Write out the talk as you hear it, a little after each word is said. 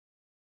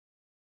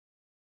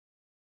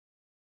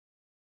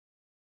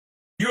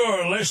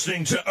You're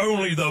listening to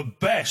only the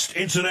best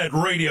internet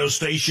radio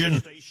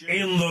station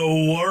in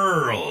the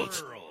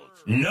world.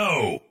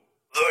 No,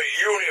 the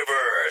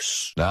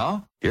universe.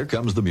 Now, here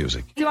comes the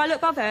music. Do I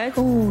look bothered?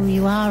 Oh,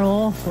 you are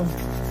awful,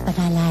 but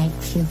I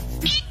like you.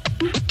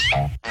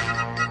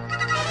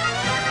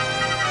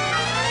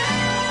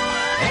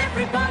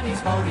 Everybody's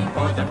voting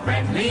for the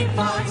friendly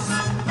voice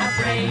of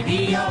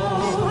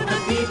radio, the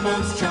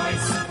people's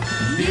choice.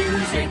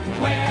 Music,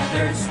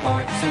 weather,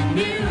 sports, and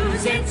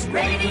news, it's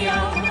radio.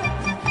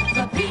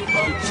 The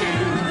people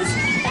choose.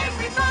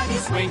 Everybody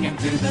swinging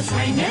to the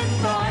swinging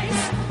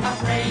voice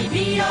of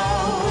radio,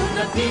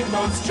 the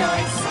people's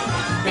choice.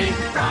 Big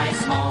fry,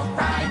 small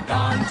fry,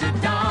 dawn to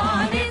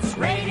dawn, it's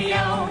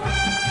radio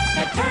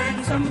that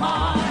turns them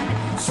on.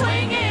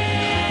 Swinging,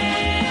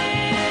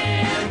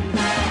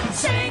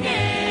 singing,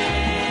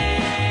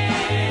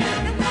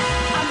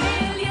 a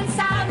million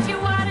sounds you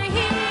want to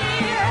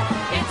hear.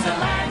 It's a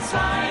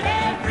landslide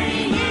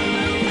every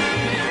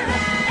year.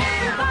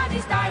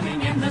 Everybody's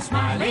dialing in the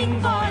smiling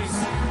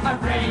voice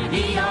of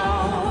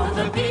radio,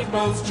 the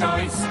people's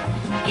choice.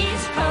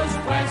 East Coast,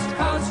 West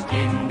Coast,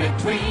 in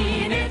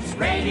between, it's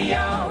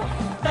radio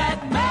that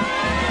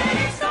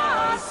makes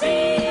us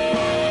see.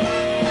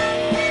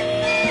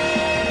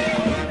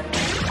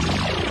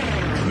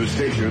 The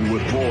station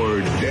with more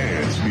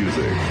dance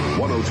music,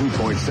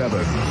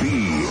 102.7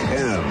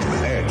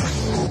 BMX.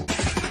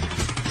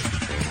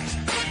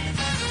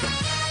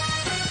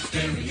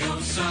 Stereo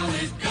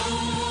solid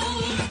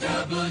gold,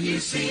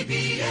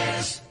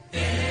 WCBS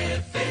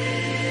FM,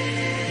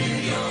 New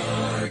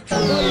York.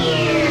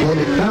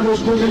 Conectados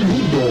con el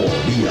mundo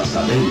vía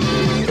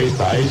satélite.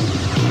 Esta es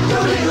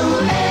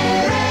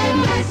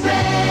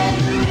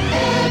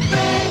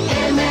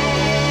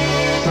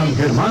San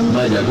Germán,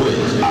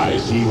 Mayagüez,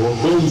 Arecibo,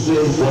 Ponce,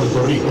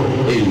 Puerto Rico.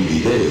 El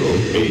video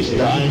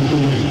está en tu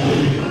mente.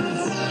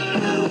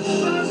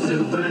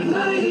 Super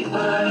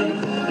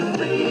 95,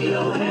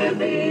 Radio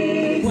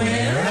Heavy.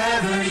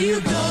 Wherever you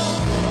go.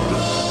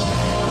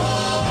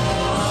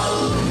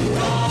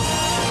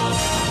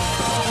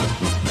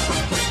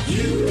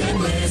 You can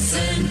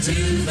listen to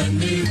the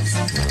news.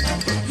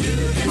 You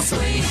can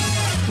swing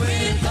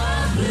with the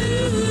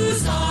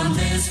blues on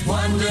this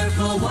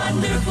wonderful,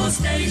 wonderful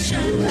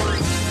station.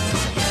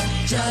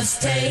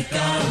 Just take a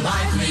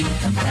lively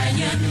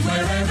companion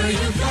wherever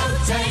you go.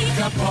 Take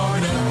a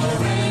portable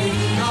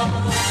radio.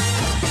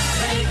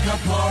 Take a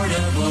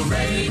portable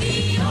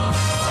radio.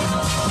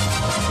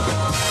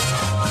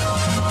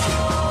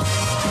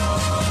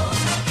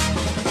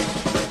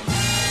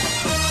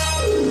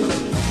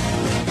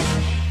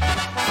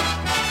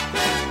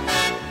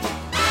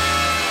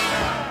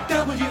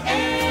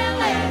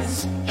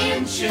 WLS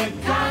in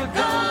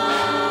Chicago.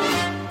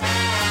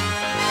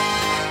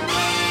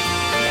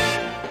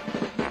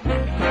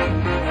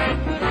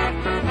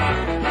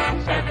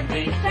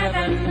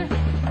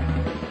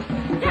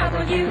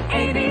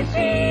 WABC.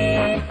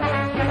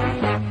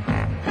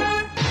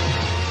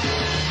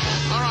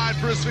 All right,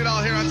 Bruce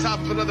Sweetall here on top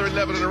of another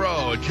 11 in a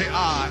row.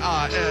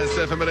 KIIS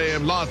FM at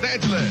AM Los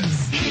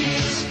Angeles.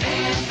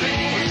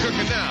 We're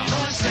cooking now.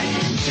 Los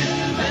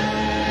Angeles.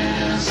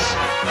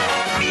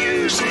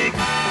 Music.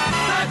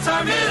 That's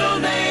our middle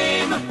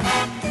name.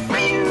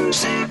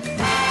 Music.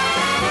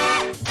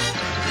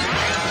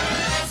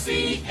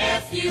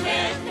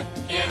 CFUN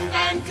in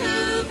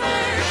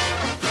Vancouver.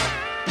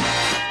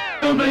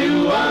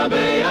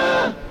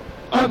 WIBA,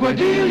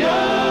 Aguadilla,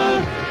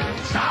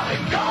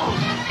 Solid Gold,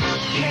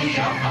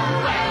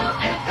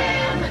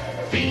 KOOL-FM,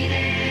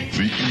 Phoenix.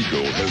 The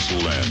Eagle has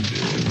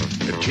landed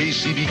at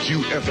KCBQ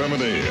FM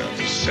and AM,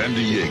 San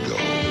Diego.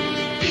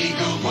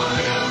 Eagle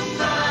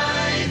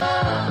 105.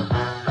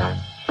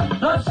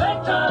 The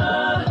sector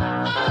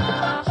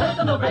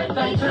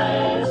 93.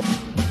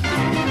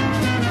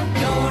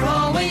 You're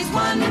always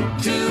 1,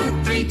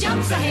 2, 3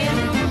 jumps ahead.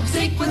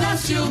 Stick with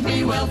us, you'll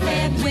be well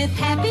fed with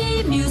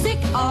happy music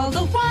all the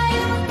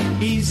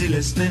while. Easy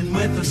listening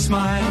with a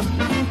smile.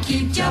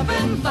 Keep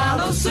jumping,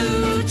 follow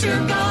suit. You're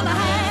gonna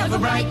have a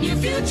bright new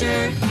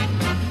future.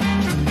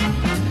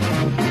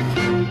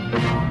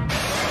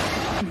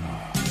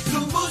 Tu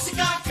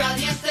música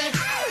caliente.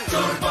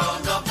 Turbo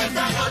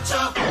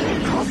 98.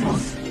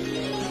 Cosmos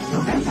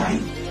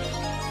 94.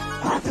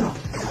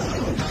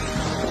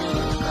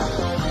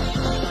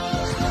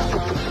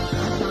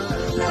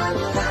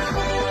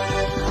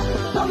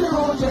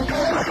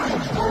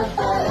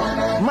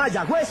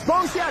 Mayagüez,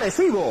 Ponce,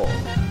 Arecibo.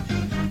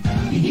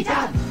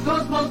 Digital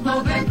Cosmos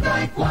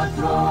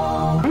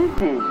 94.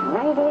 This is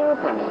Radio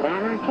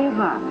Havana,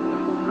 Cuba.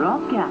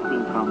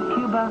 Broadcasting from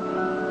Cuba,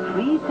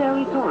 free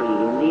territory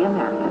in the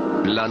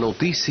Americas. La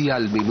noticia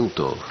al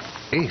minuto.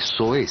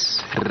 Eso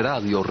es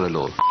Radio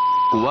Reloj.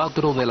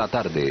 4 de la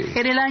tarde.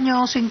 En el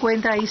año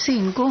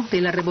 55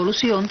 de la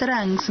Revolución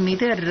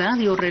transmite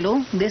Radio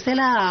Reloj desde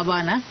La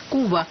Habana,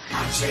 Cuba.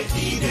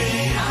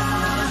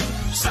 HIDA,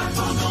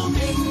 Santo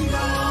Domingo.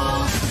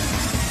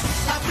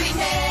 La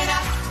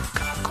primera.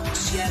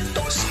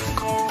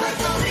 105.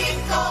 Puerto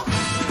Rico.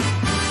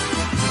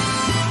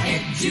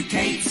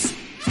 Educates.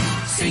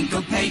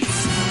 Syncopates.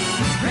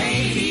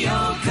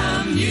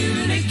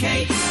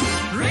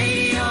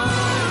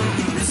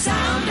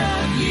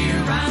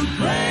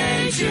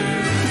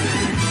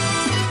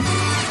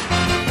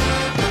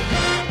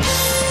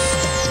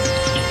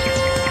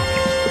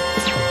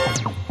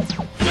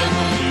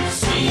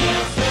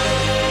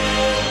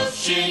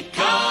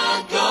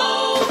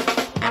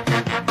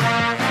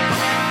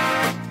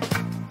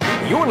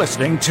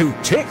 listening to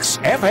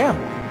Tix FM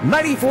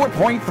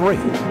 94.3.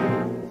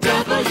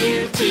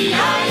 WTIX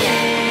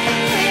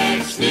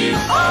New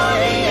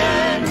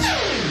Orleans.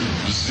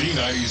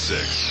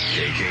 Z96,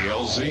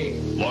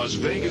 KKLZ, Las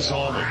Vegas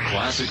home of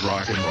classic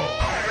rock and roll.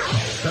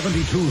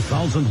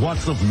 72,000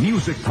 watts of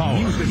music power.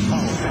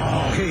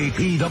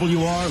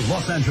 KPWR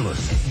Los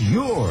Angeles,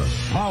 your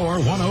Power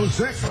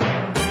 106. WFIL,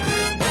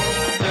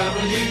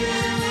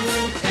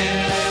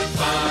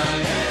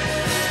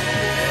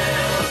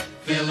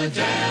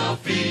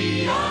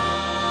 Philadelphia.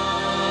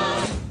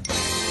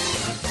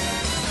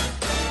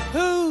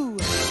 Who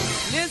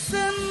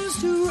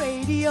listens to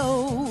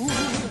radio?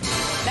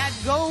 That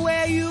go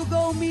where you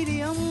go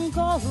medium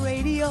called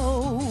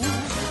radio.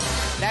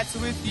 That's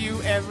with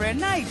you every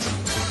night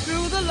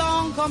through the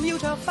long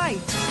commuter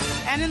fight,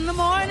 and in the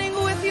morning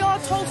with your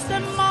toast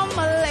and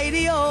mama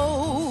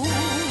lady-o.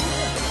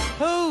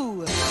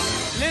 Who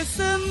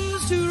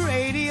listens to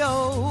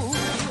radio?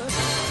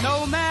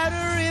 No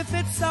matter if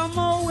it's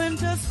summer,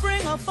 winter,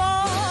 spring, or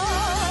fall.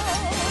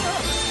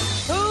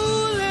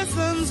 Who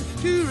listens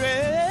to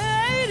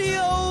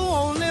radio?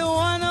 Only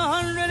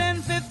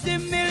 150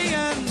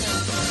 million.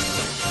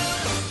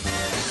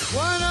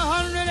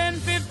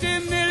 150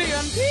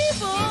 million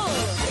people.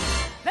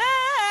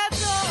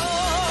 That's all.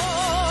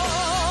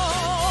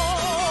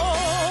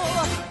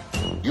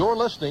 You're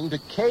listening to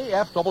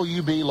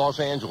KFWB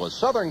Los Angeles,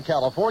 Southern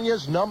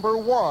California's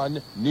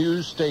 #1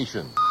 news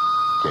station.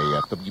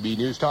 KFWB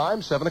News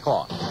Time, 7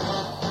 o'clock. KFWB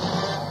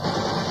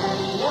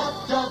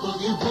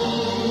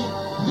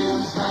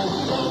News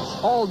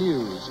 98. All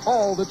news,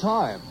 all the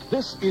time.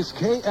 This is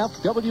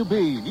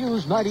KFWB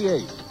News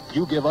 98.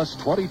 You give us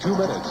 22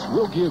 minutes,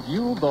 we'll give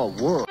you the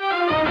world.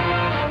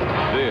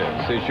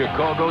 This is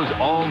Chicago's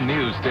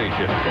all-news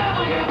station.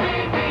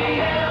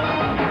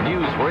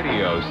 News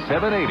Radio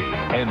 780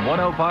 and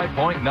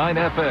 105.9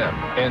 FM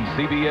and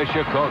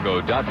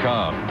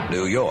CBSChicago.com.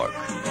 New York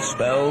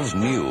spells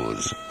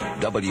news.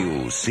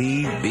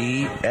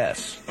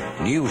 WCBS.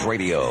 News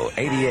Radio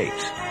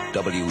 88.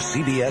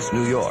 WCBS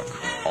New York.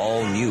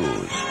 All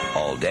news.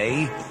 All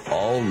day.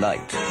 All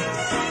night.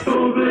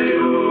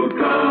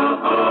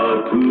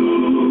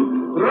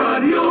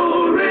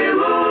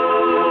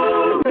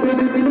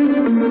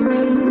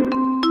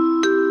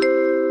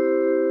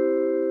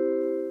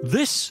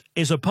 This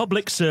is a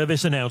public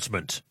service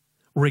announcement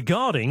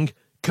regarding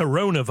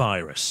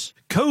coronavirus.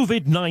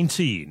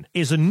 COVID-19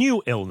 is a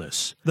new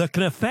illness that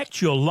can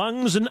affect your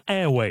lungs and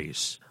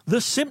airways,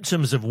 the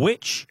symptoms of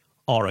which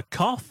are a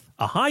cough,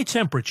 a high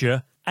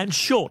temperature, and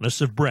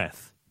shortness of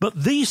breath.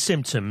 But these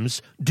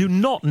symptoms do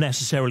not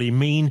necessarily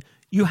mean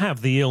you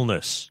have the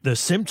illness. The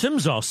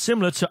symptoms are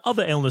similar to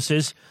other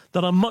illnesses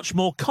that are much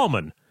more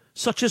common,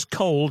 such as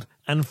cold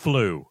and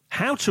flu.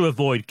 How to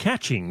avoid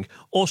catching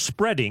or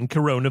spreading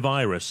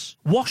coronavirus.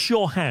 Wash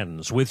your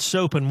hands with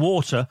soap and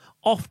water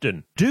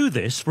often. Do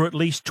this for at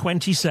least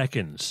 20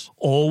 seconds.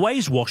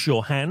 Always wash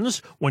your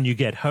hands when you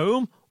get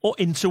home or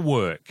into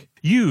work.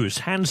 Use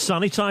hand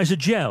sanitizer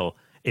gel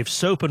if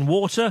soap and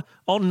water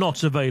are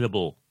not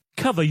available.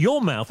 Cover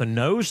your mouth and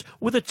nose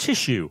with a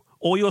tissue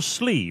or your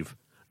sleeve,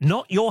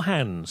 not your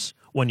hands,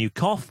 when you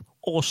cough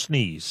or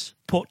sneeze.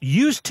 Put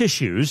used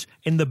tissues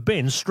in the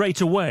bin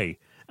straight away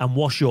and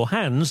wash your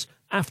hands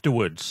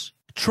afterwards.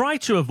 Try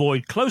to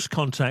avoid close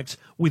contact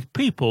with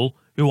people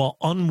who are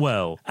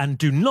unwell, and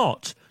do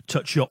not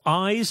touch your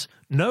eyes,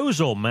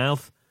 nose or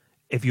mouth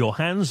if your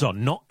hands are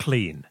not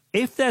clean.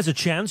 If there's a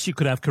chance you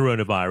could have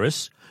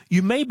coronavirus,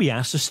 you may be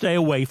asked to stay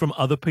away from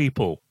other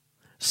people.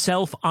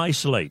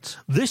 Self-isolate.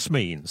 This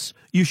means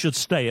you should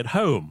stay at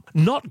home,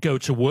 not go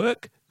to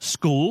work,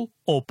 school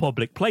or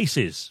public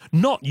places,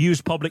 not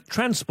use public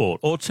transport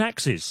or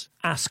taxis.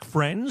 Ask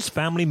friends,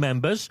 family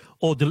members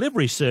or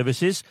delivery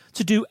services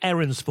to do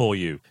errands for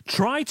you.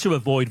 Try to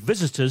avoid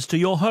visitors to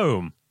your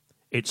home.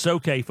 It's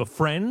okay for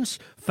friends,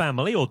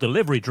 family or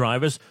delivery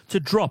drivers to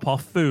drop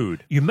off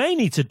food. You may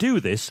need to do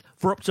this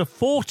for up to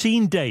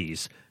 14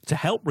 days to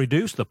help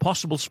reduce the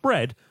possible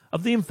spread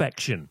of the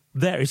infection.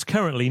 There is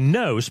currently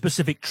no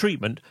specific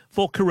treatment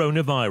for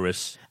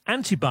coronavirus.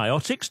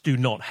 Antibiotics do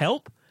not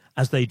help,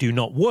 as they do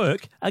not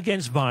work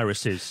against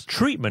viruses.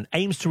 Treatment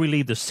aims to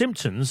relieve the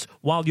symptoms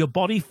while your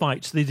body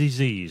fights the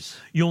disease.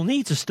 You'll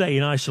need to stay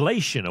in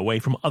isolation away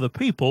from other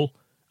people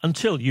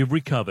until you've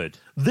recovered.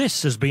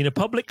 This has been a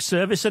public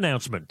service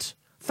announcement.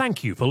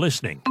 Thank you for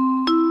listening.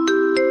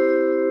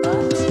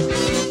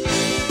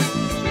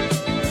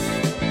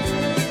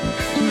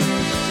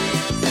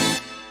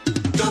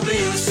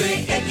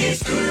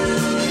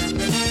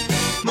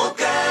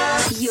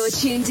 You're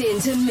tuned in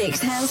to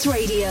Mixed House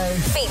Radio,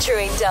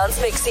 featuring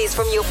dance mixes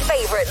from your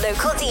favorite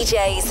local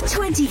DJs,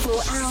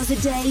 24 hours a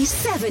day,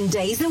 7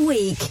 days a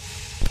week.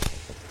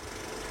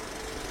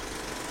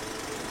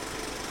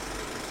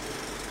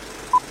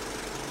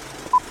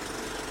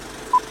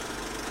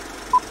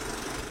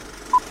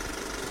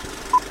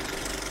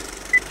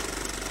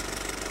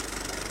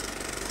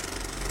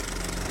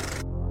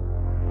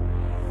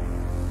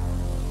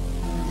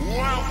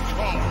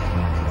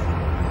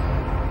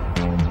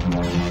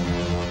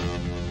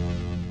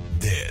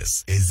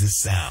 This is the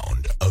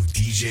sound of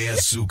DJ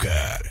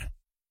Azúcar.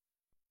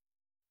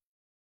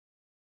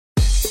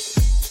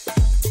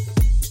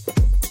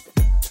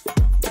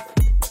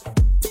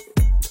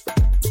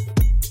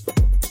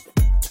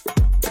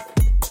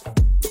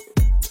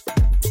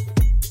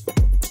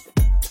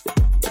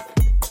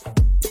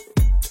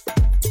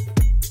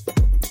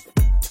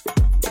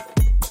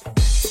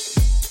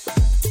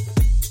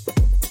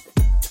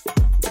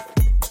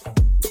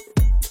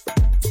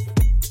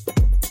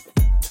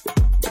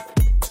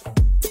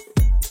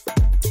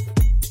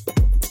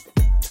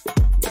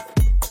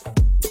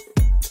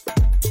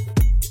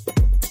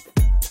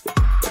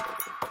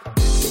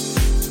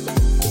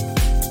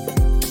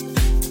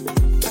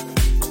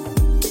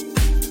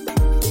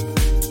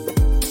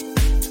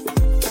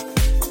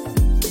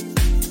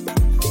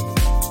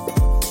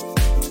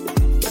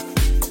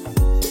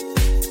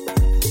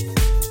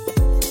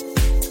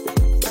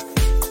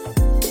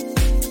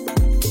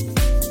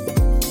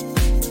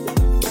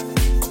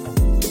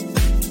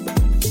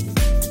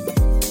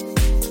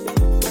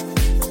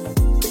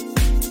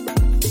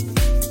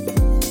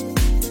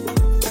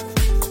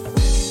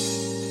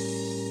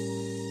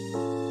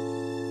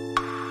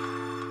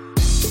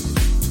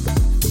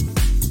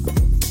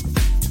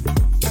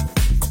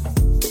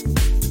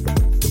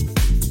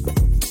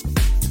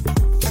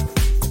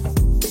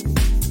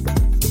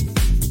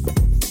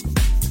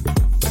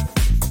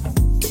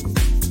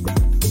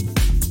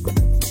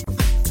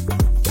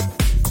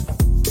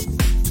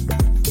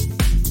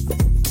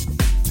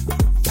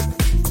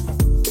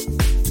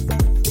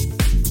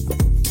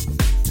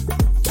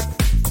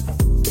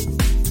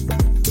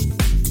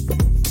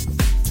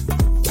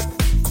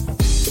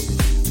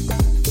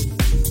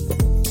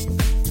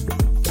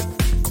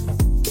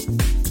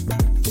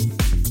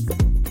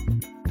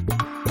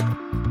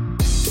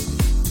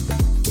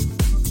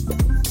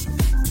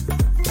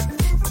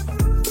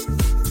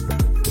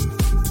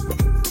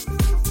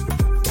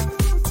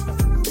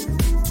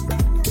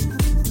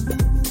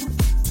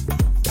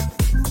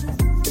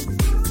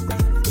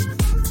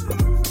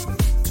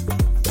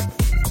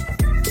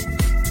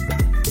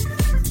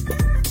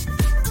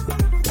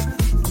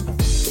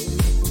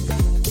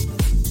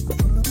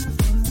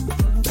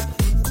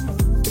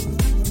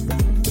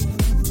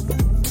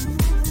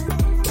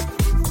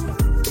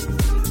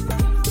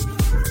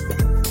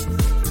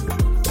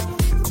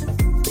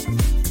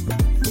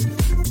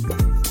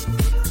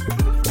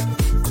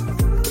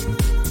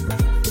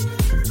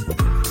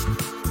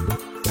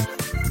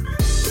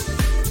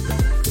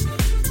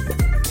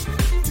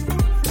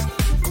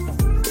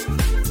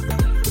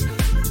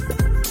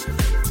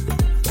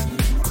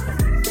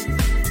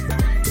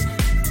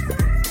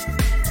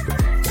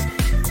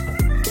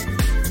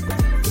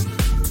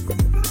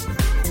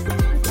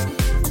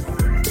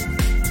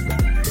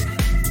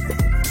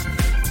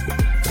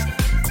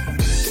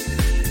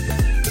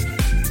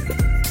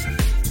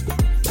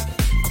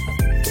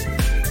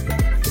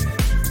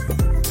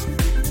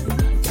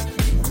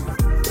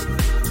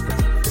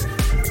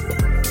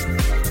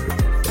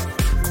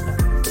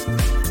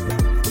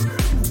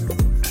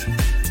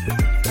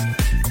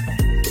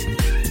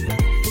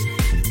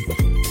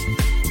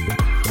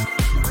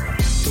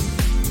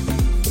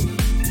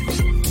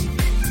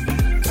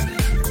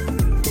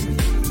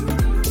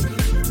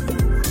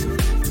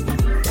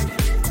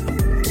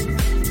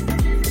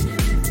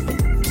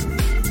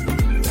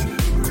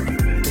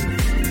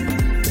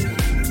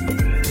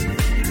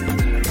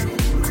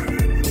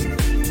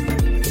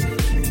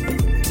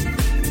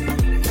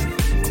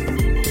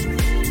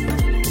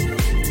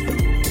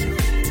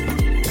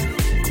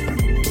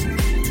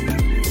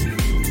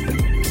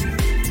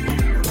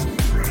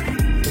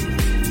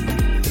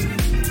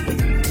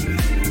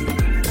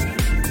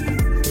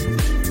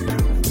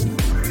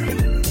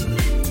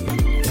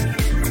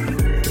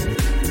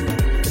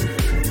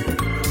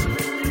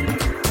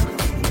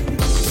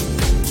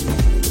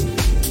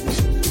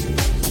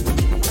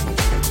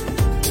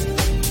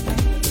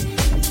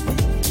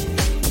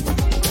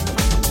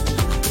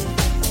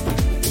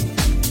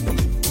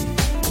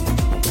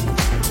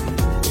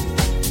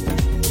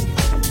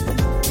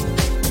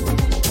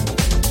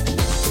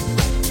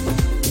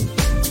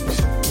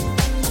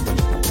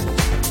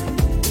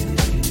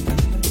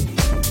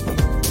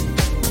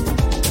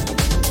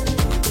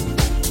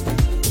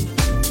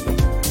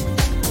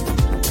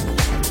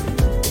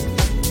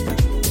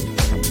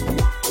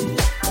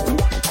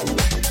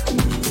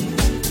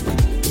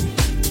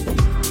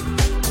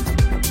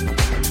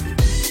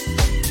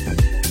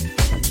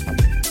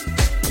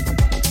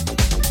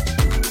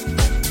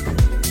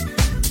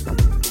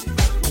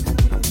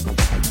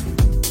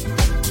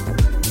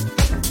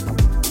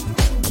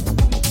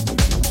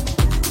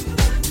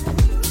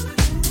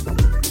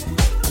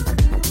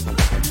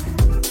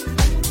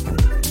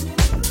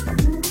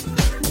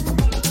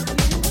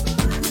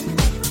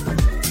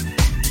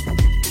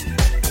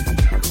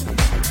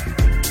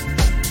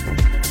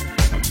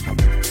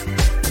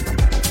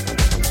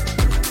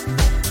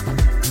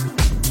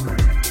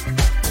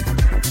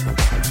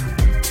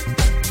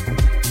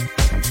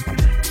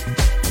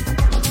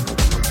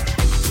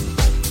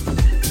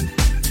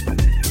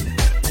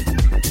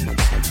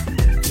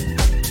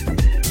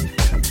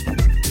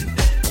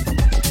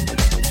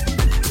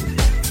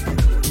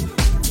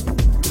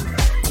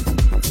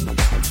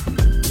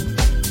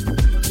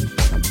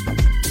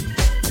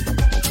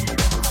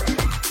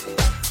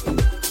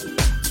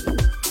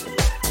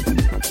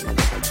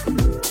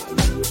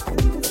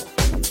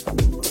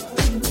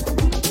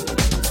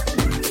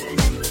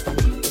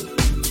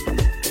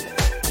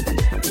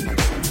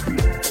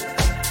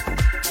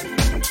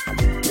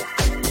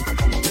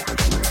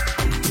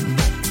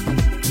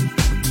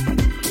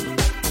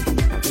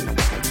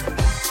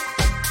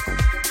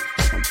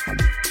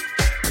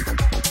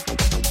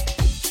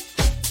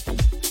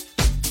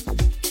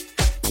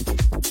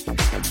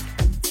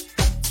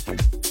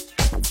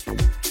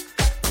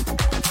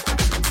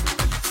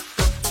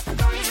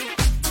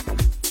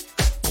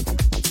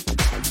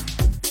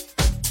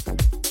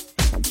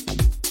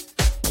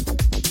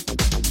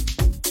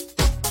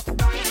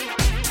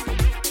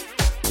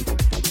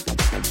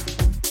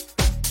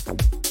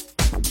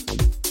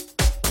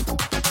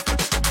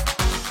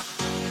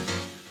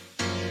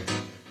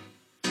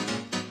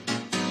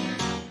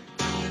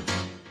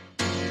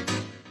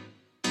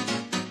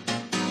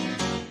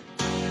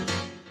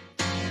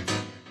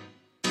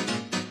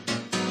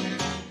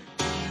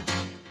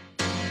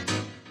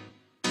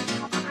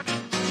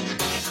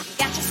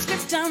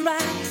 down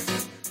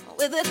right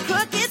with a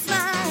crooked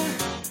smile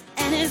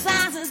and his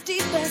eyes as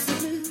deep as the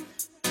blue.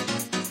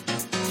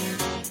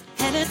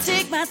 Had to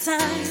take my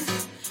time,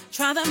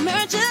 try the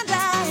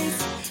merchandise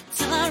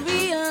till I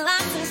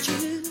realized the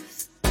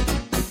truth.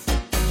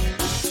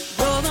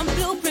 Roll the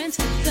blueprint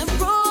that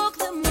broke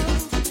the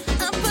mold,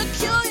 a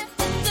peculiar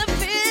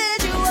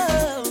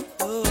individual.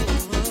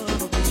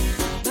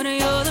 But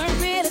you're the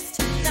realest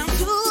down to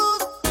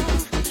the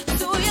bone,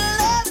 so your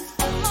love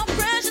is more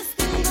precious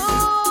than gold.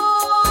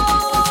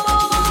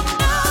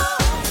 No,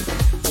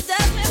 it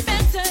does me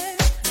better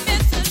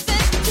than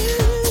you.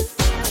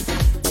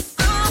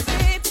 Oh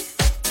baby,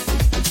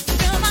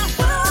 fill my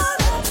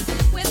world up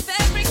with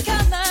every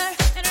color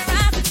and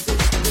rise into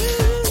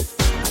blue,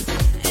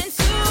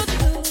 into the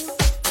blue.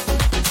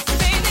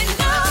 Baby,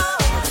 no,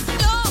 it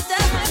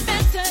does me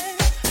better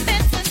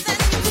than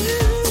you.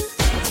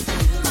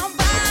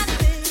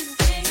 Nobody,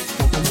 baby,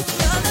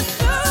 you're the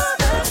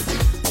screwed up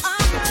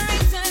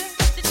operator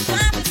that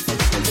shines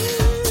into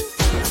blue.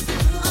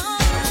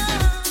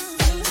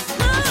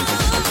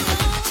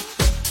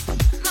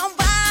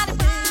 Nobody,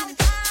 baby.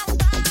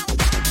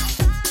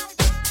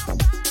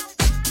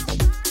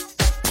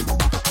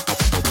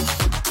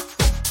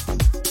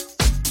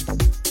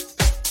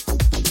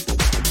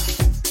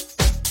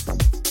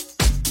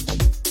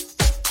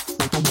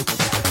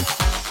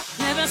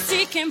 Never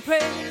seeking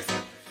praise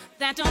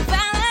that don't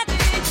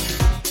validate.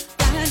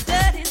 Got a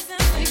dirty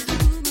sense of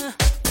humor.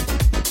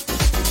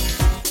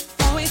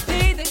 Always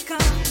pay the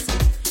cost,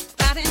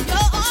 right in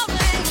your own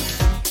way.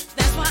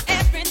 That's why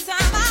every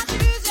time I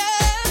choose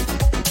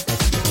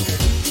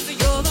you,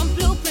 you're the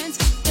blueprint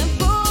that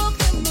broke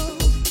the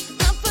mold,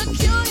 a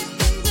peculiar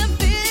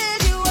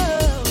individual.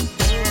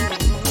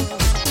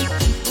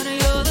 But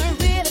you're the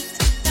realest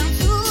down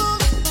to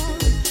the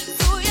bone,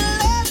 so your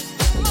love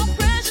is more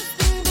precious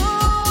than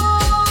gold.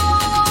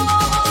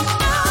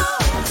 No,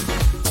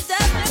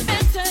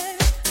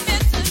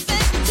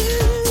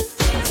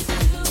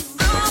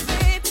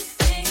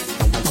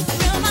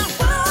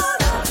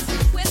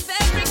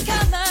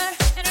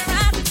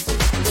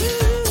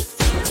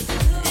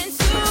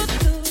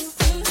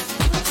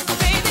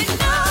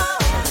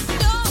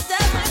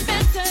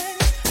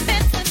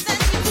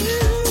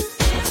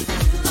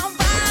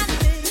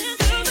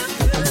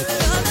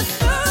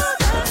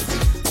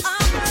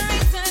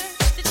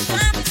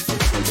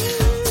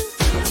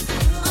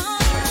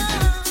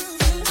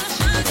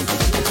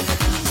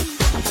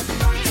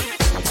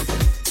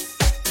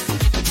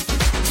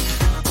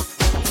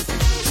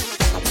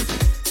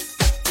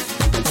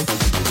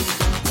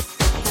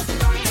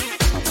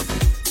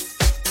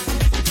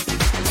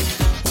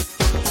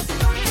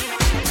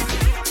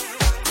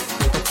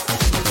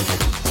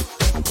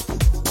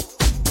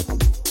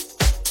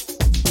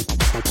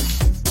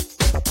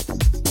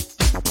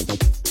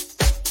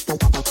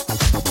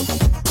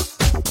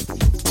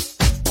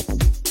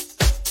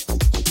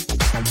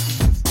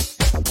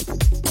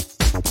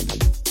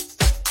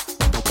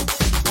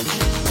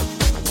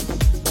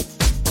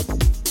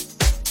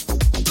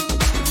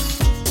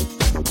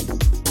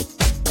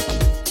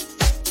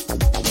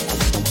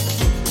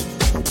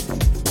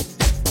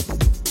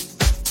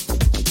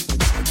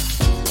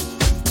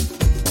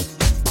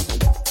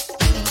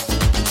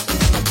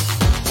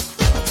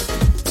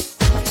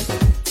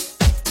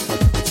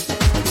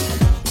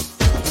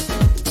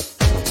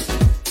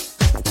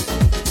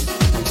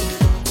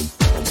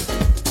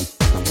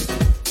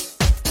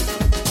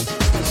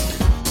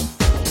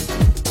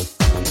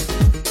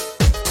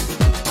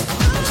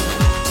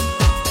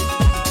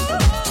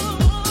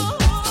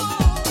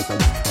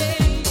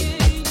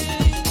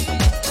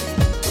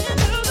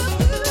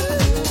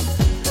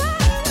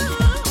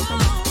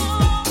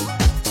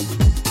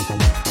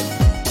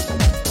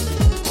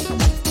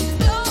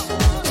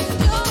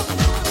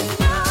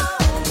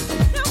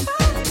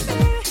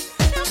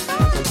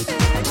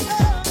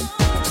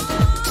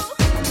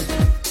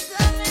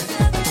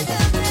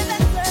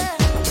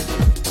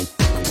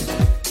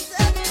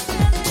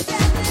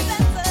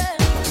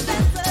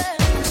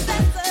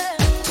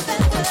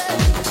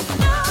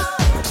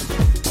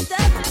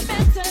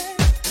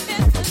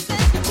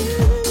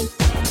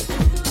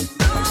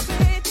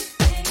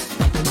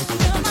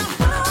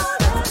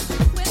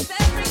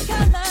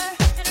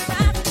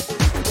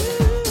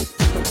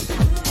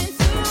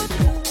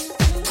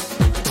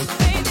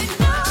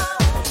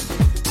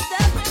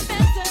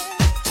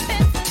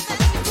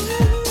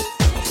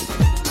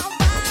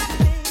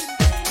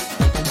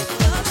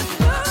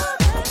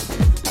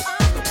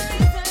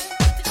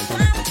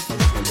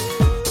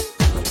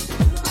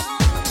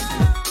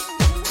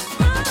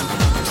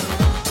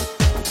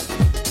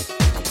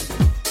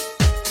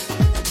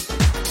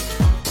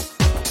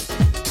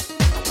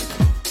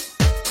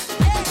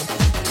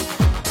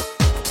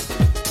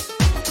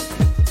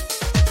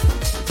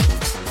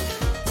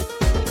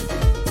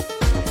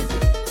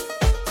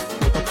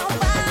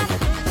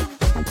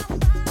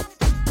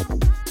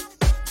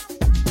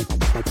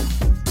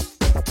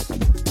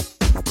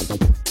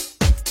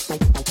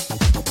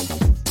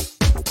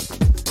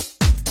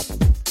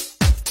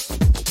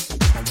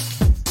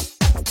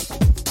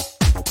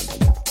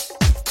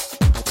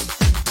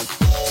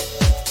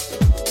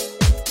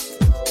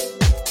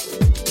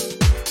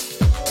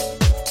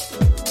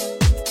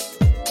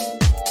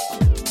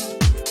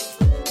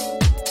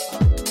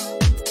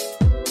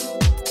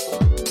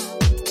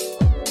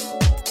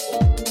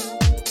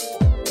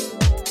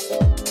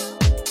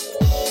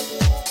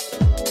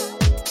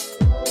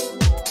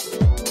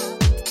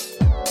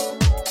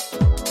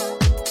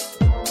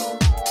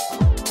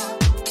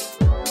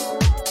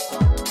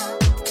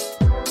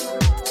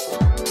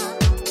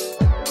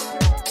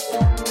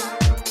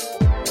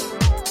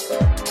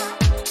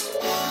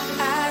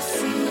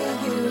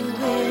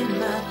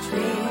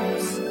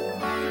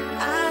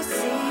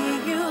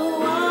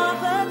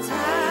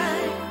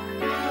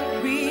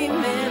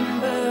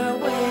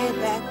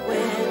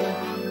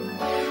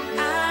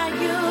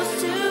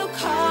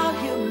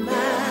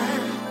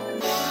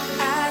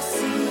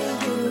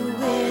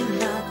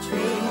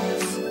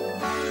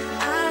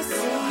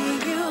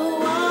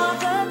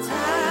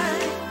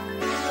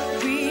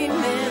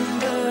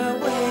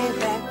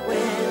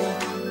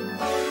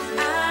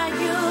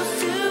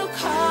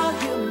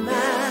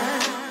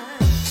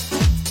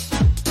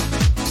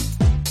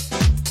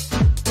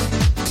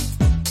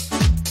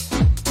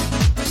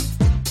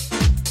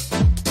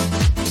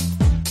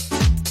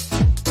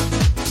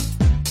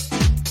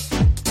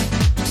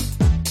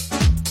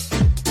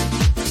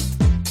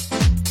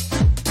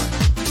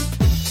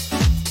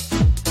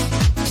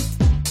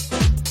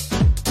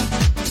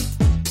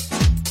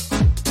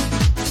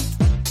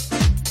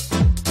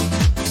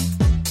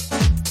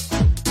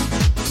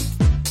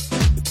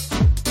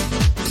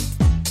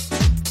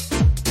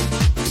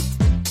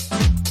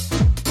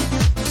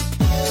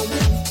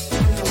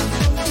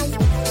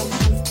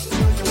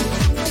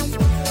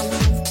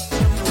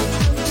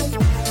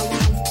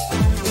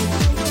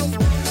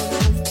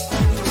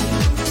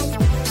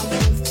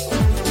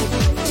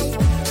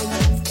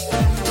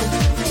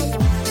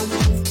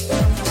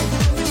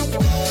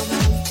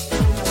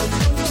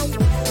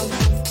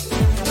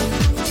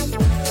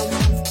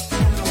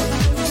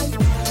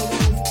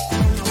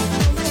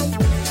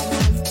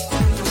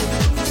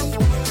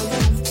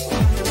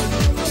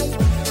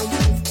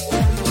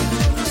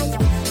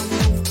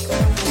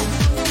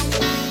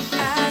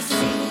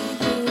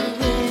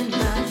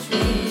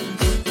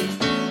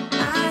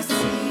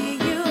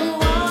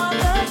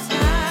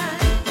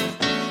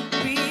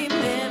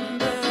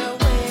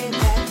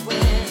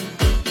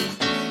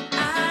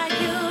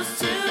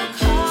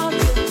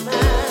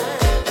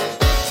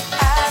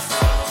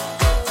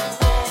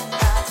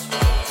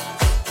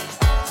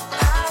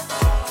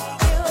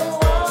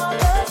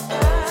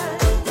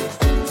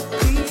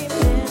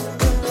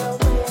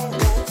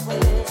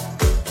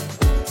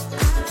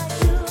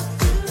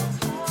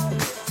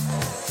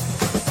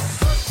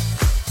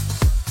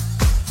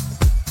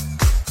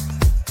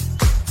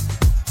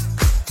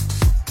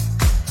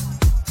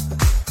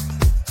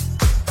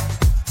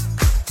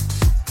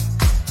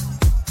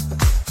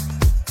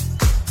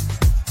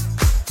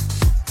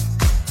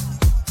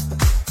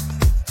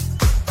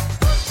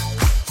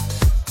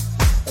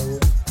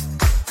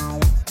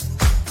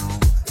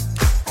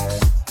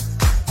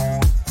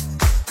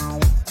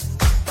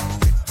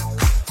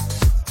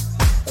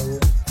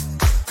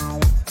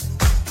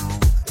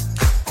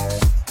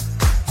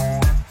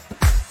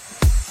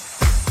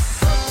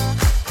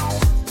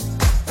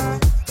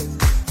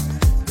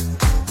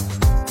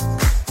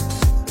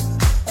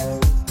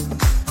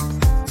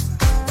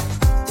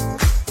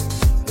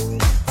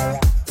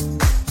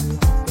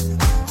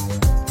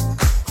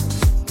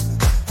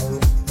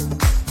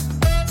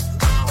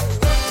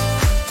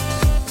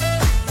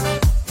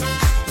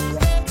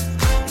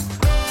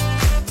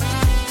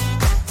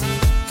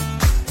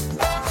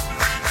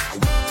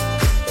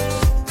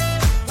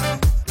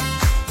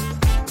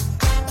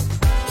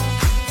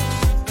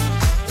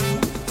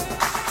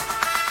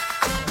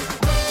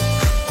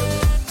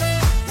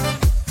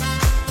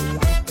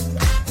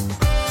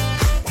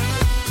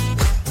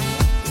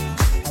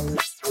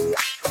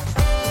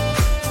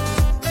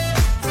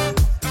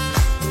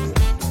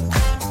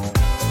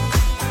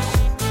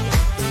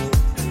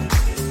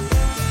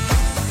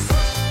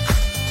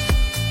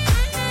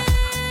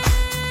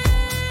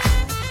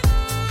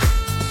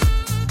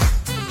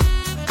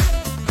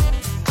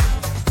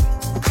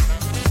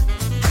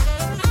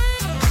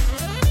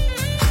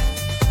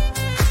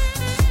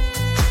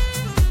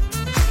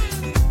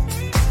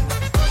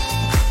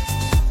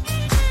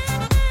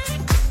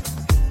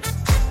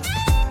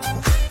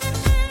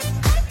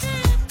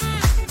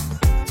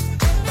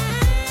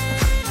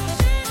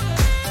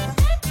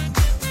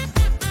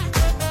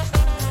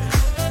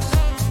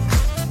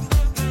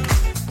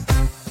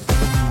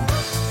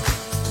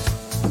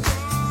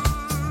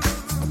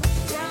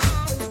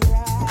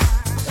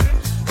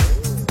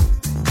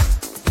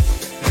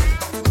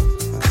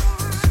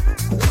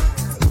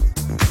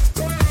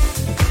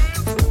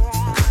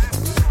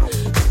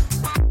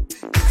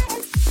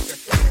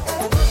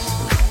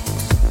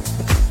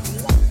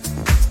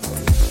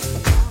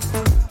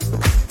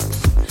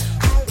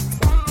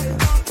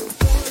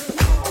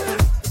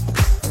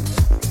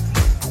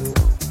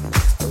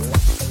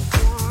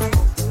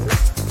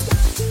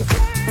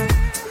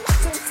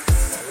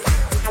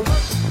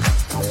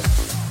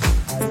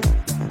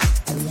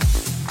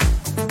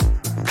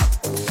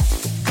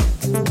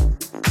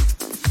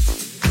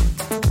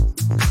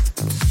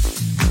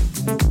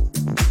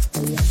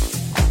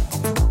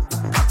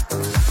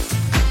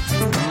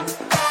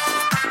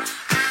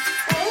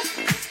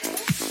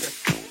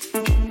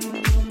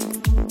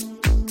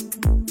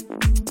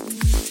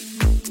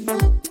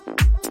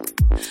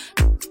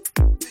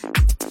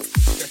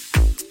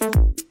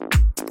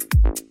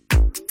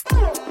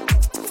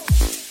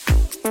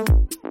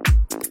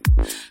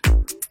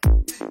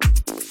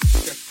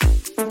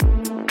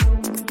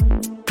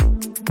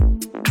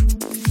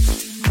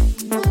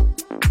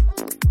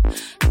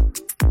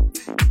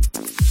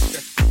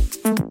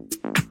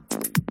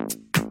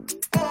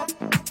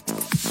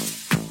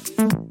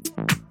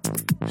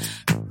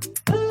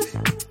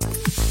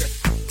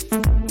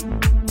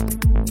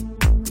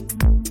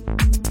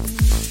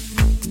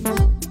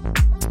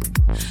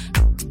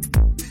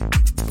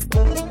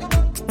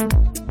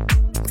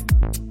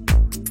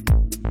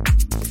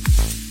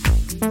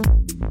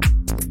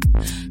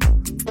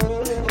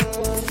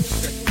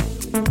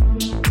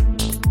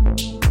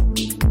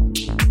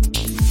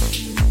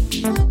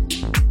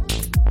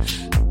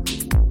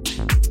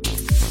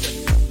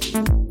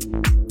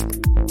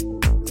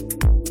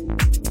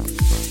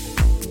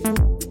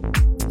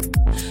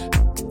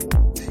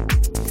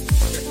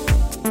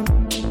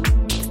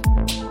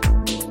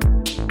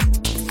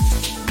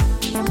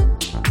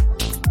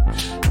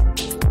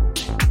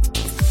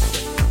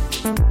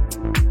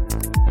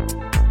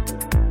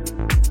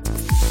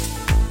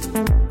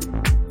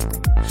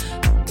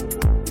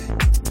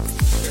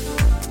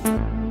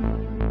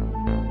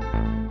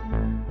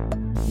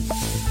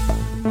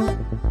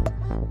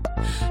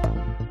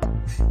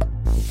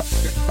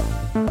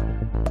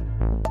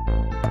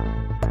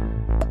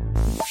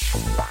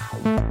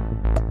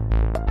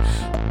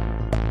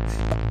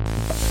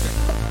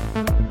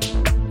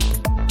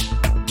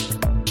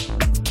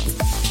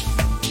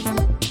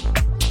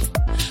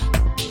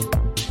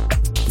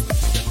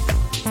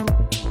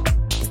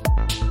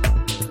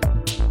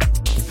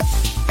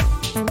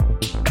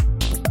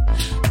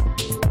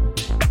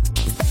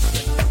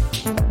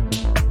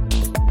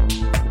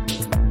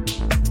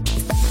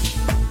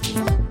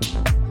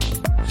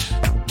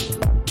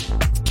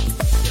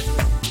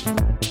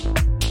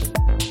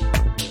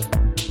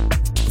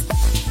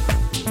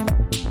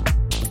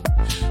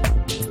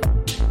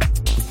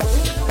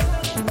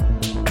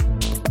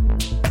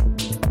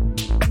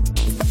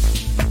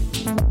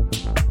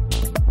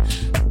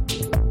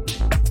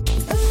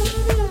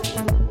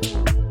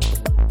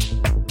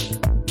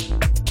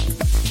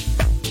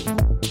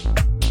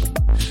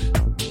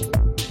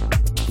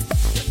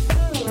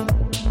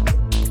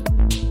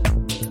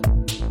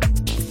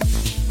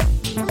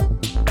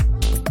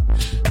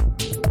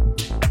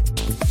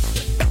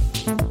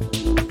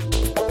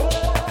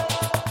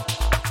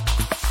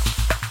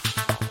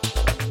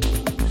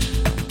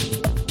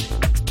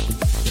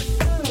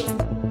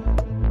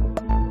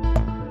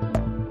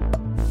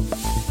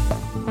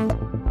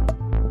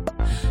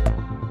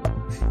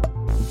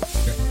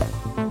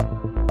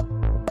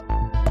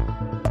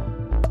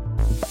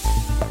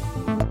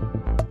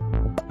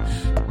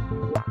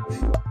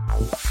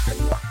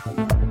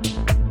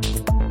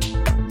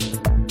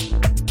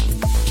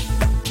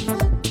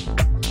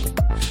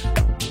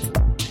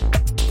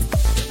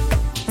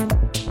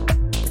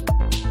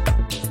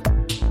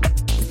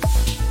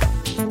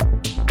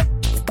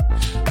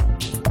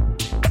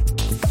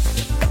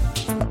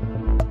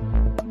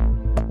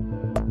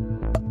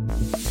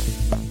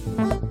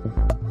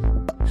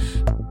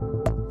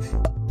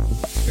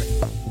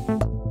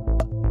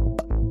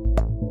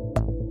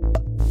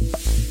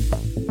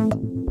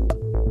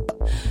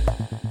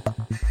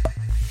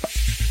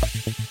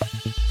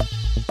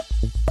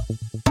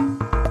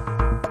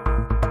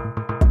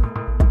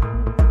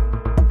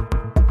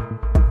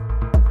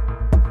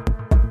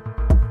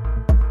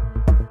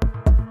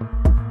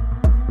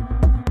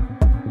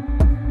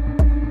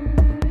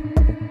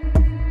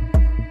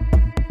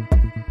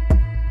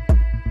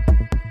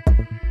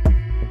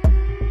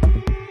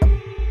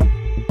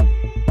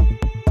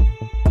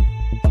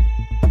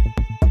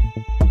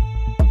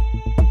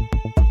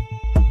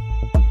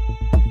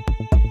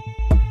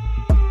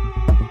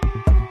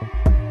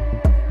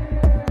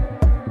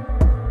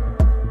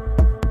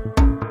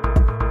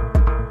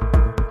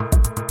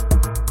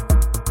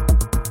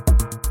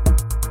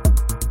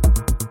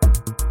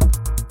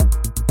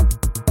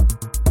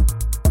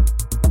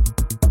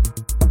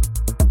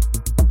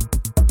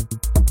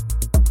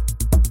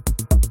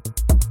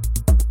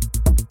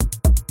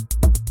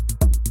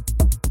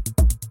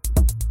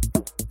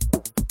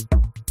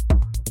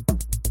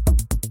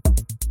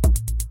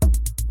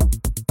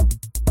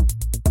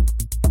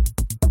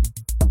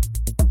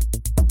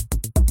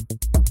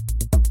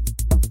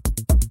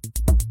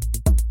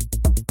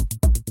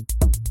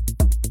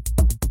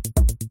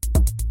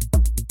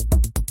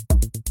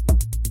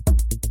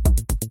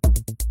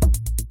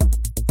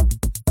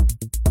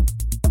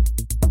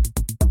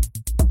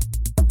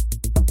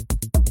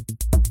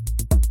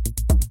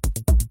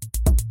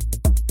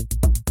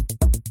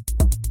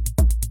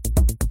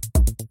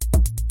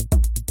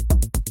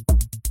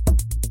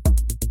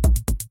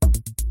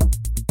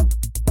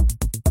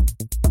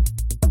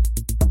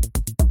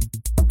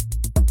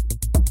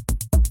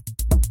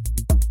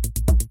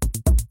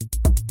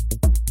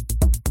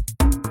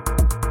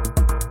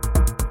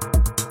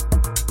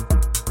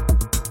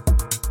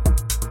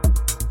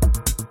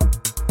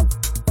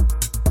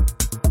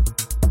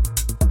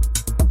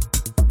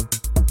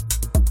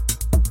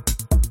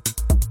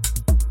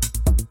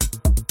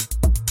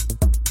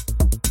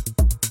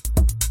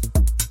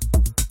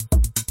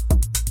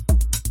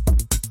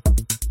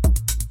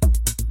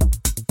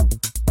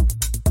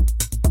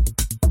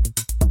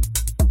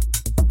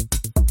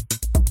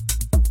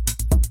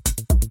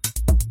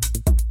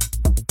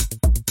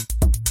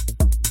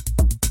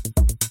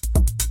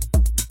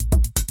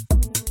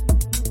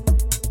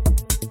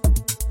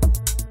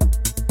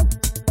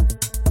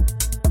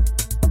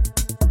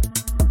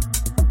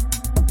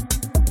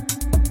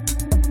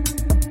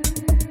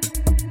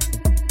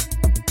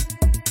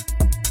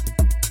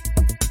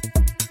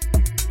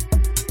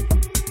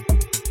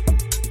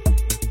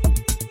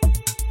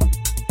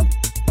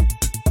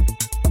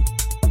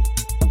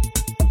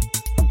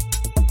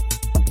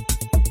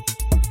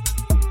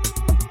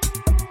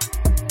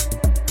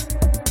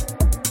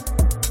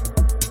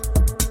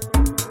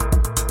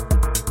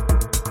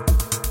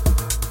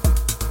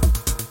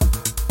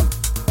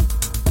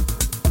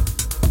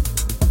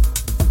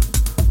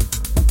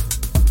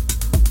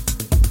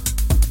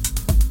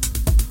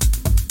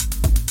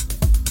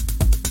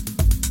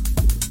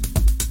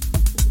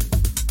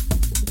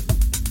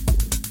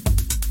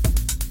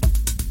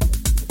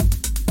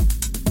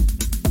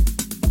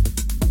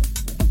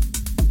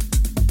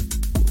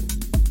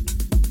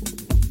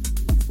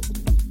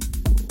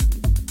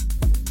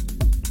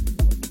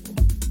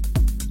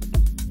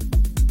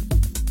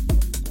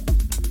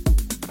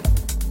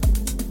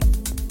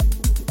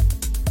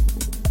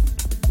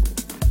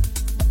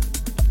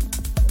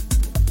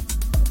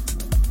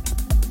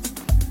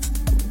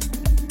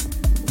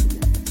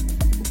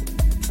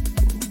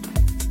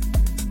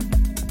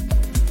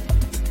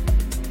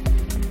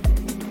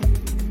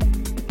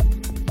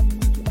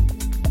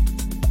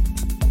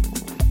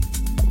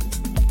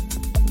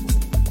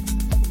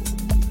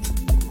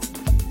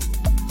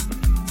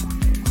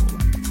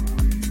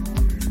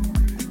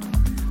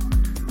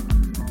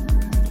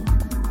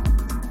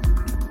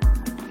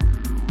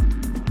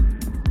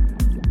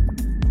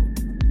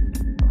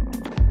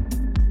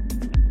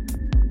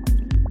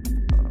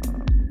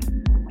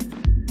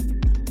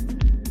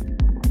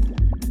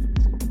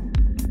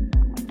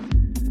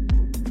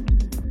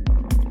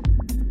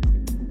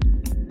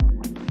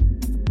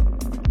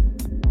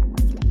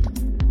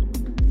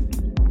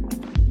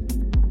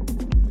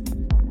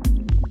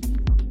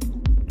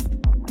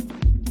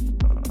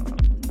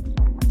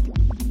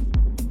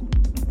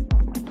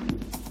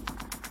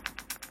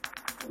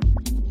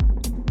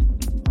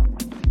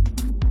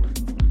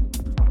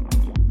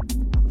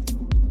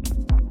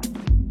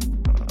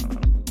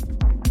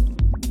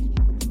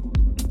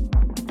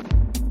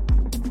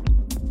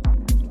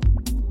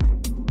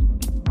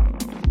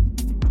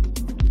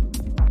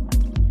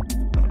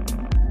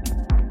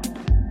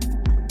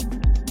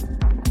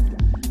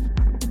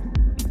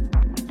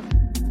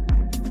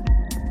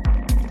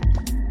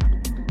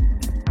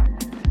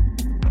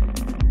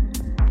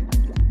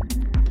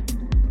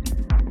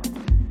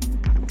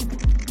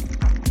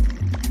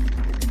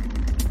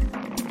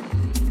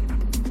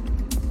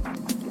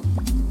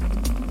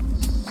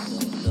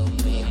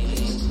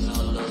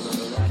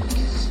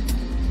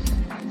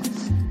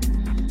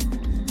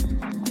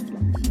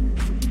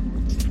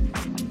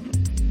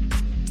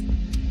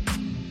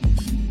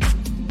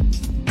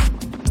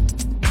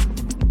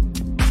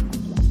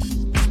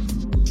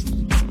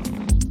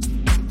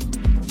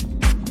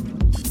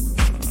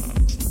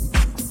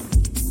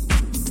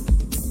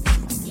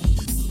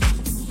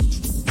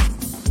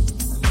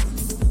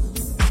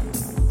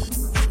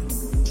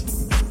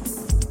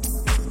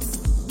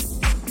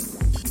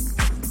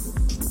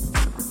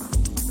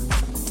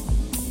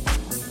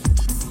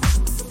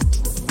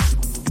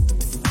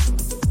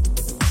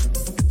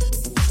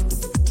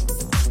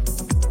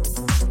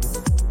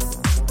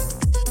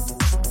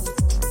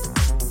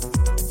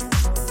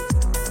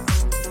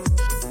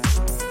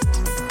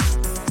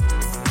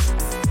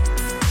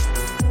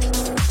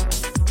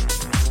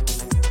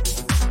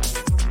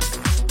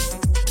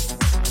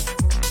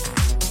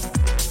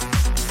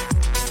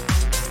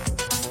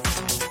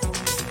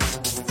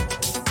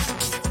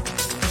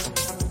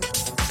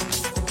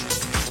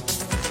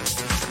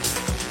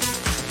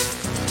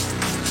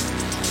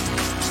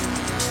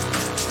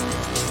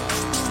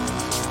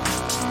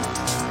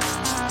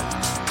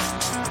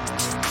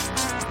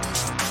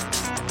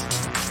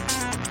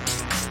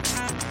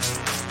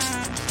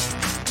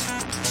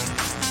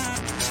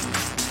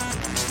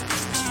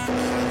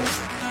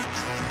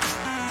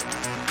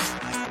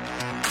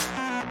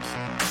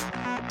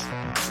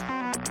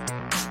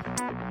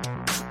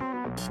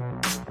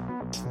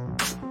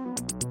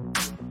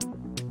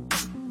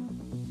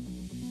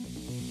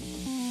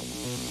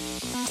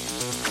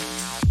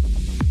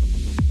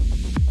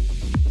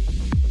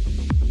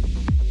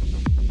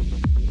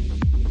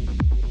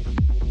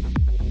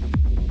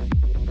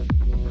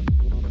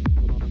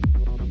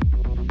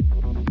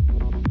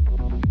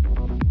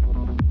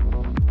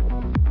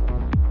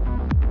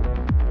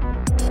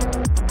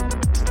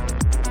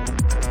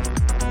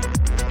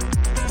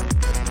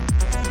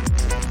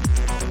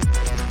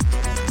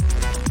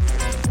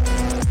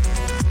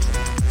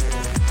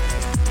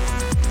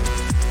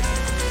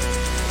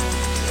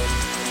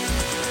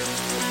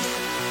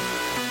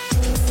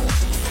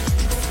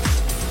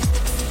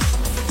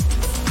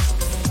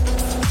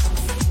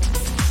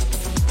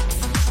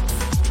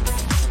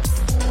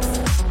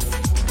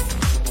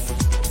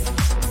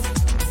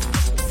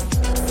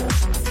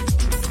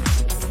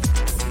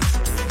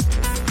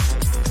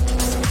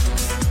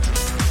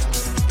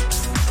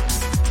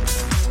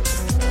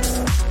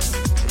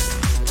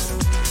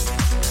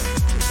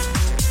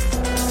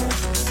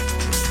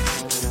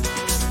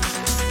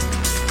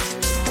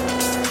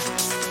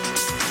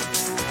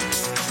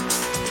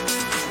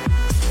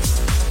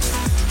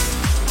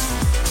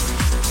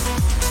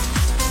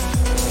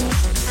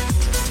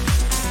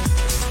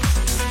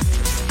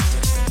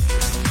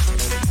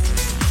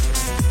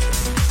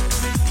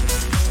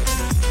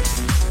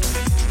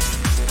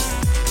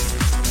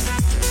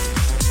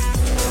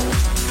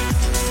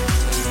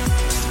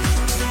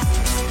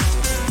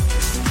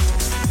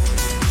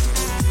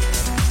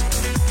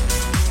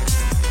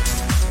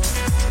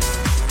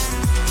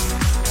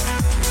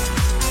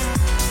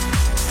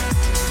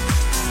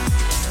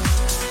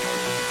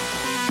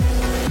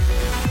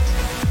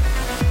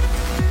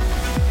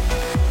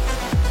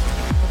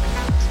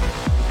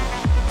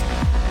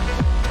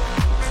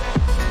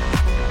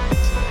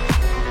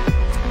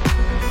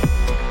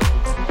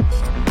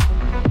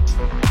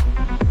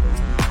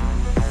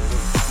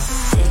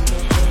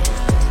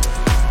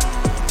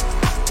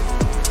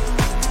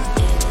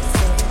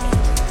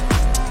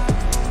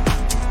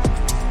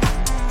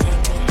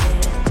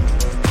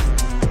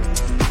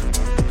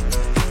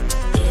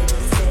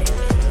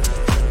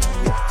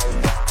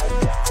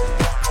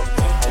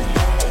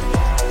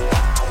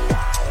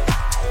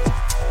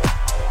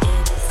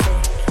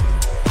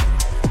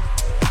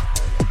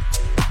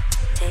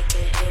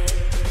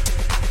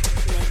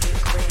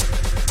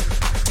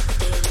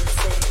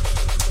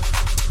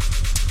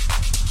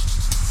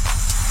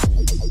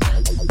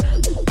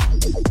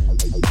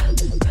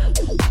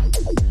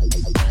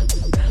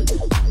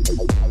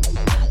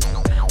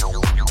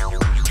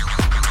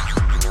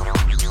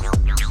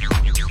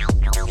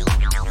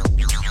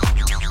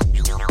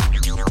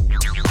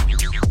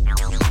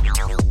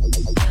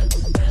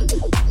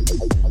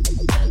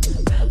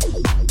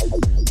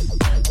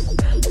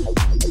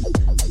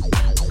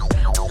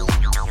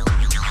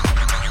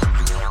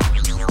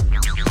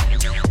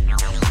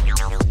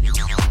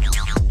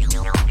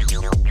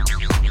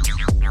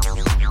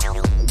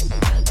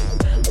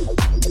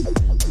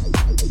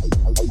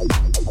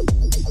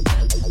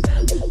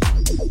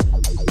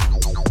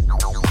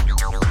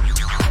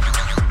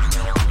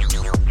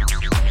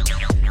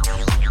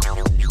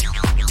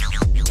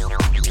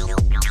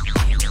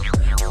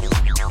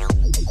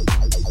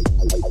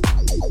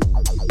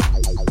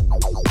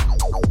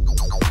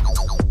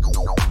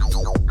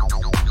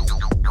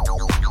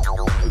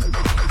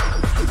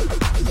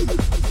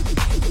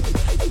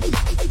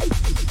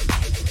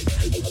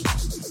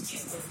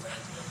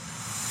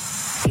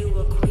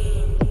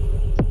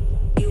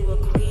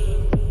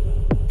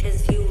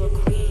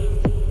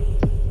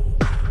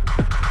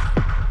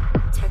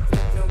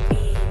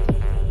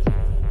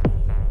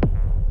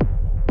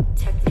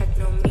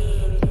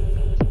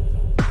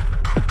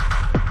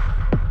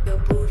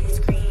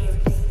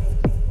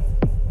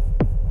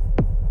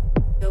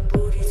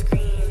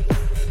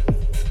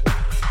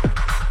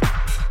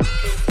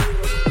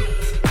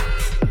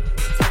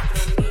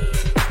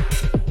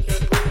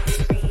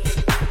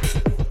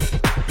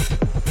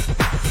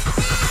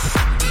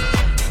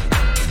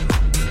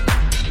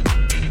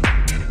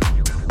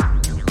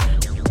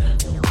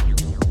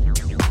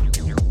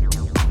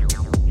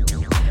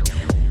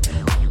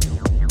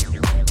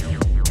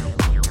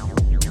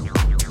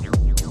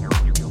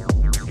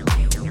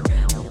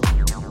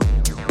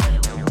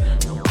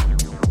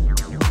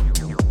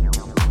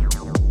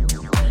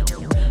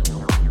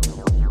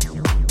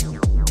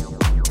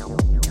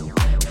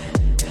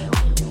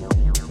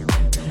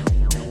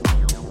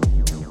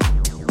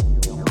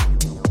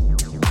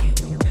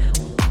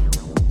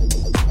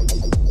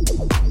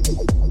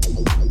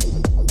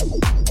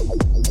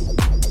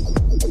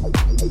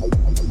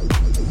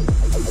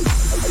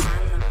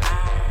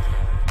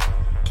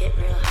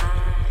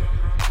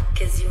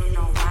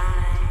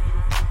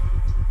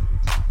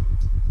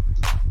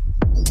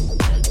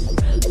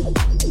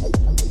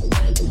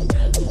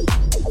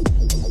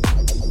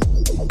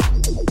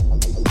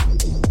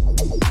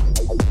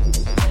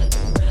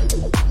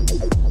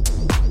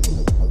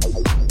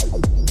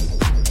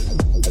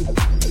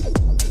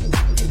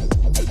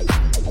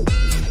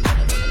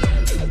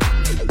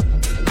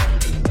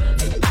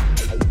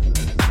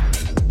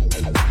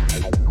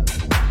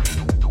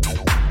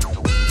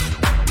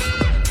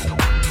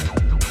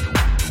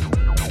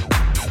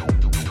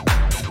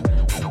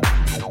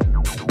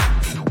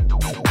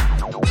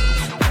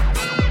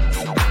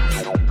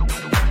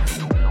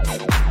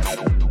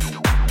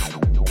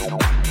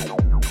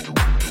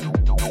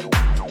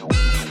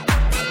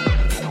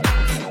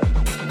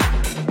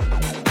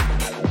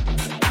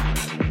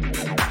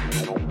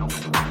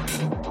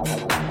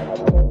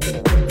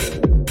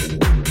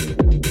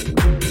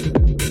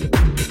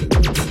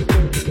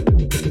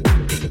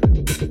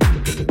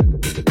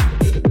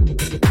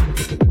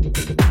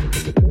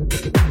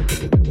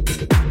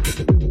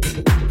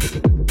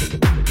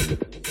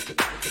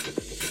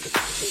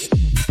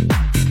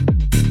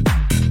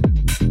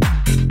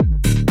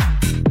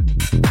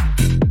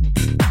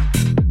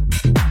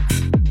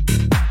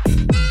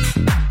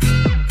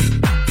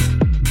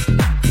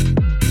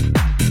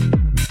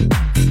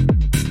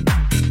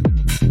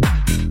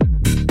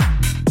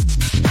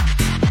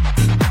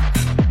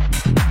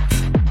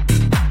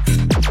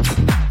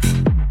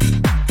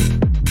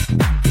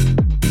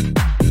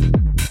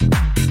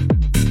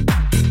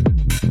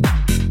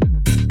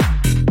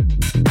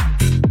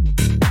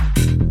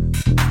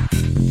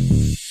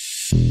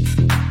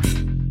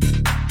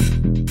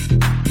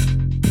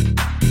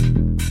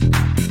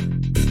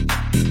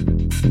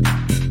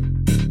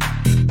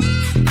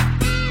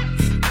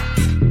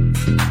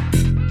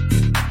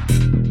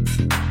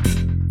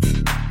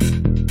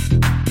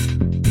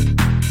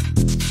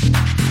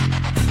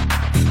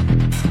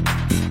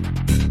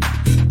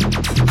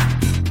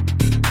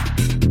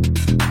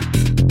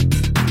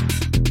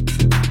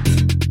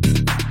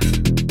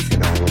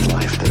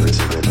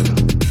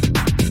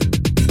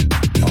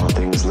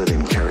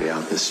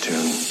 this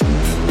tune.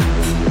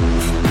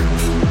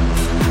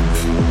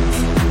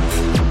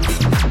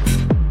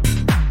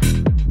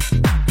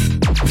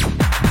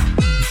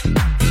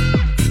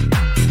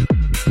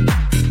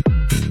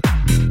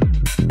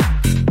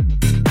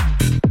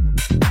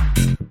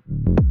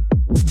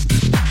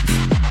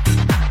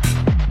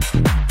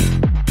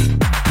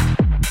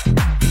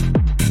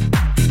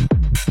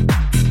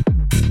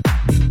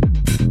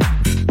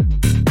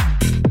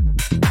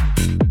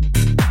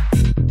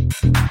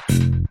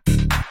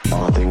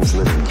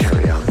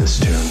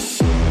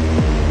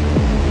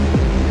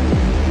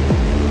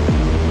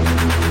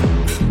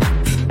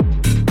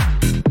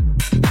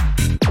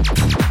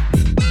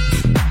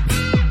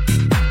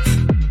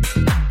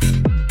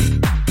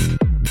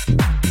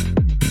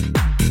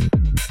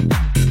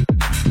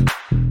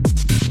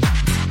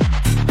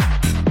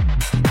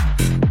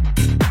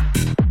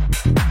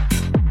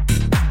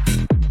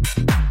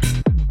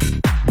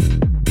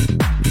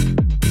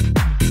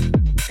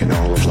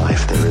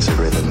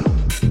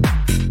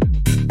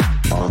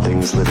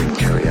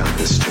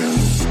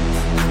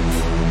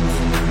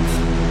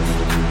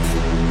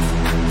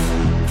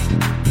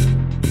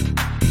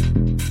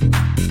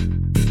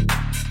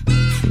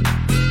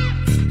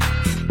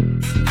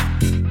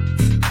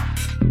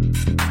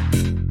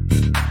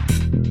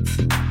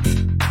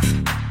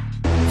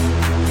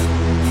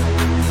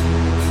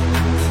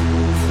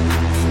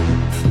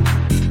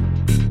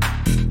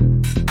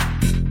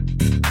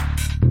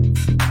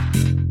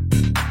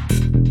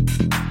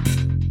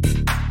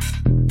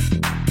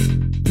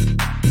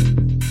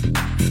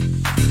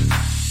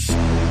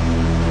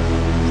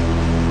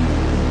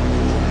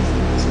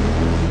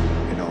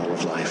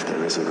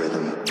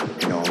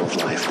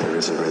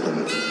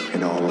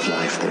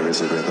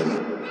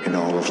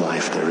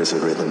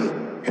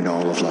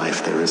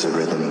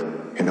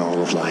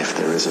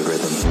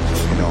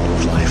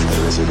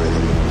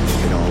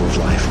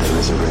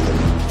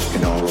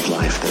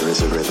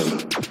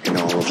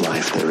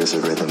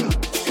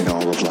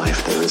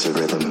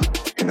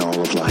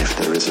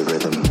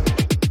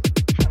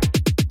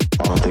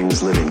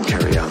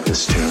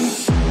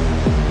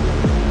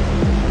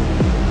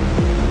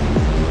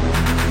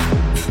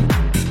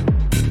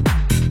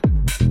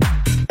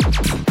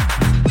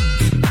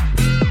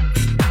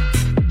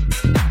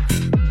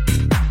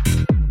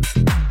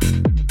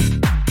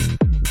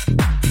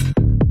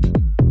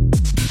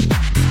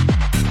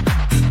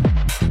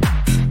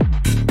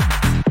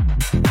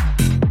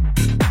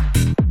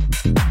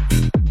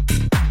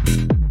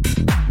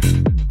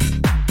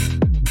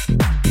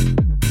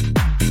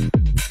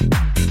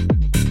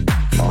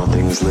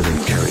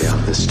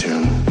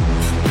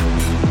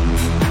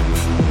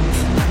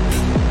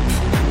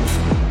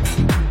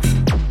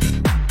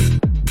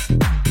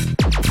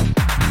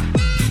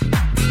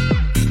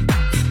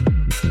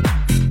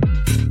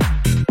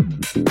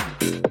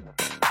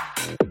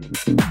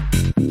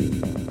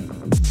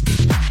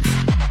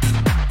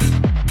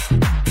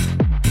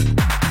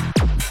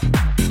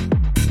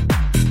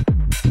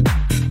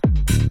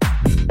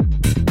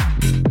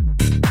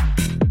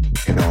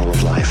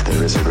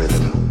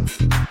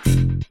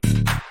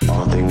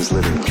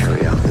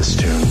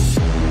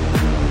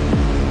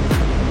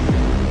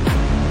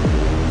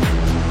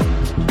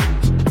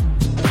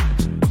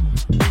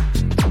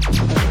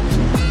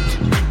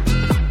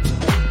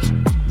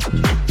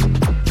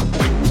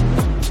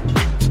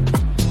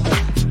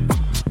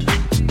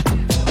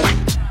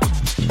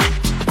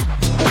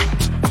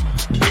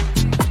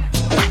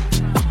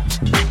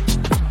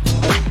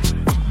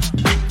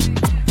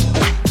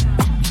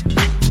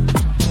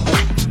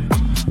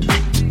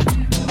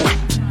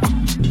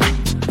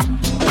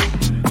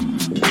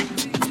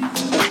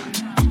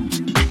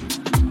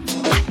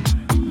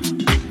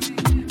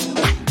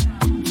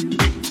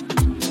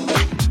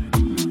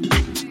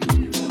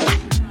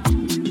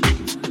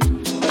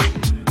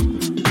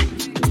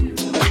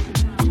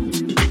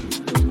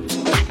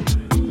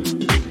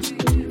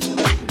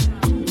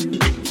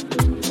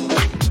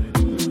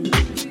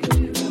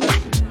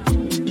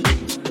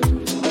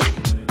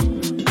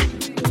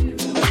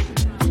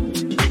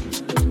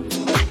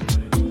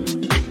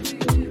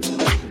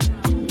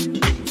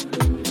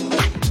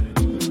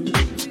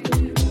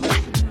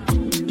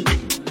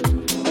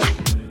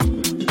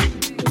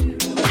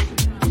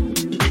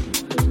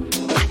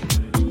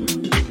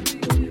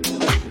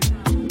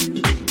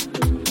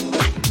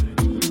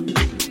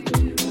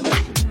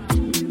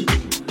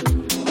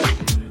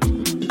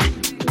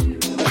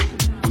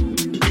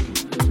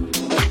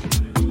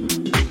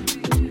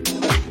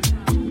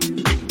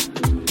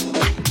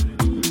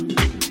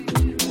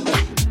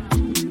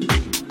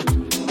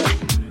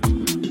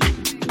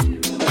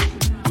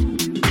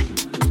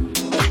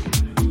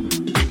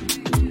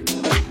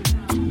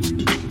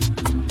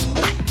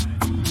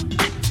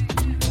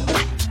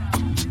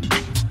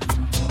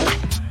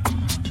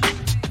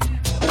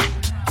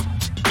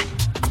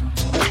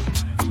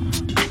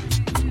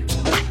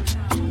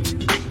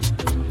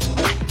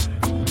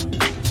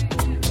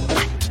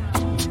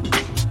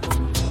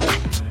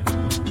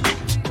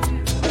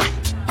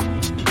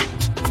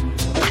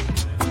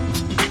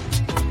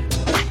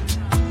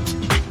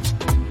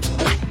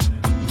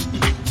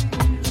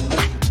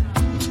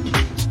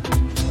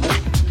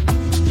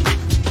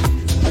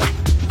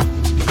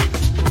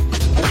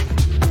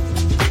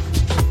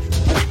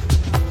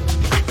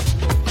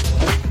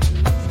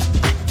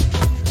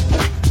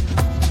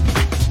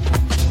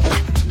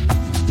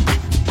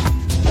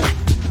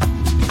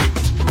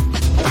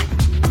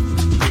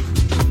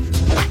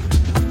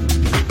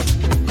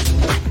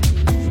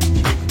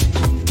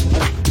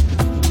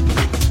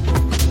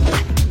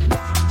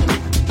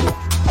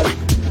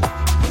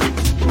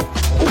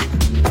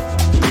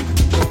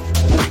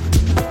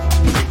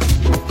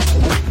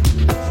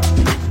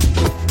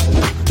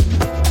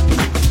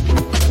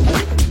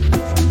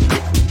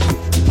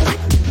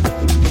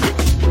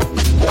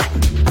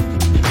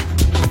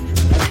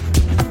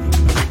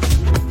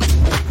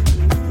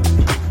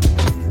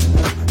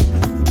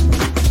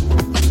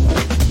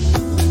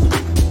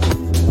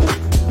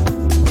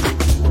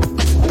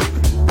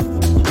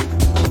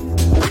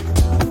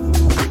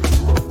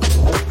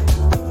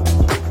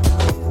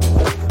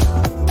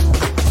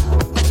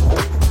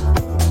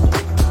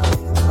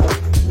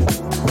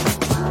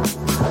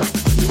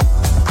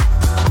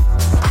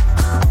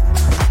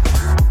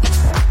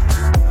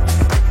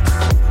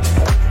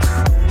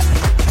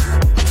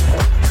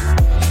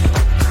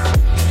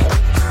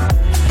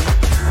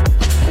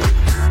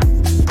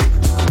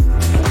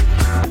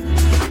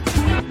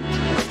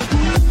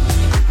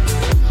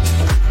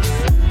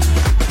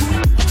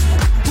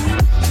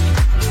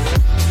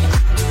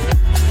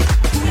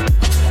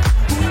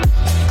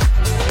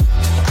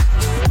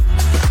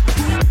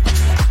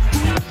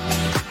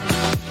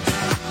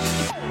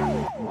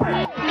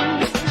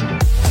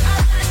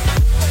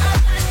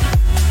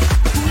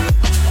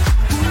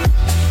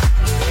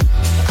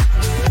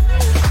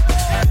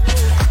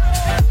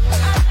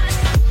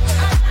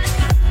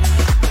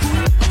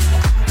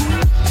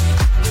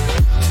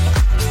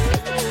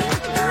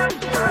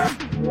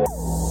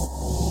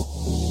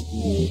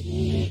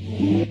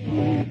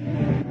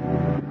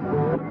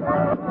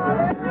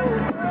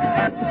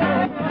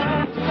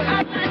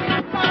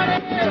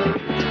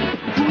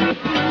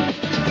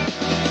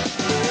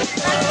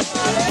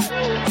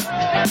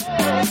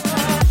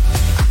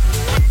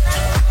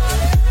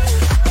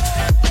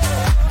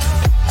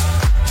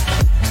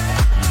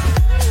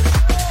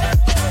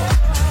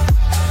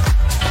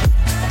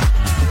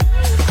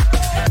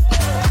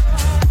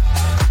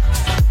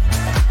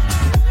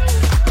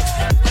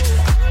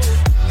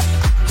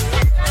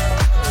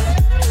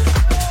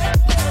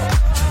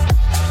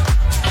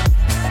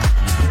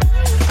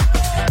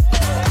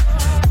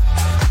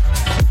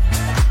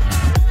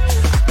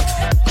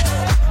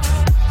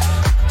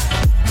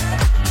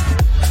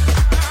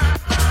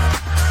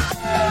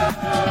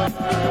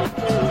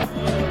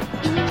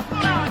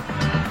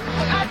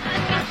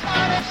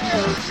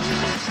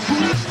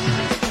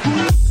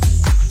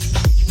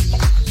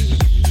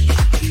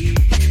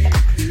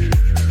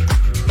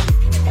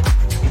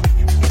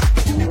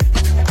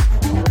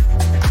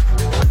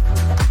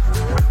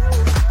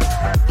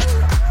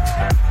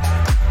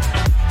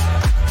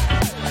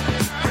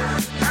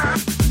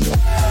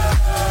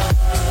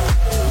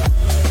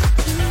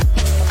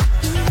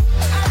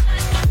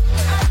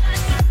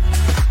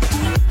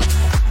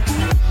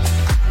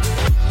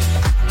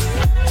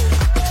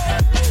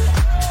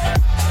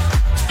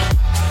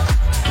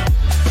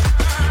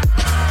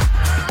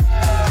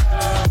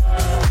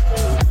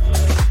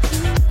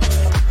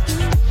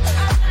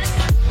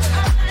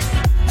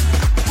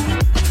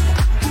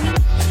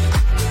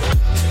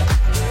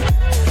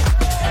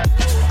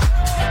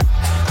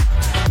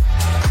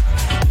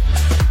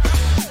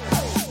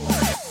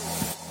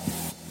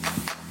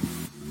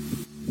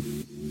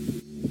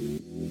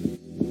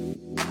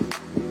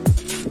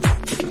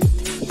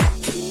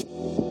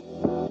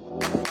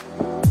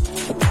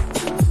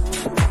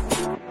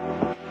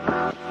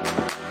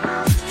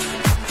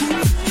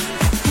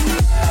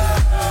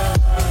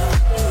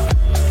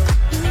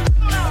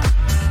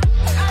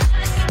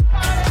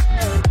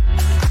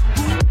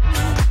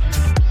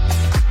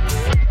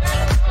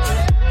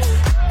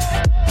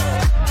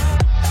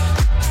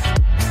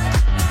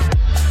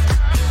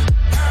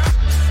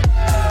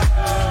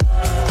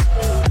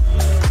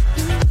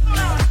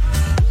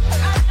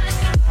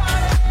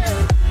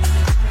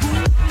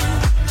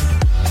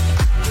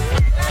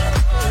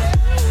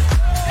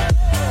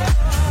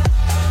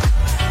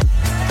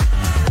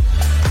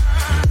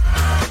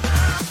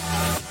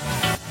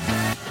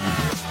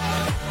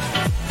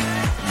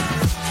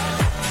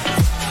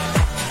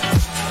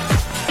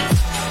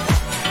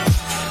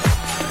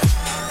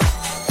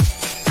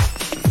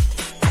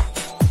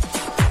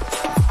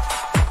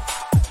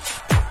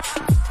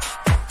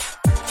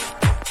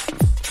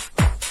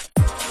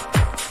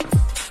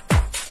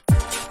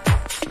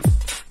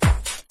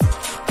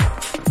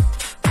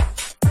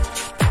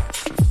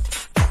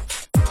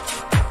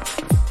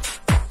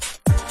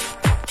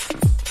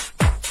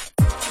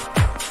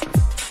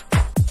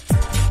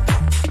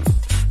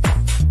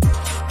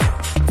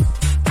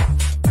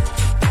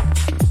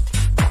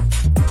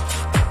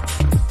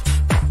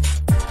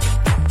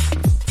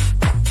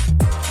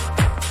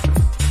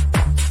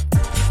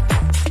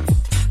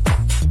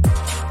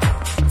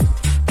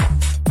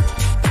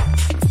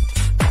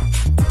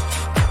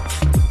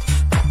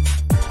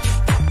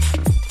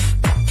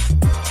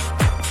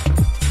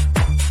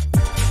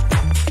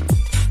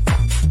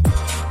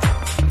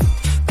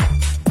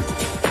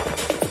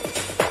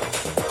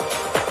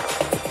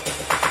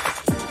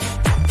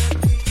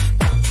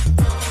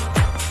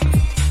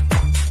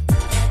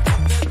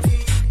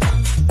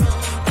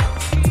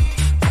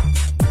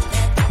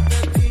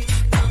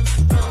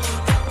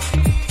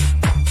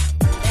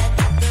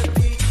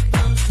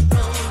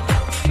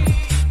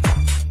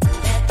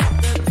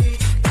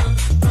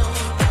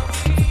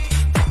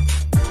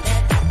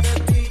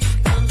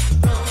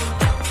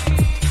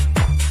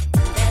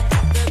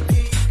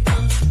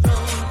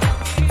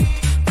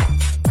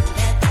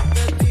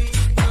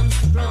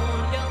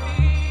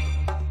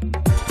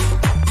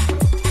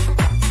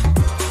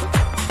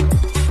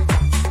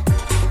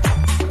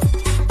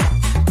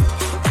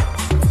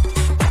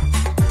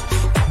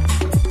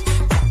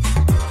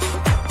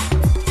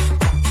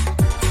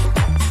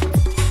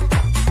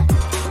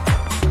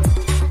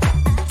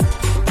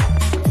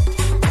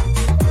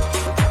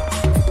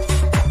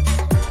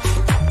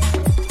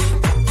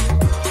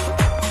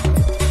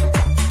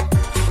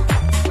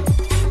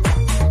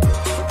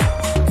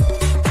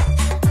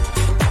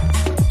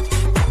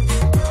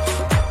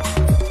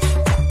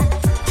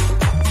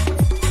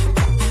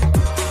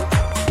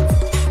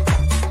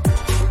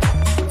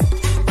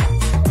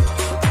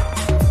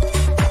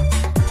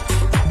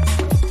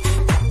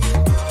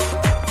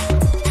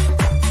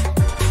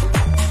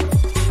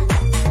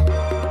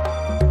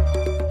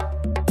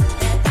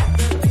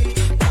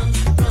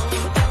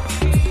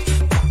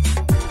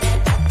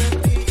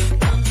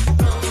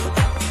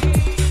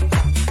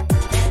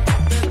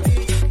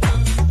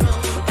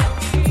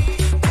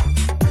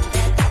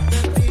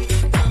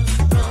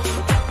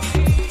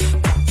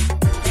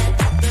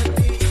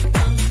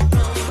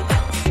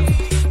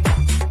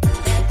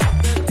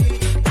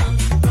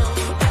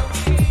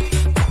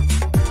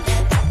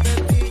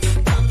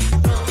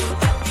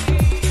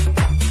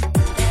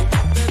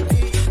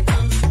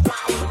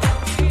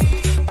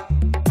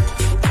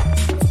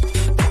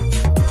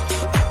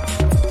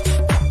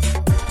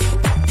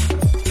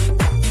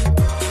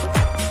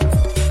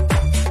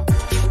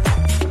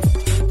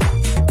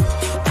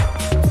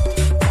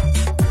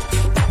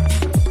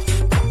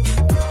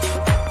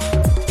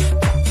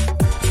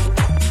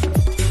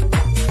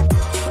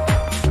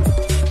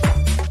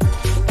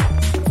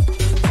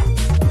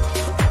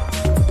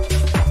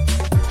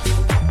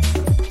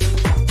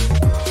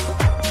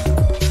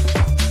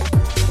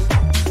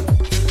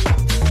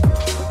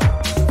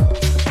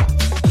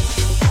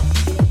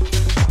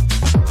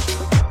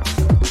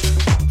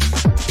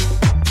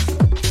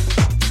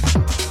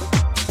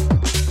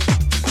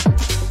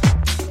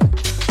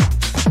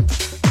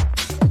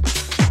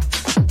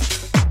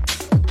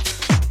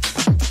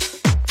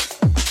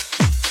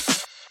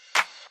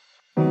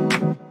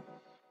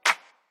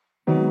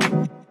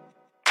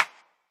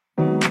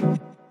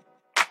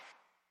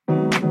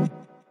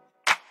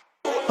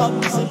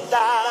 Up,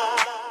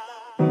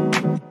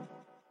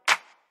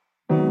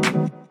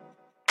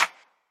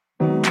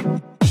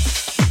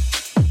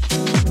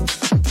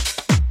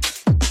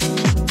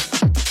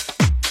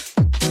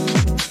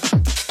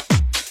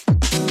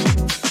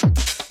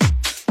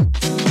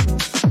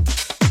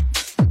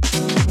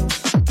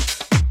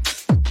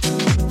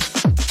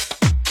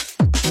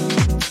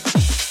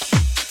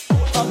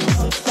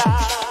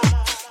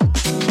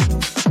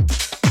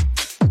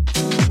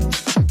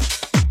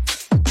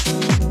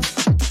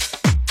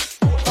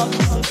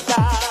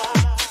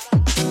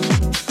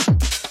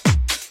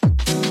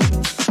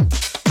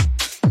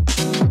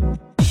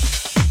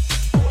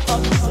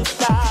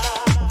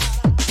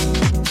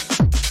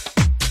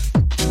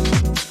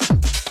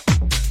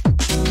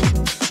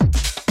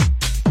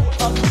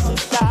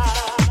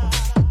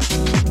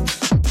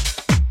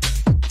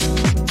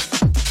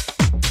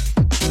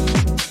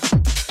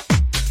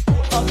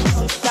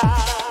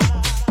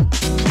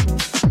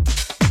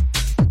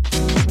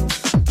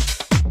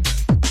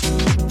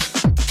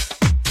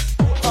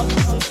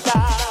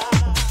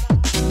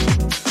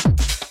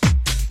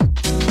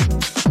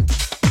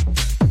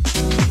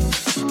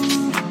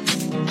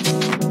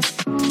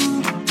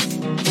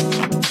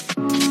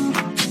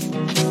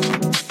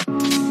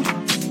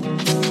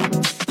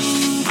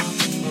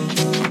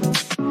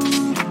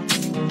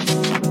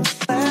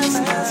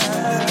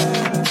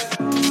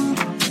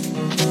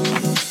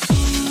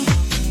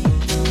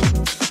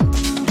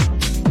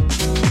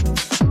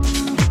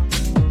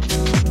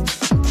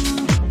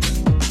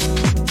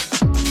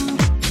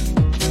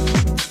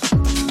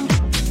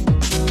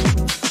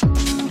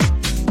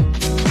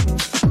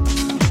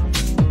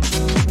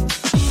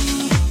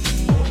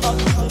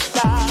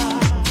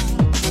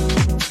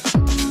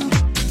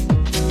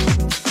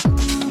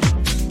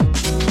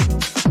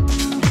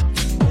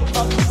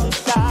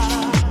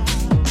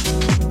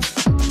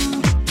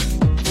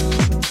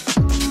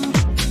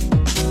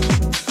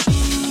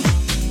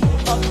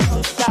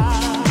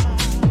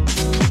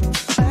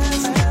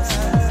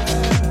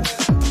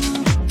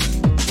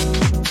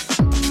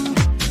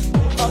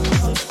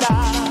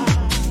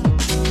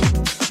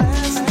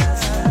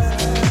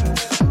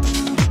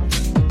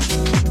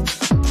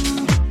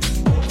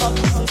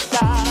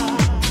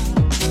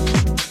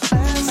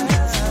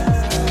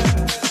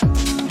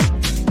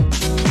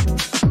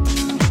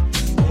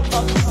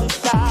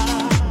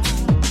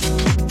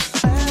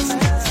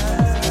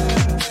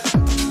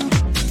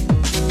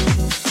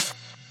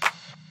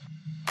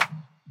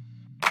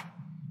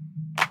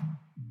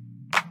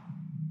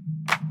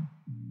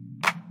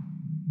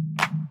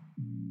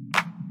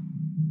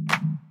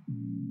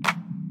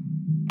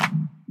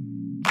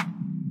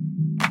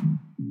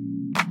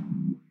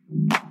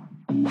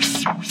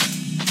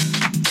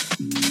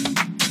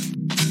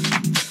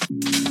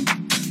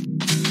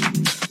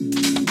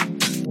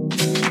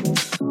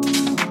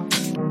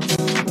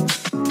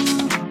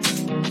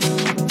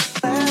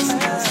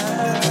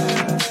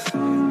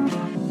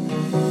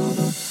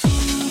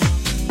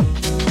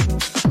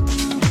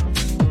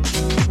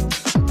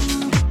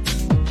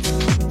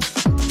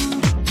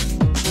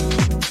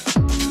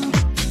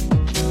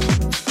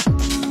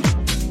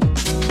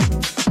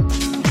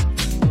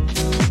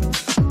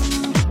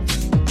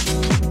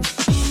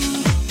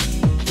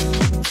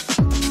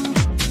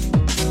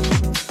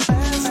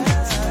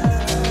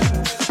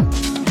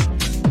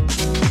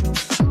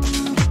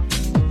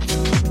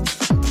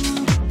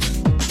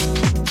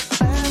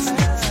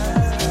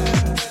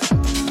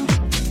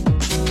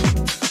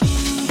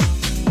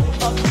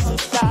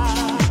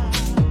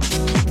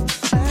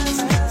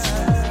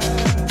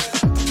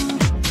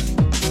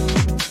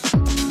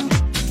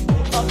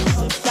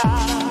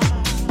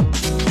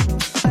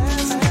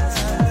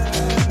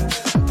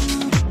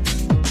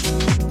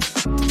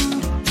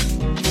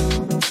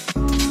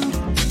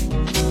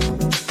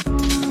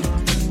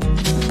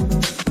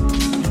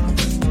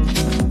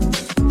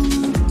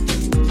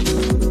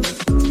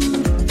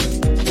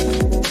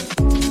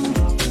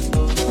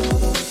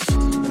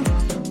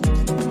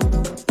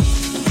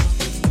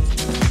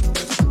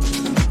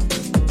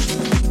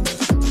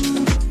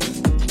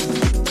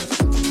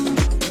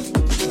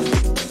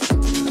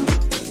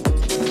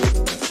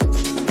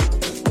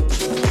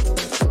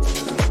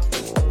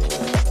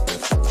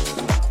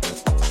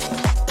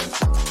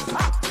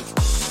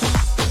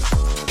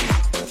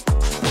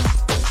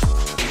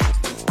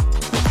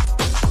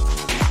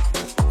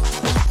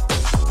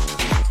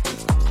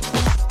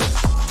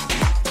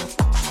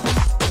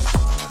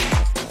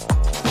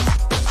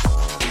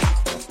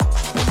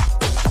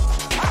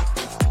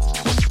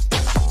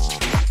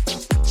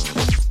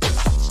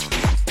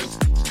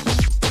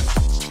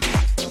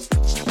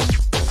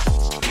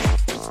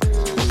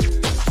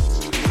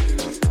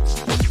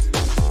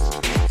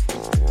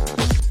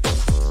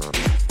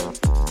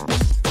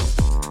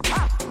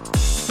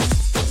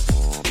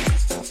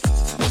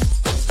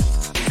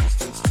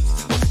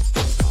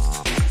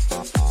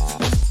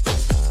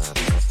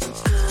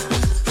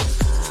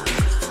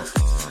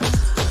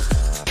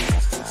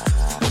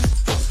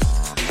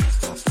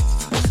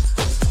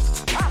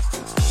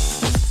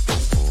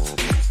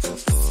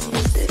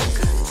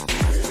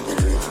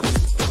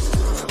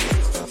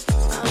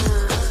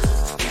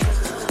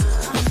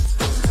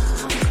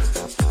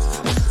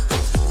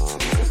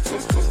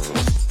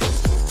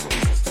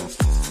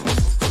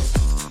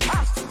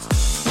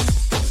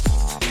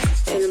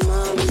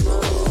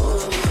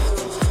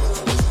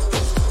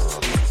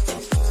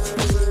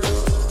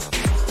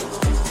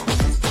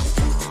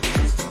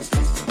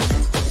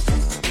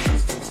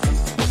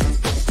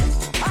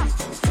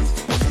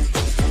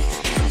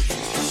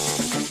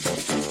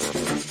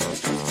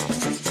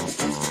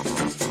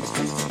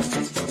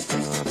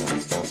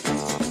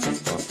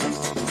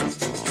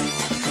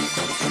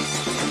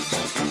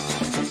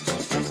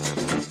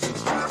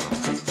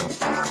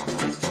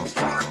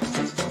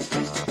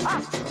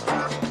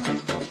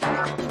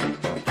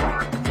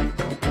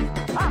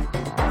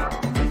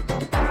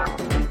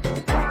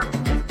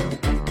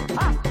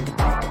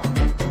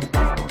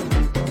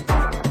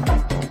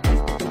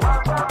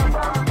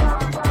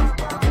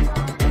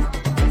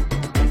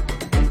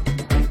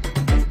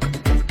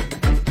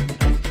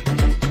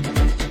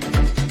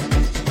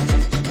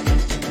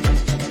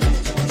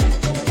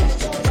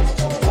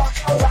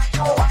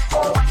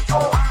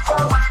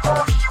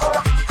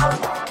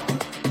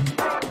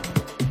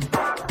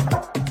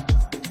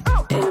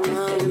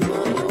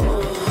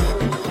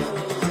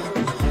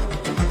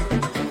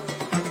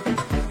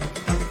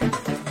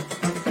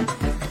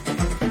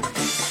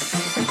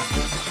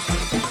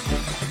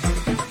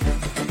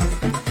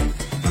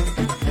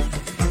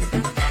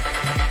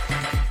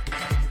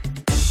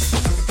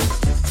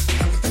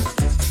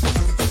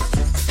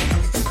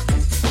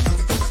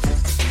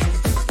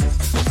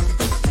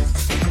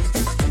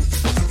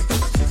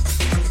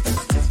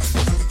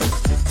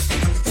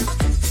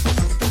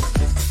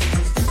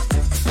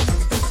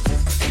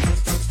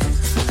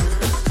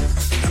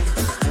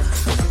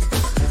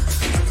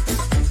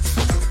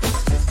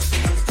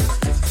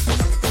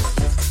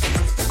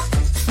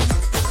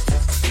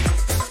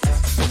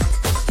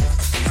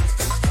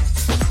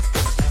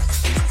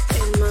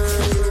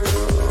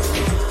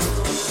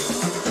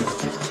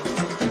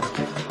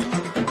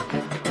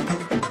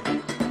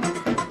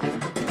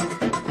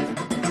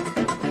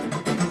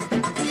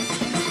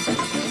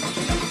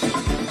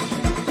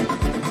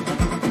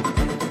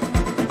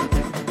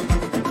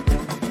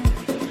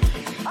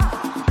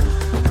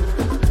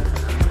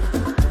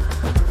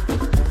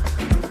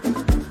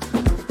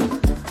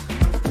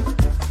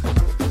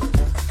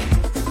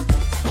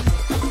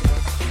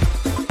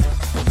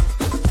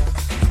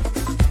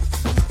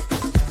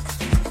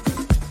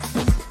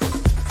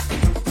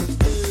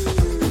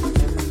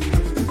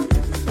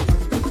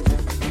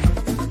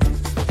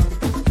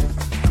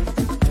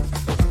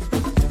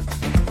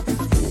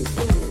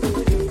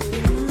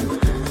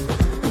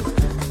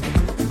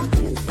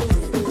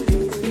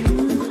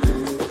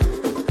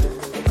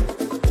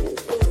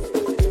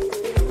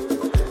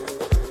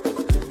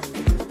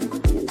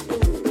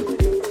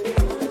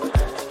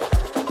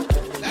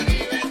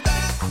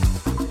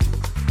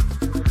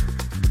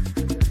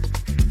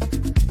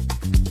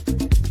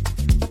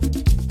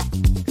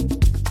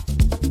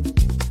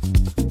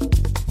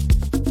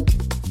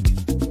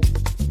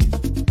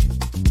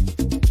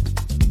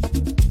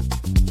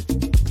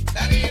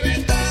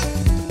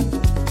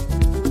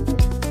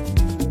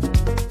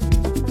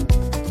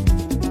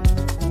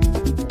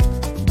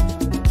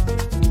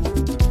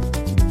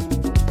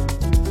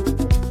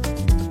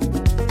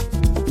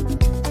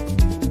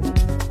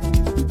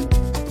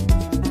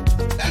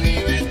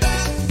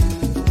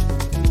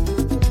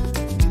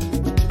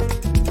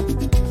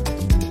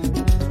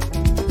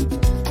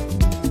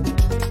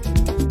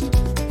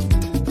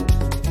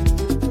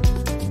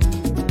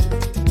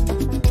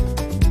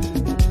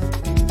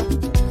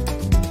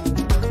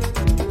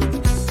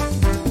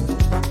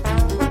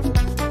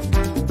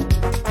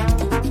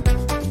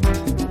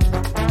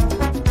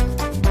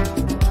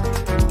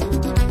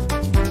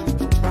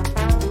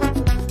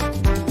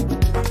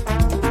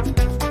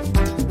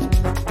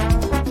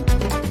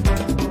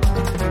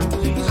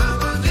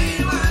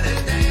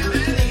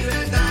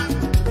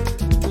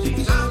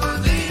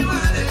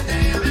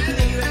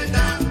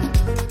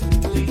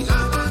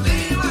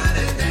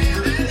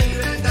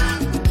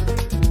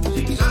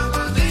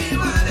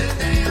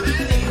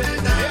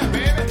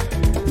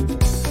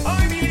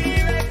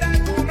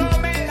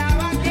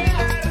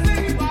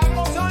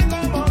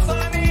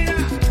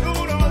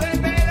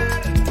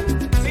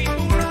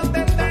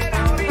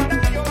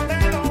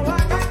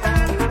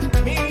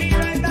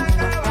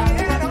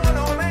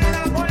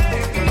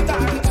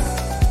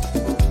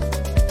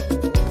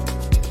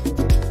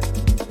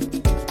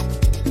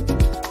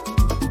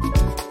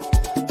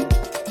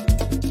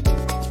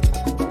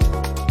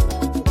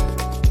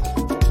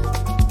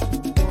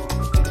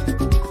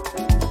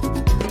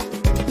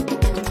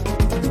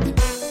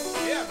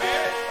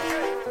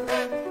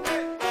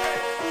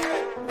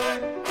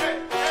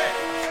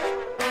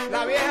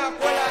 La vieja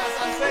escuela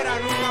salsera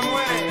nunca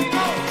muere.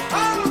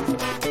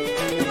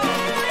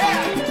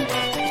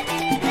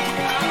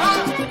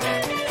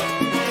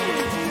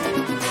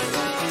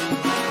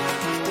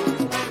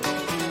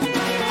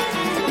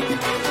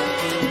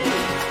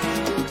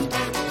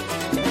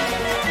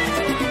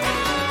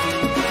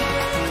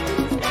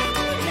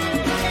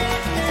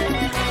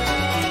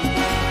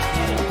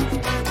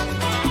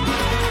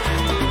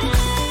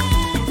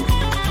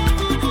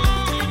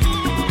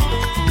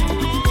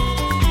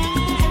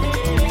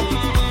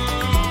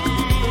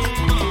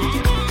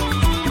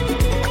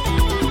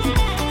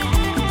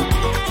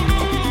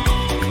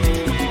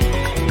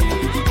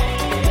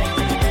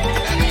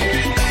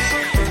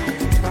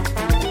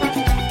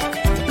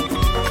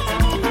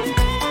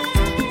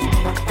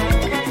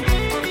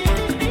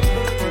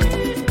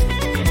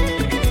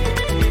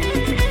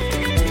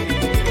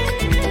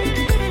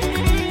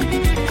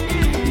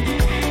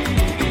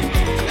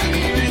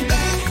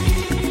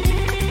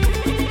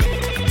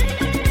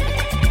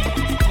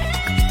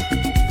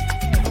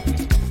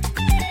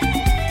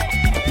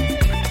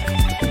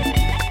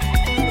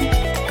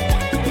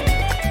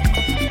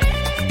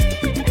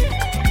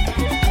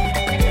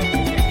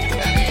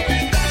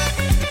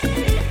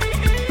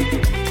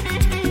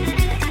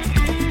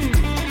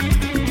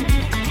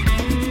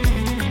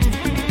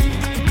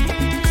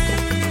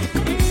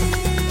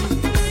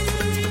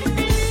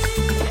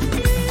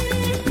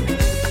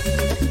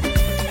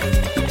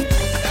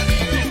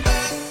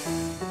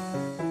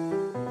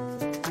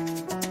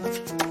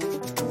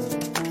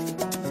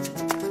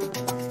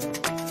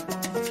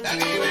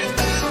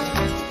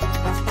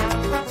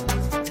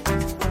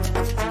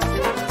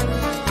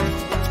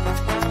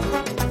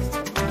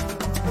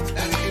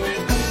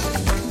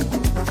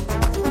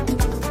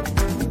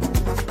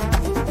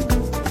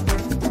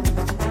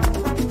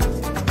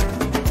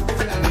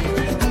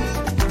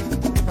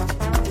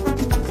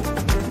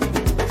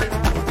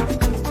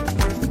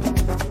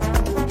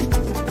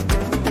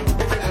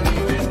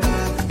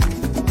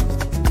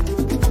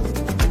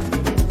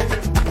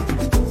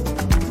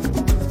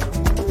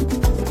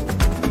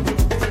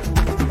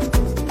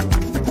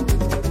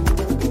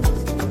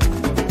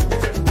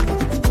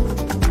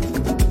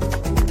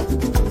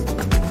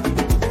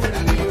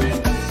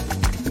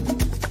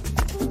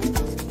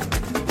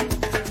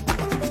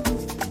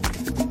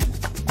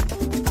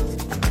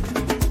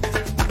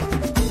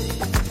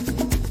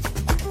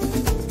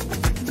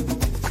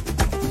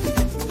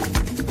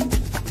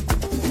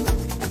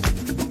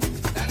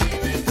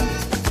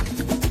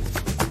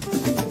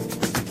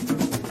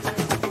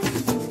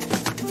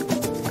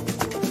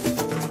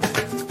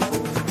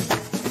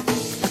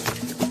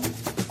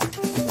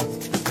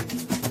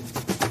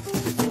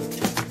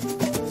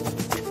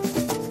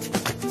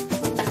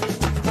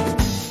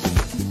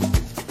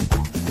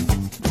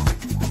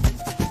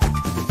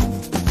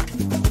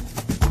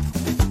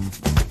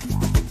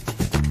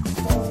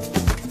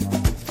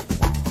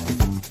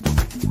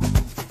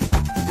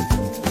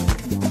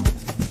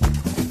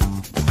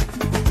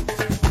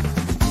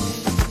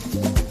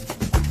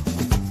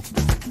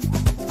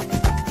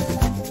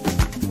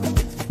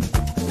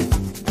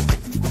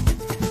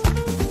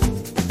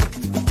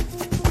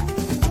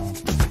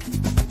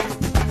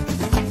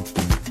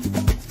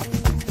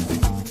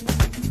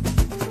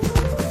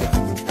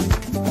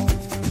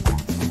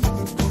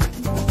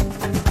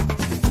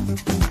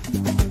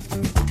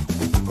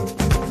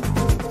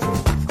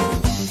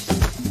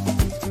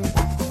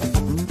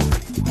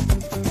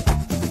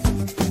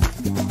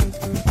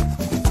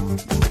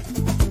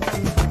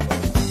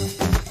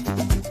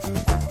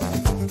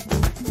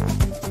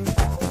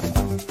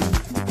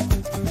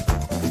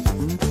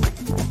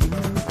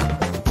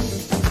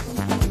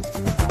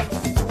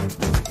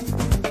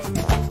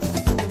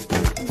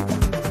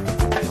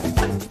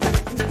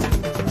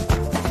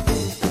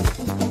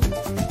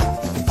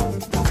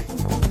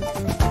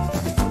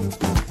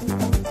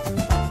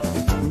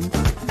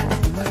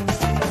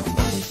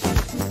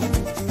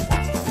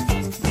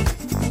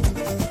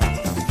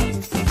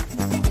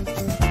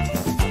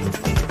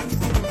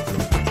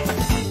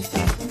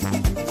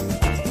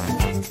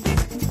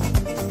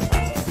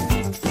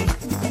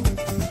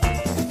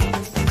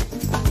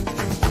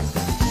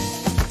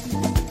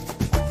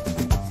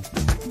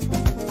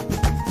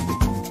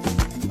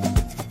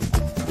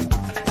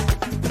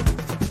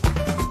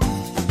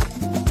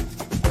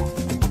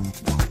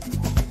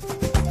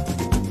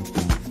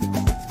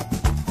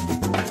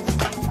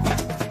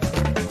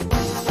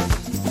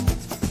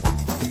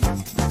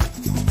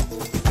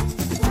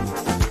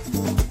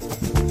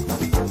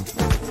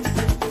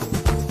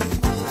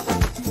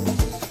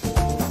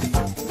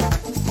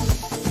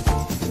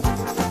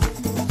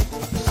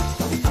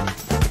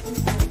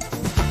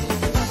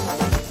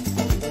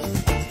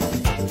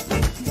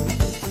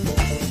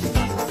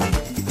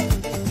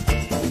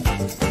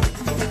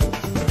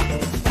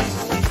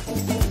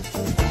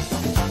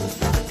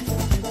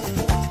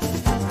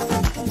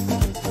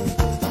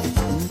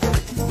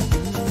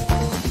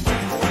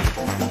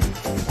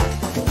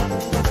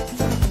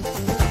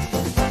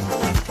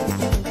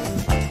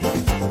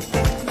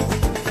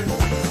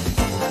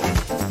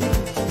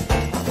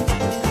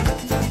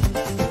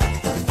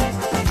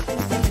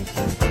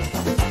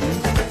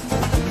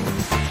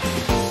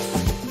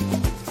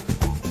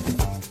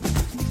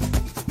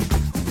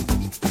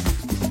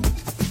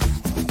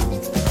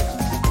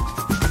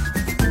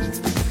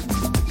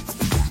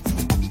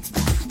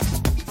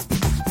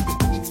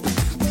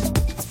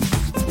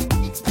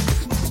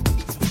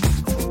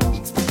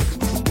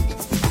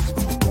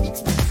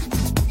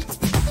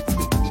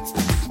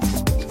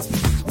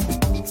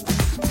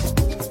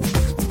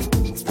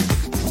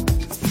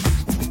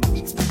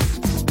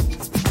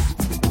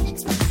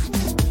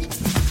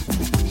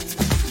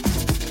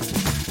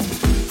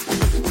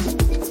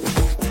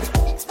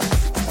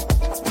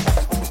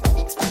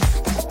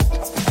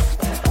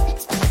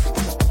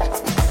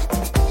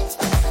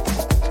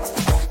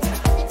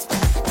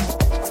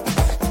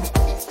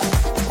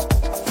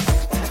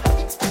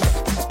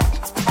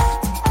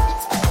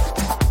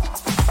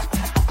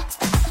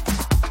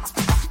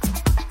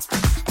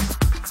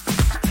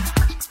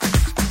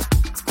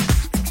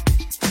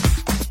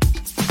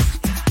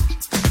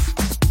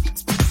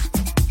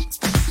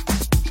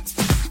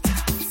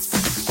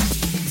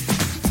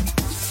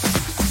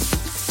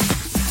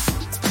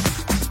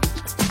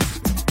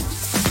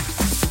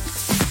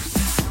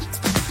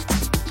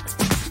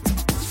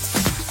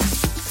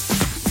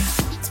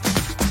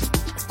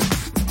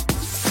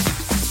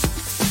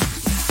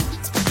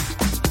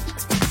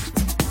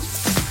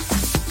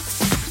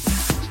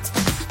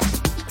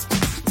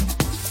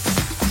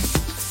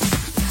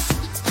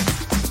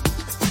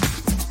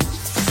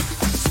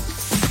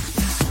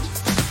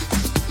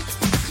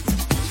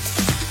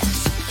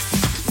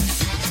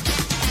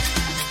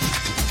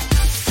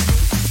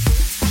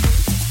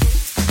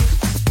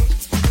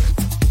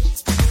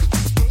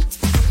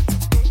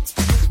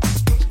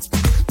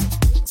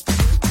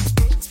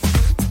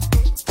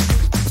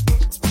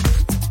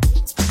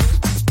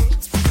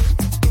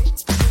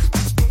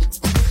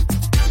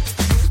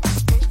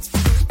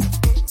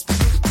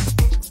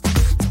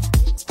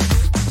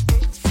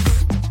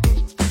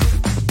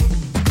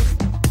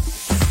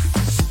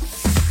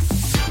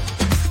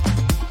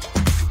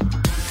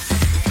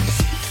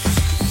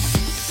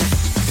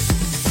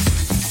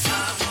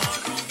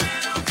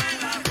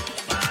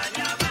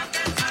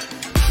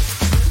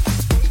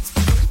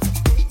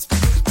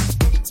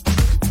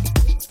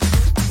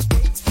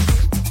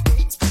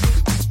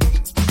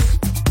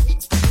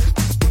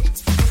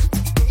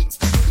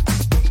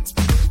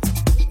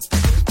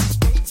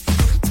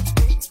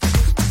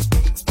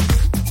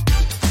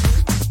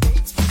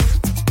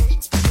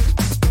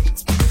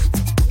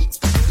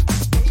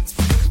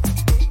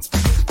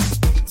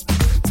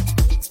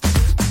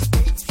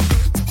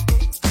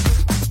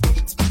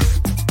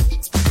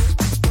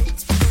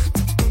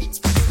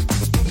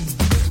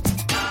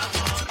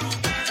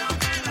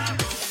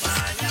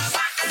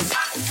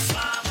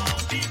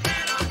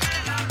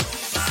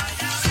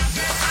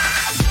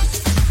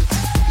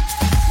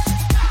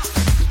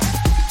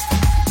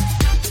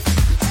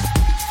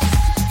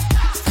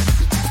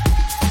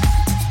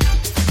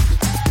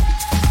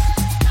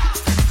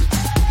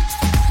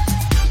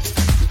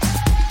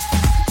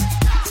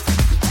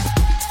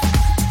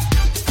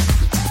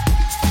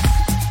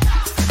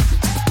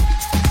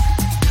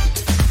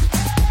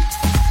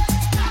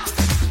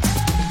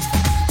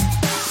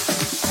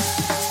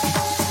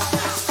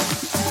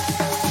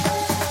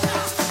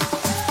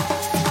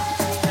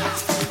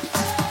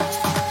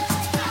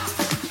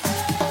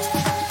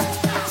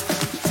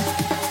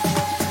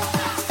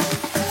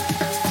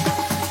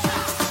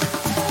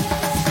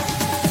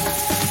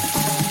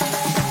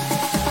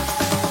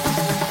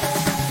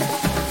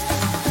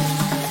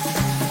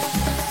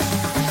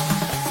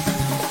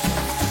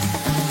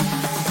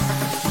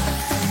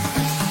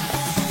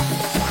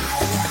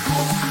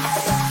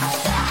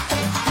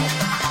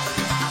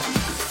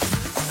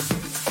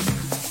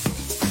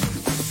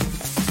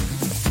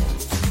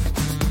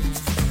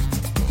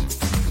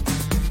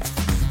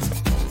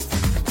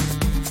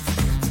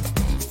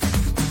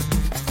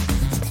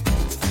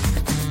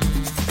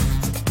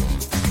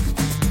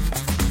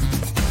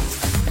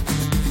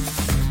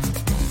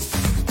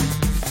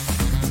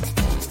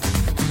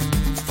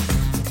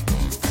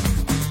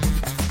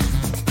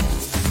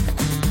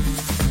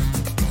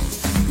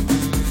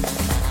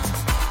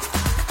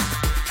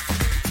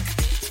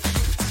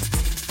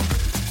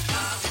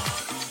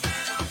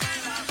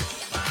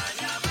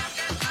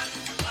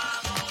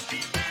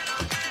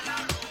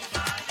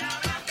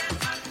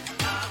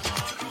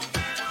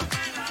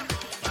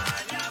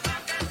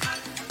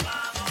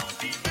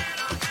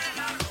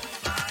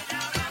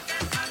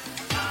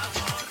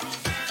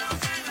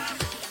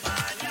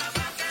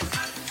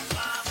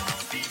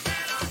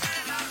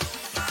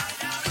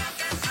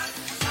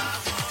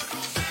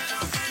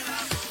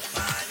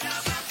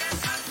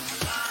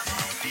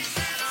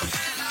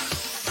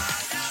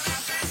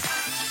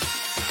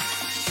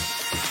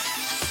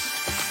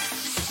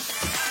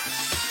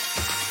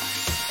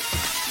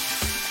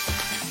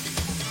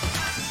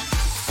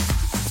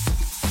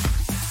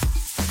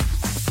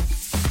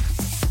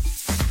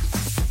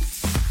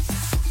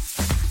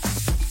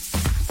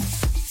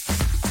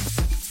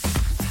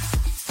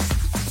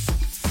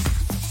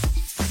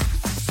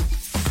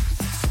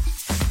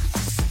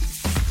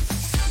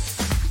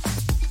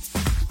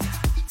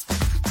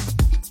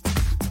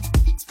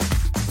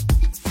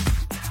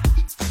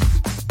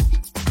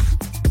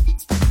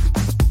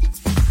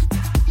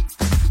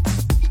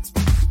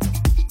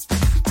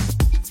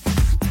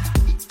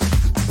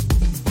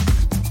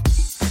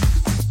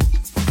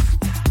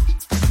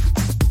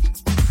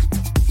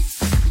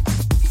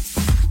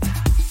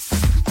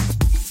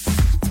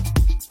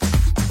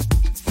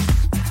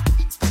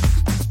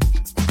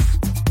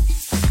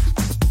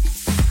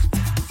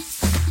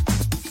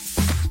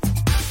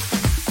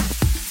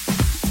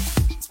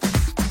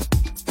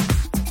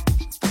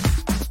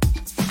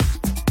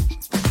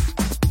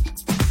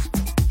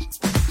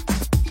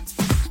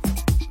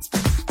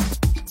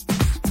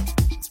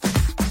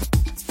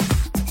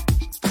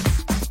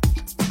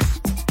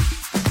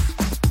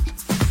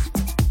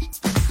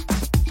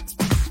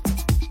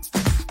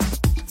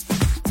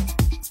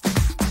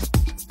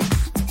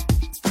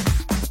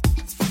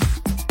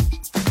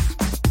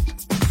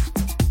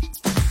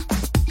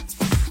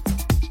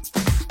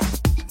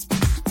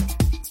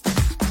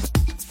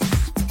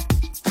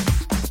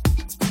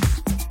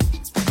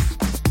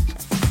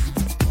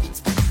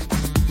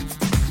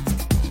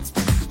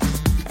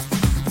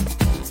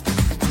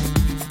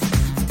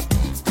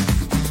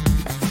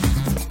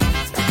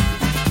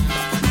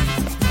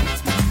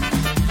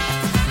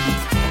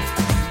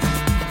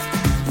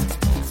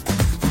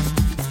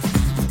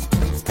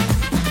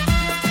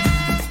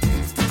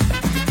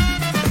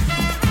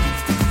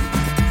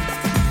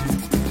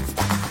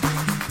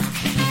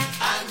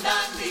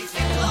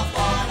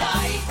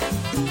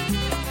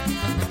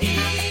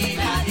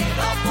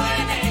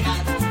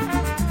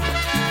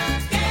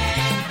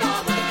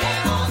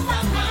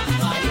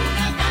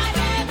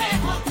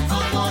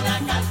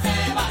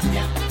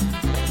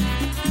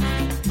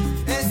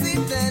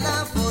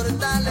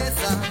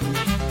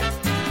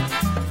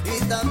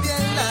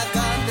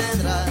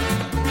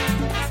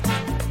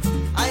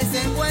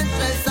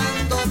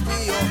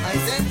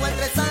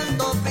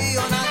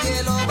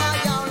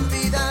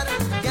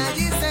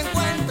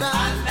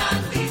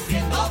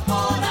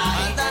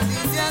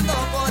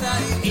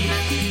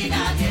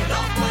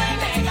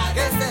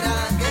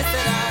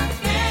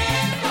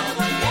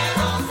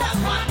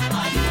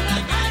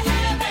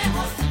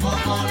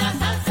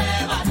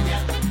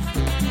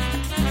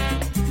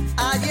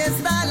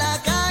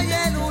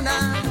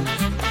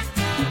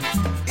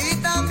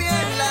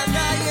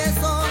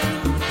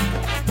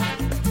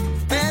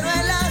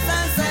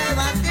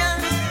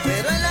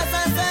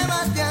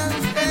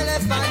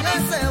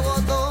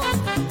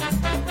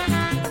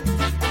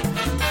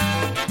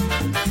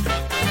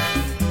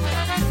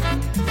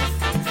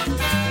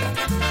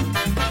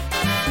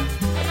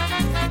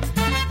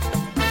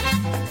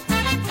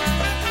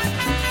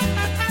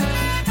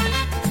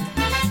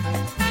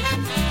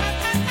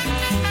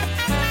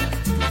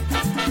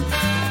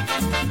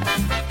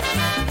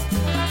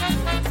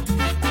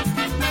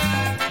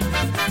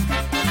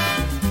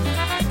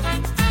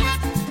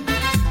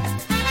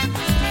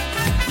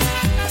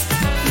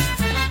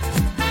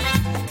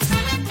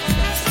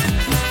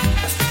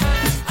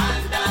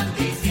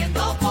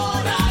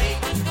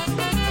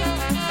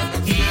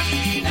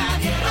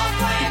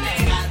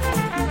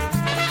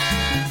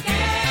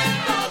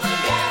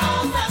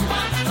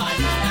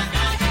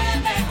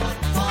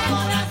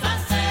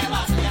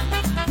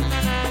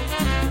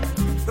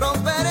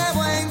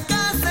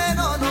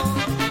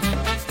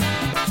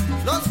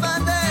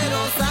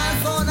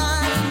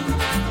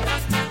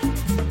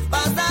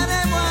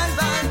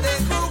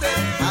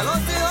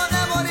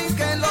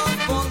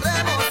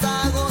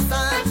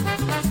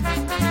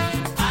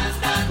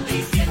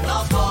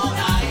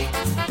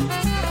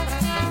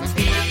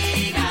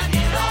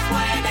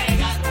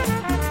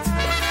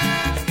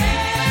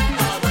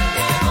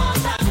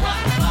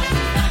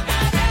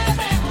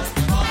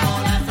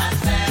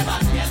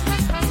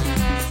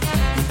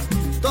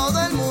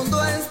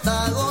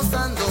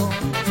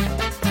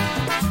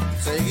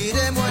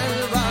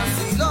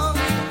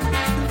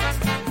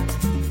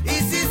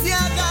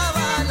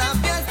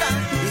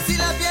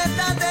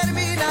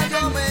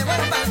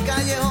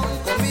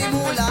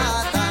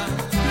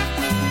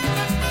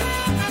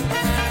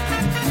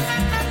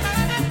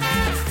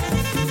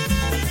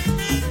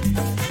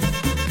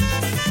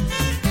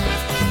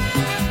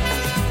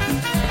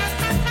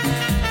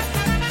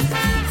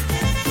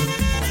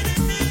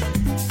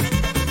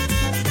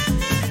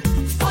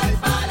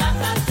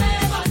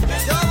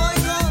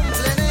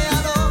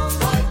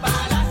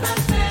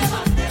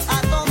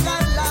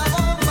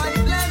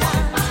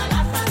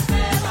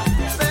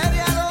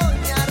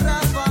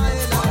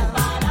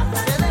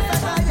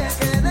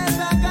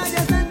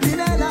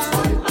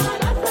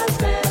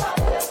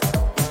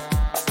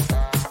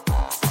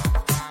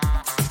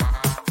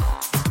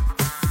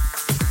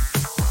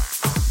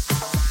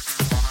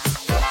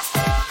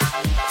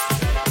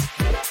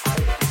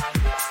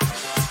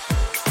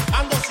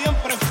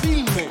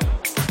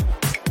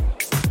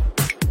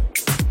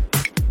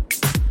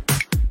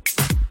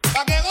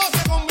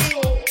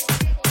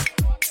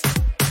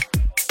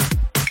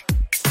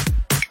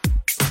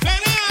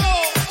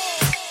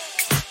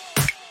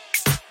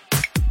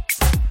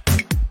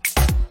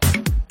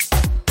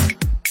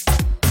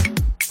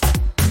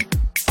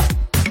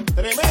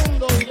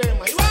 Tremendo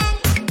dilema. Iván.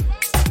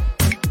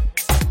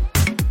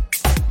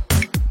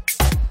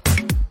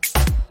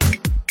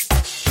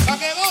 Pa'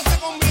 que goce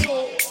conmigo.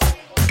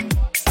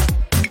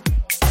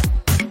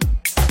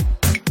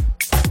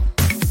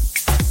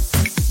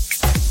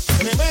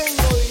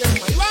 Tremendo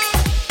dilema.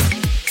 Iván.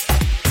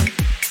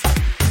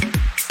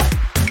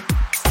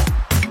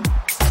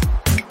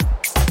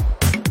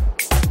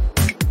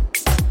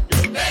 Yo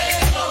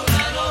tengo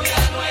una novia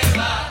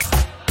nueva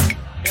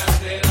que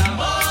hace el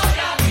amor y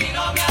a mí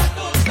no me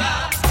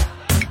asusta,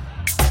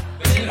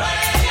 pero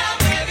ella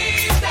me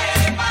dice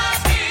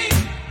papi,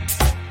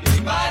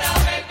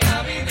 dispárame que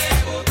a mí me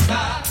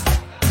gusta.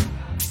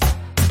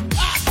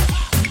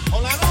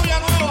 Con la novia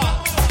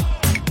nueva.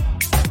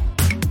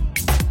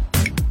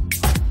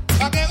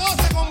 Pa' que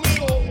goce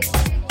conmigo.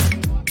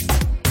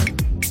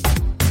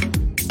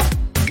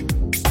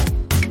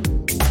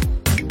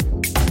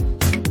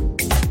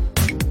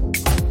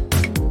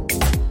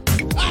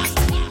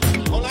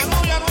 Con la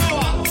novia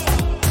nueva.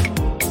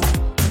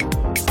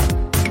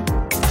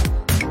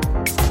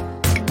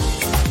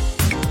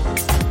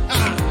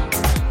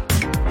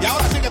 Y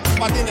ahora sí que tus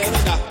patines,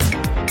 mira.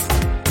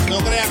 No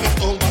creas que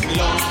esto es un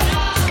vacilón.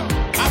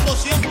 Ando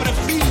siempre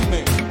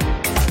firme.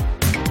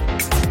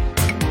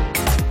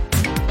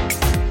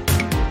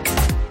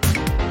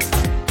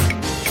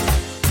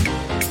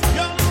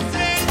 Yo no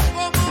sé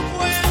cómo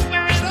fue,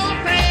 pero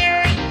sé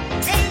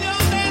que yo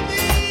de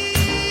ti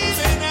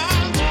me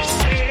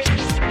enamoré.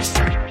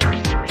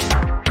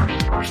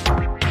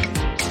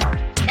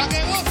 Pa' que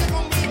goce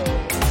conmigo.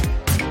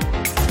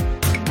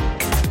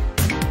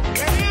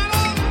 Genial.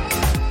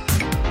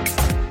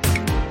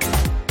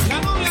 La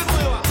novia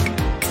nueva.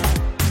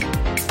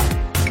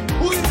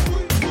 Uy,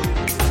 uy, uy.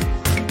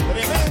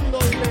 Tremendo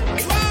dilema.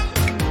 Iván.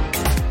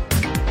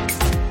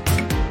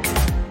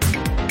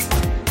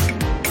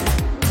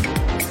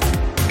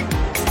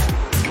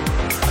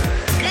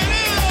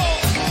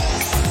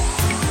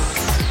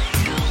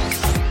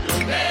 Yo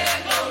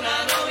tengo una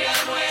novia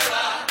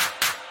nueva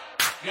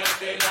que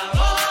hace el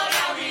amor y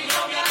a mí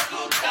no me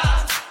asusta,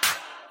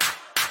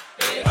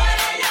 pero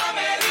ella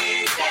me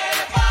dice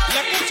Y papi,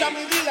 escucha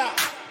mi vida.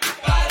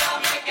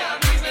 dispárame que a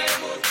mí me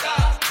gusta.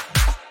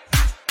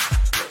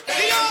 Yo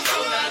tengo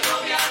una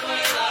novia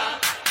nueva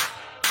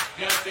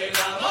que hace el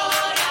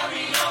amor y a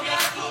mí no me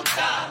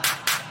asusta,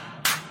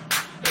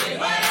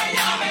 pero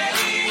ella me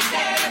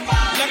dice Y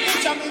papi,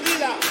 escucha mi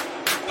vida.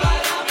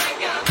 dispárame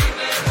que a mí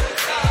me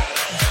gusta.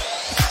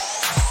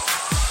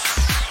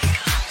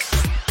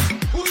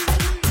 Uy,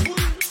 uy,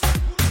 uy.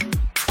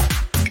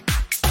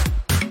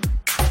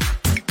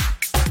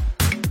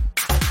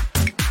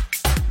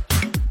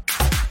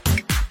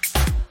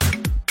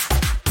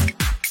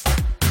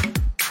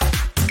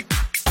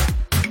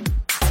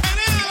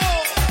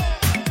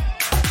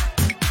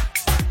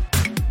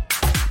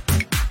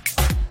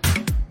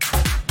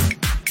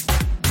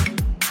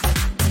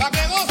 Pa'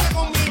 que goce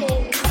conmigo.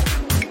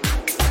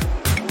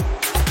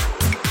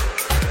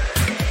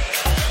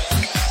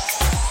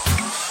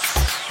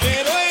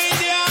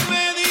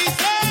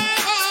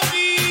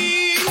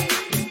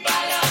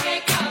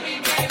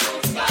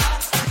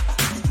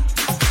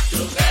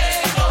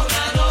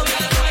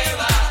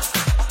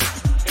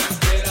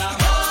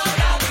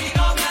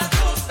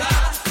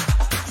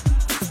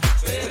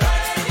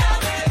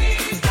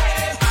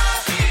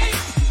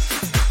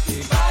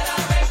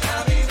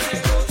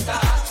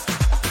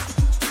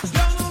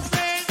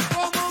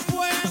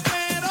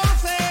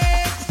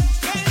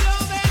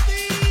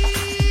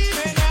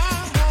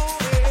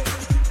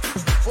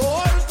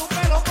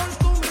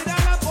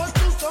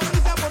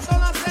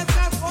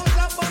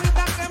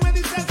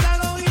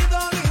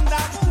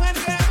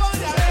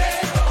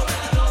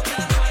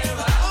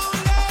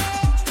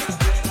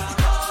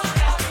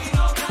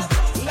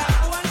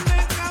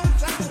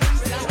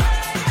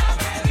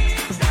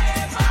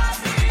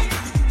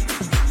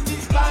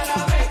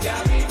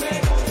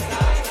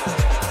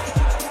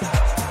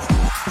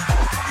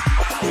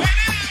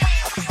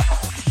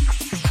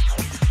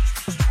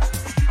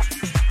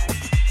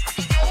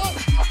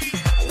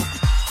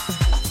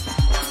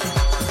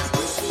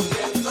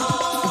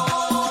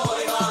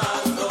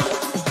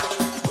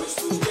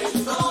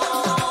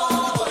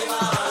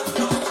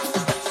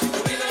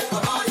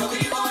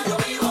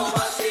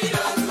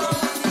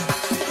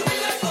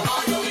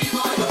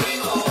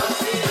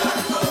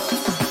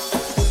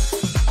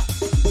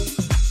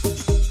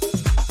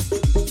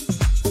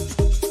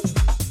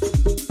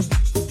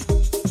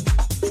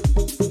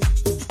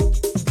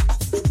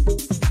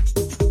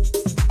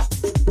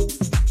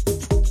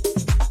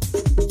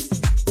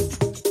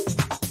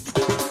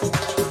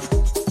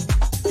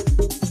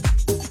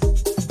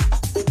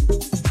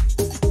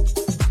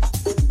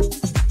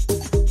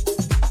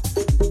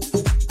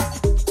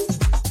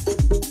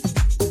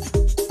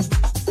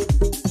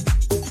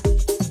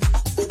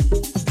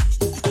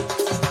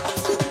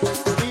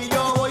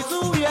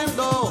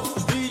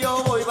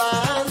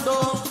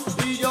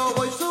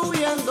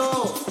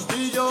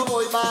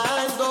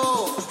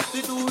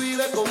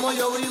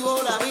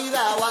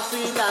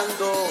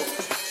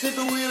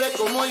 Mire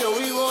cómo yo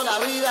vivo la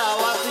vida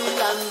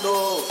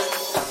vacilando.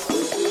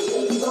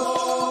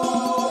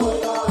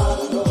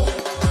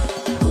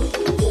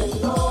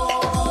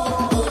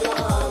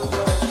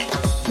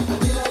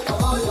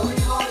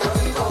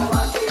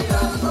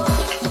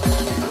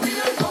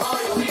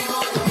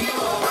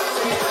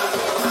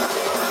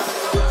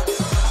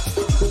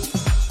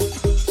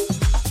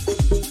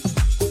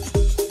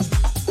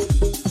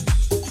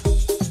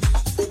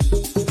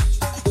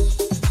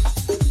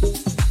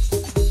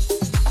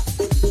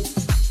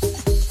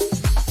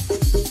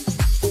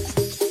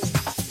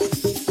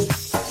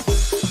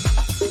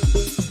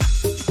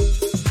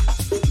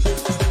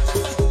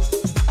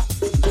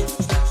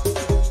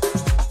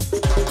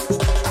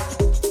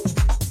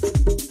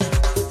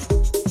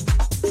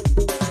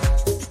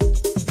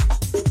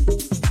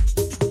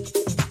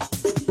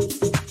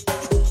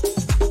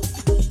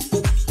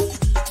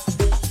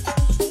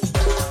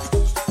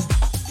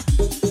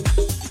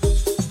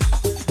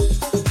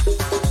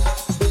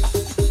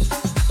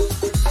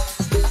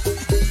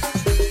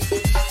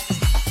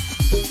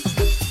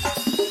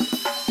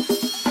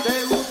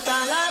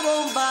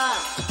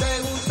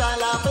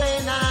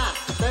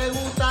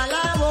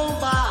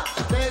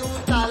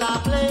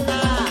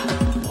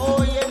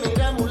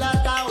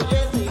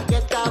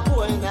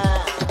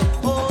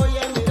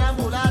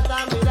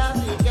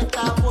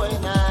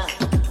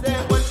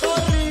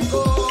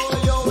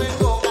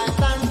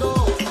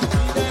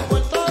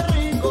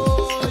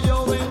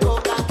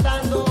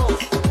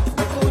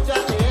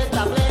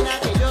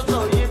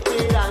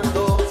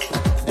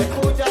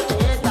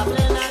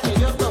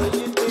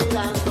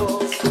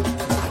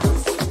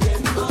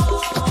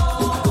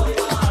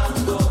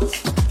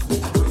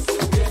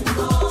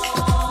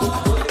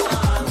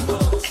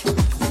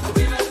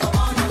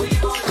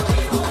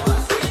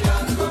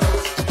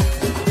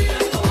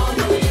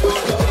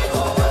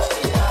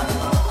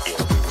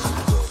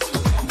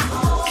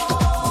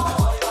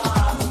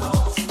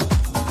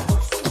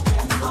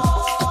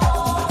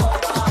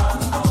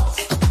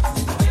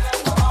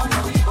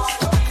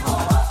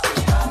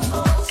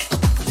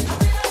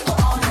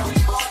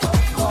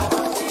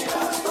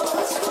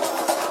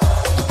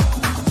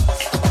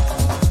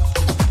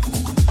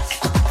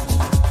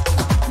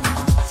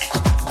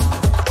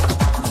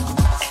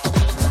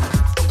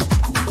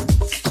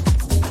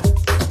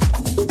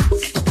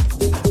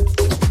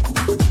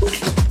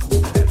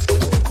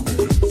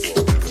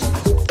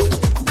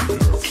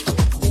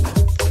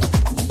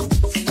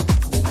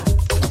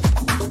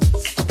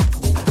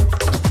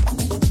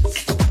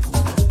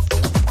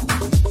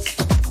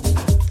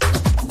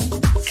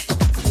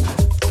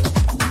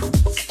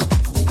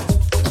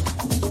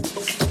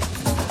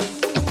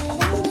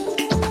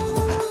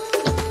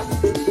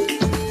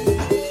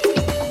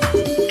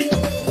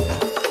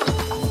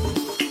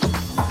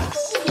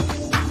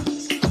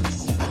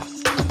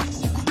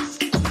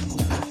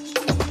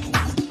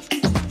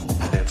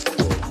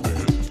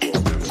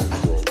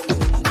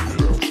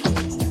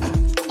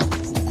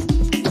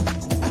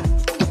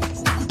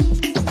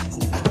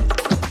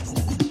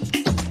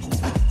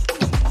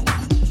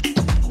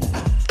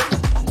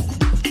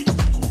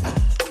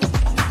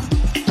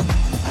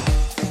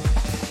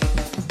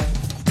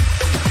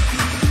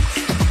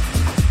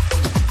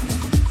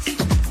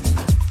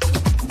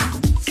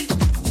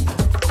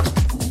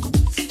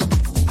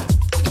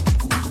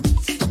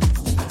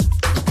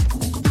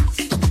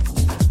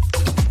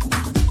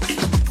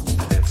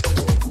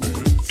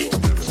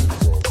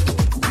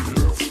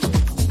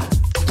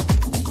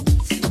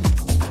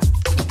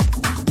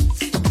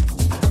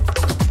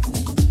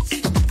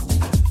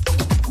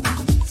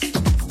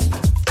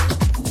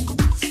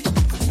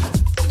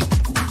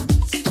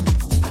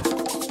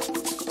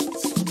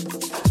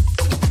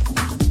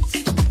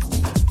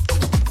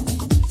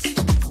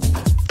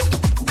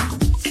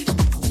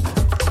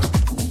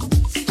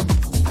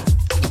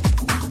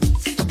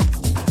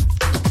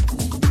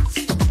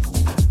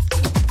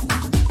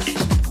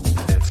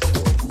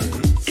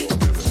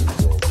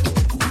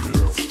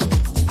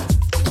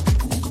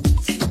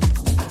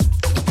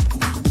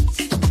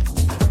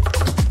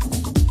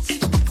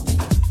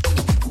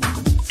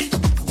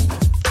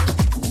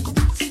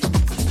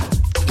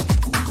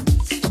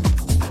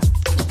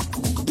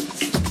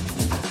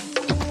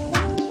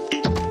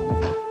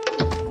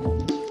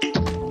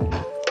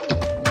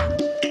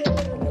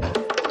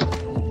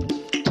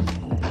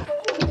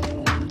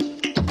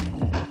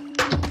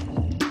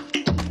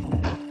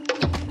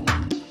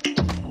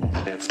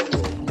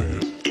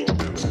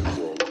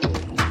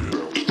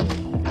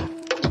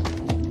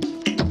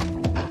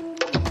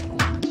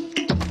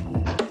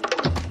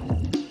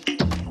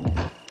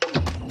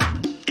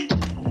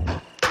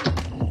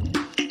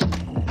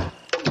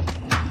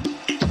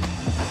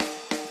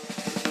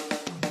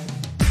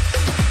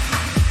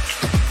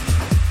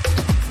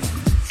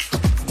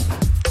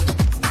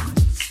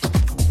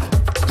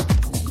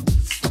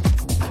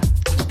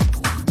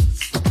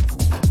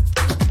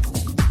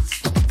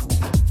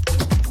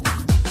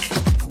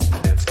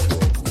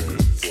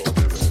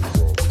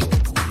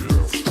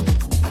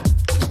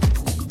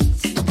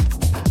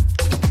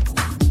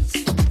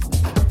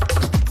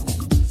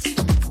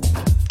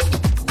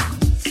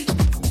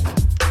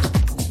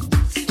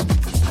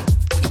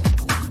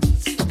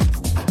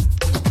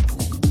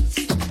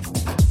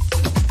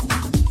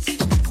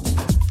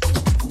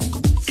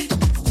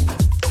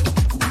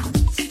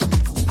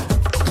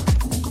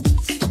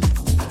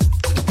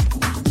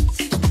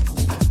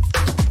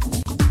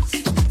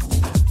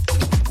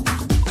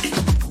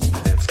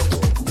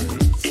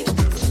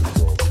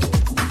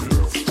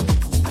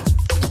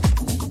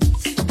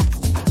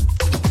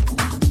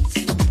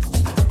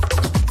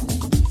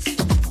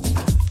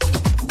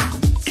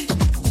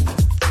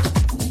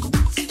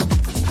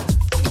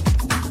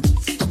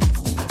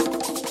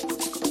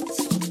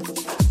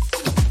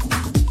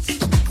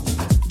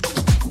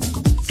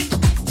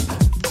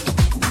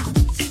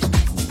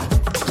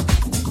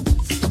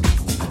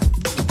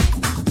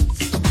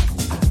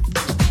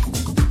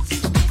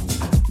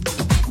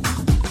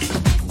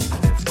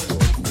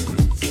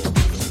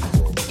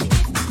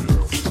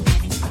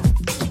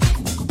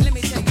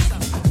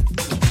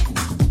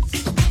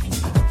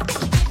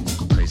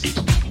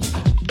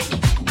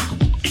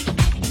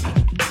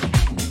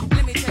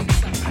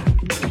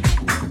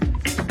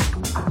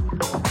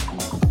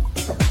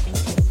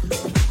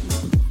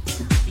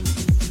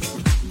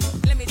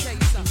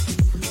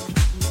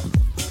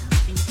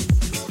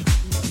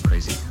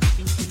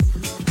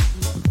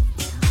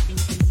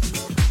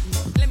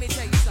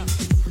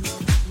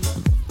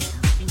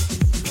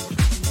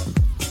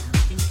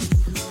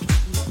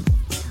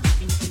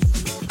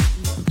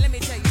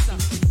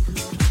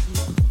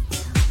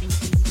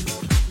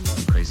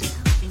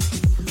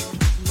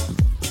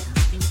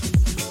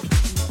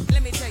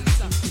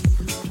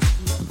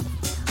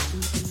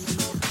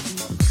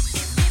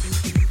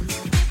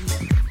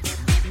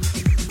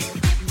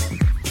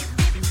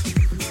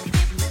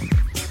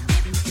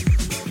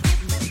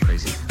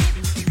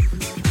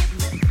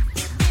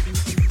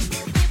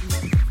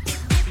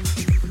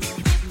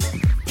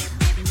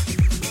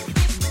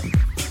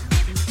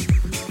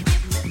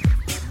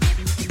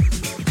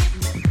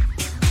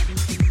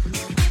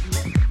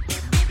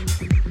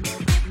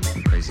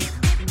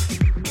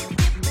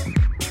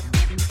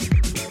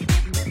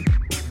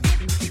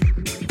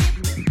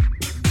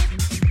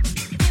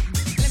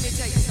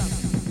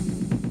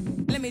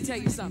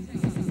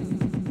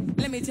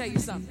 me tell you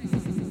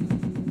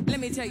something. Let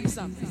me tell you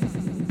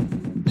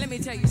something. Let me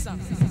tell you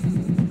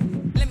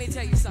something. Let me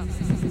tell you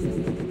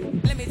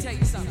something. Let me tell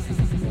you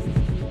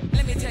something.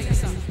 Let me tell you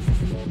something.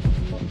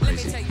 Let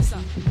me tell you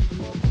something.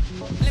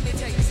 Let me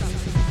tell you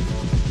something.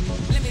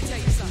 Let me tell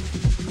you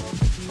something.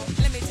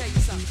 Let me tell you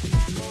something.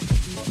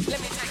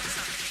 Let me tell you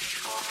something.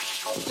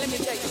 Let me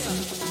tell you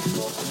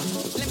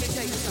something. Let me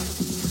tell you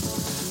something.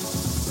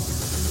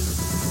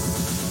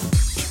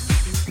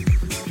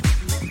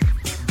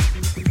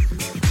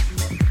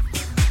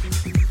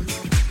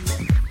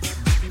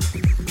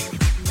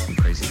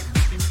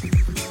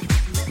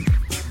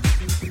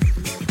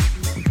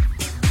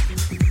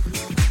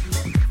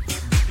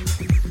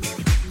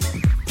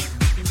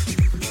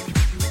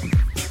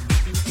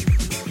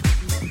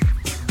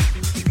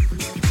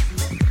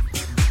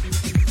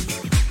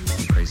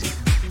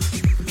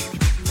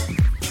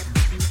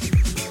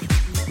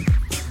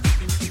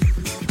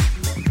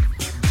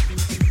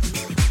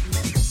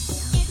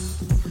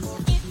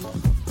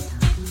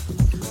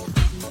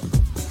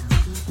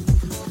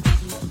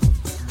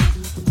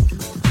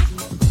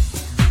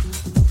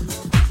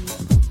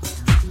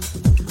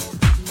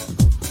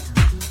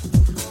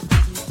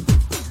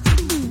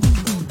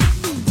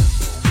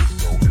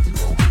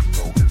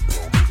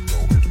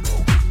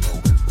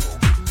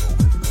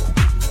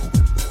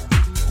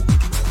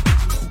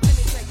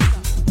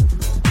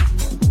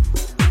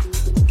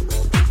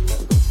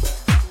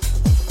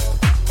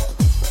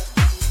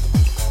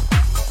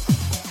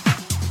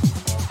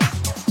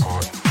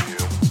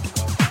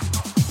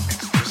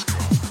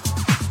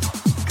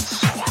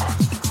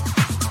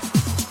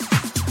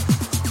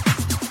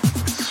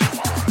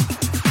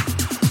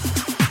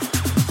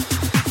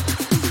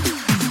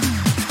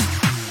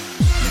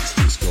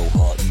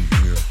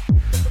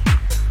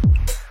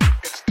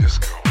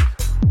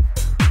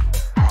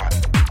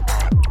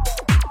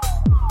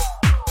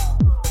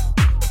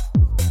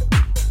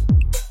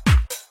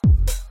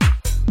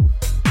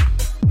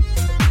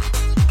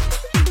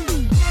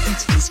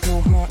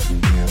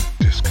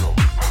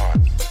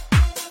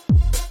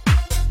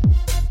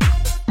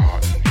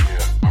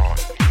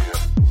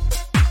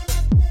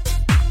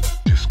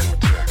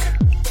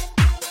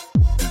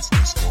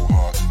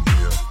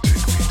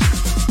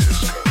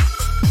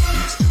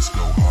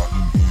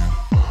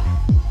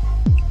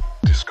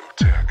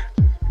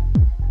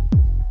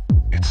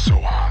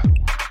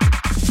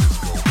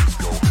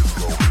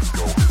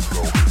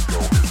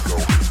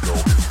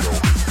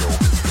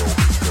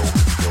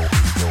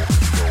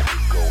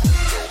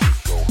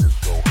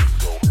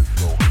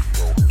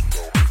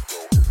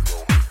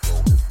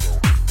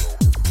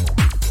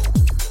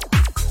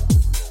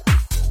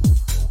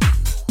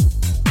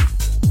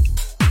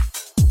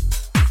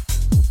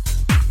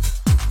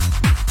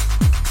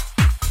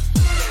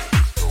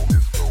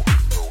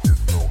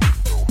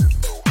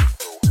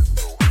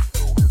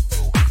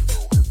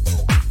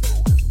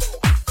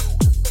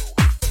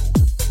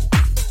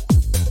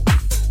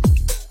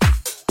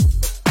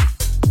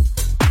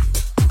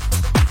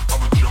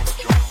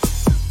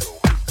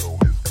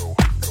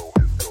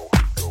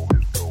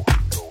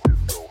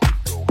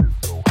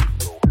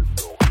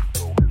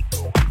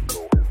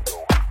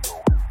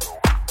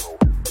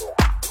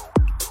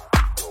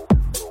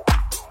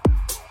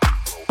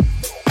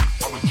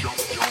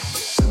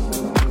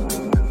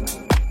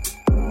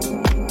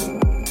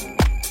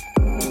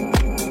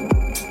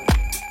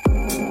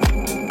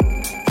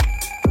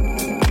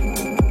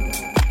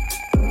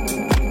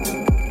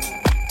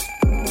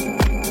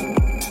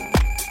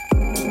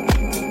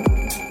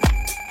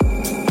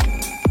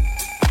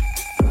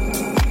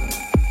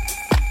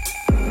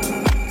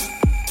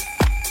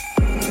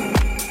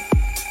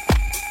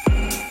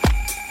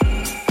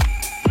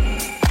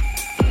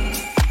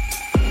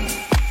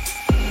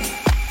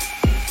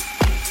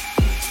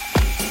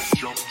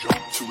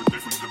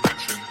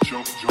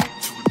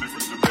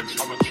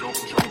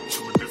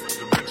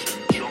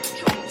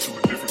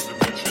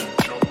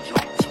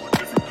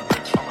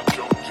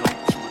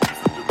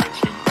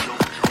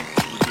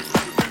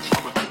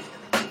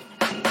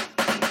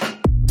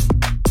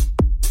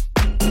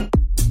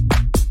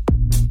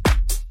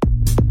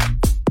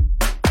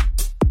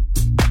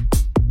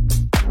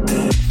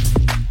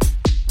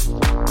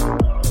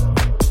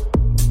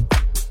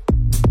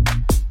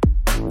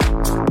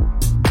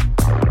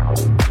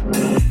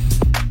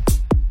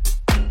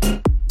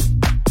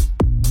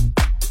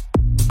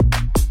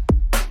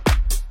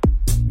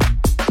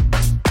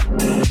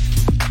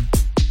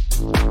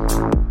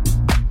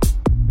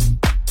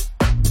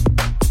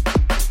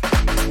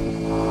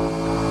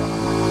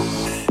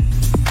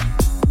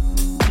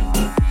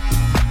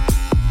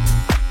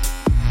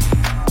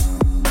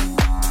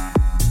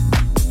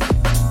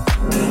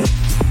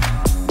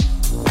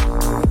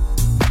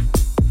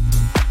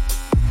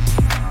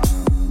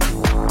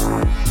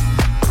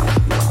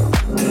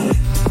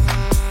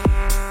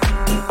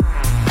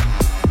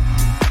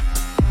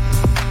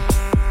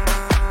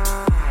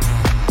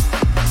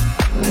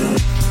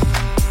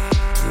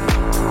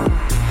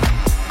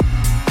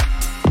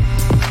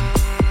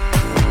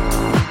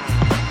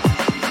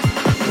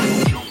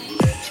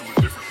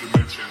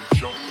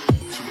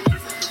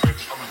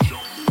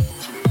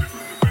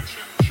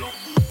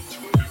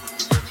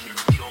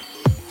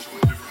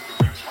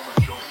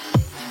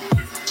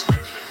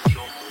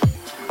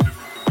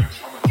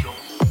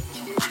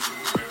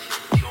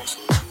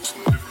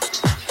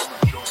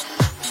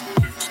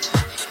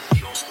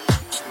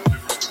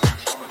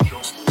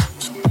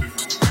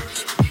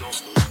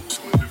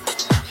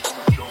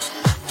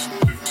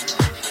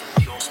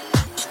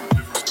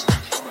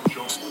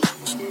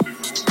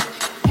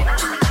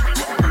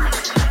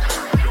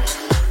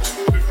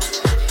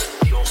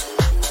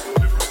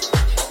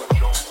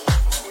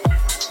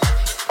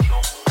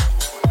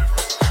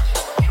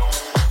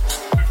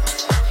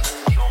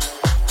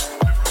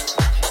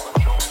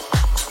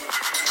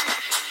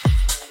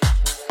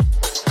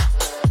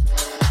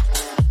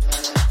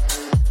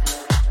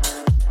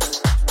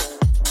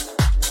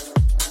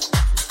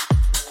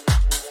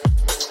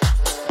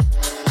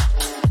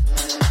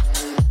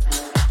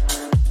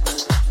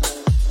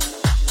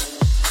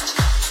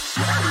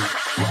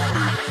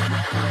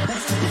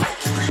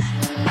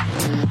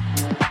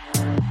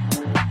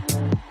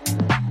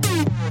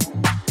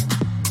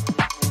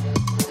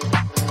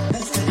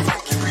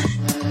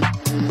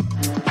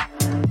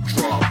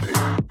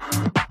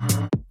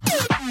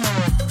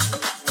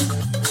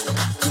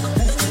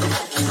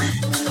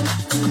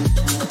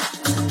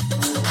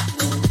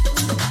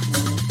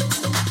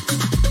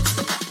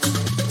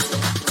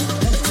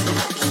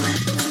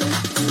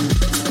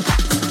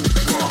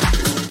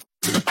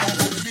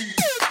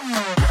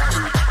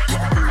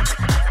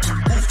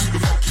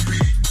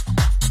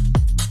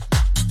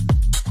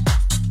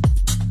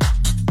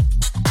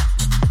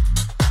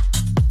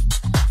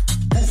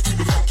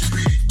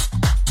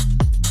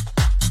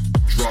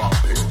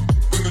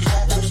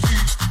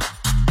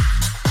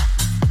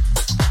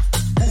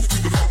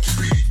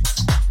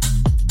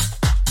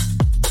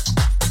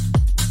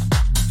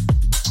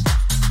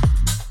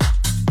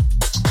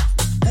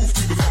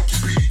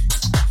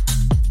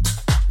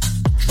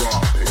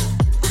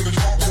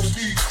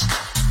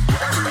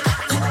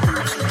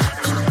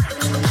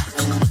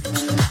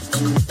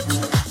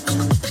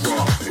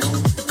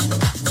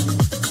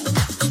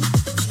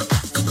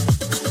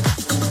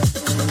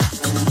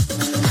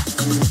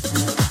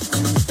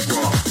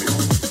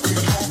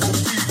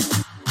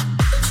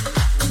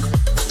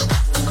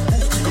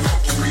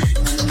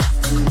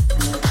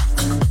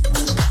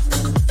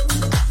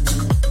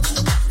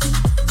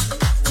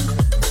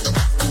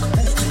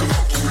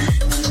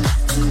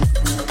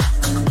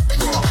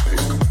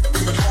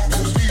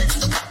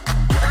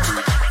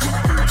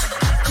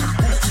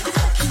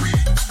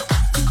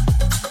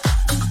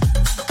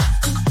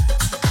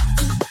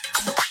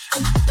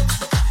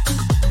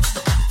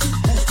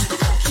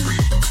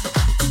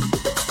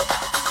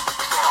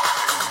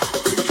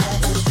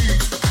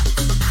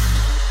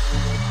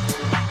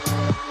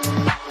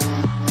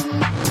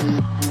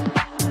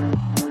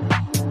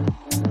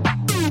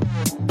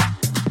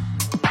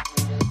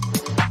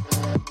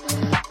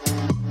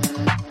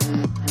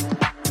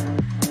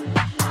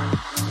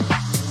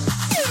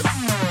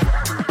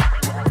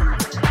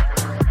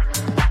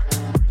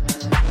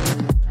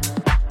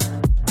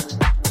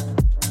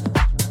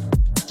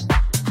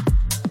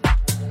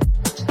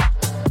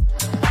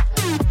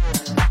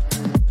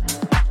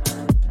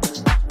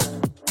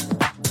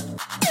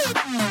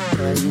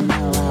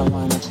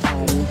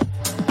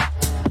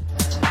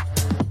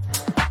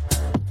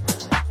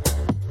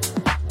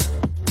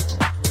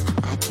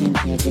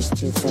 here just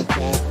to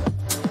forget.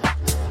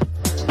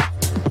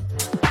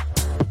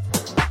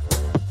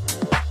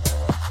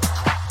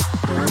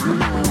 Girl, you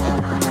know I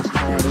wanna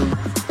party.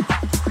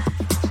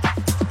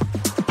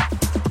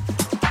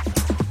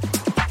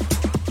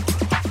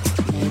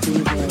 Maybe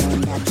we'll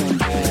end up in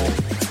bed.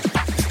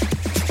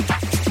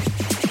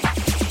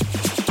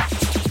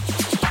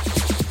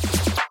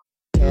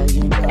 Girl,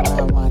 you know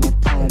I wanna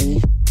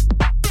party.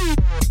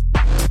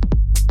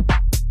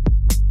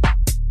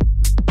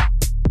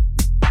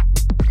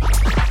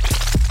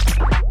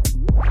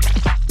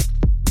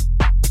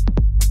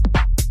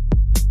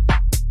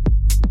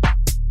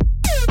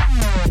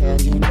 Girl,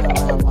 you know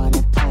I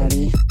wanna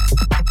party.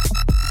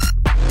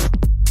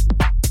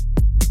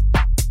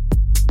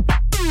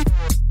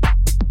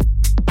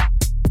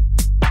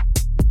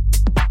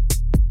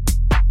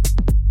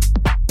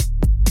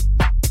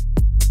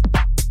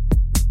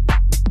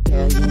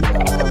 Girl, you know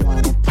I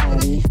wanna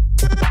party.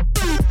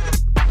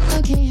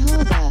 Okay,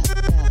 hold up.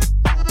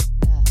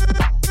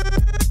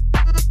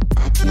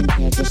 I came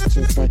here just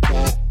to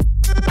forget.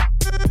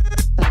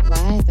 But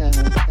why though?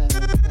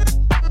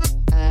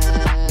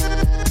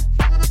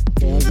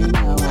 Girl, you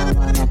know I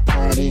wanna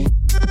party.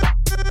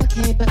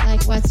 Okay, but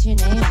like, what's your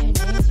name?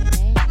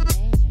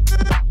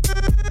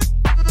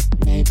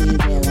 Maybe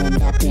we'll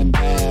end up in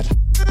bed.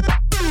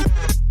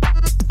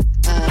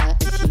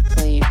 If you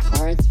play your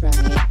cards right.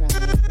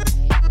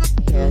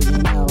 Girl, you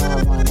know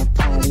I wanna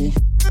party.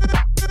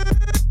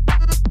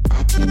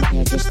 I came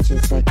here just to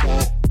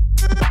forget.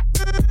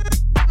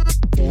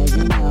 Girl,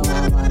 you know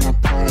I wanna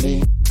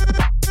party.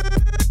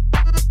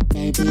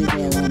 Maybe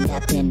we'll end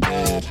up in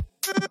bed.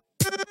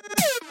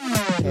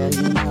 Girl,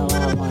 you know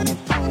I wanna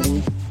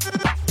party.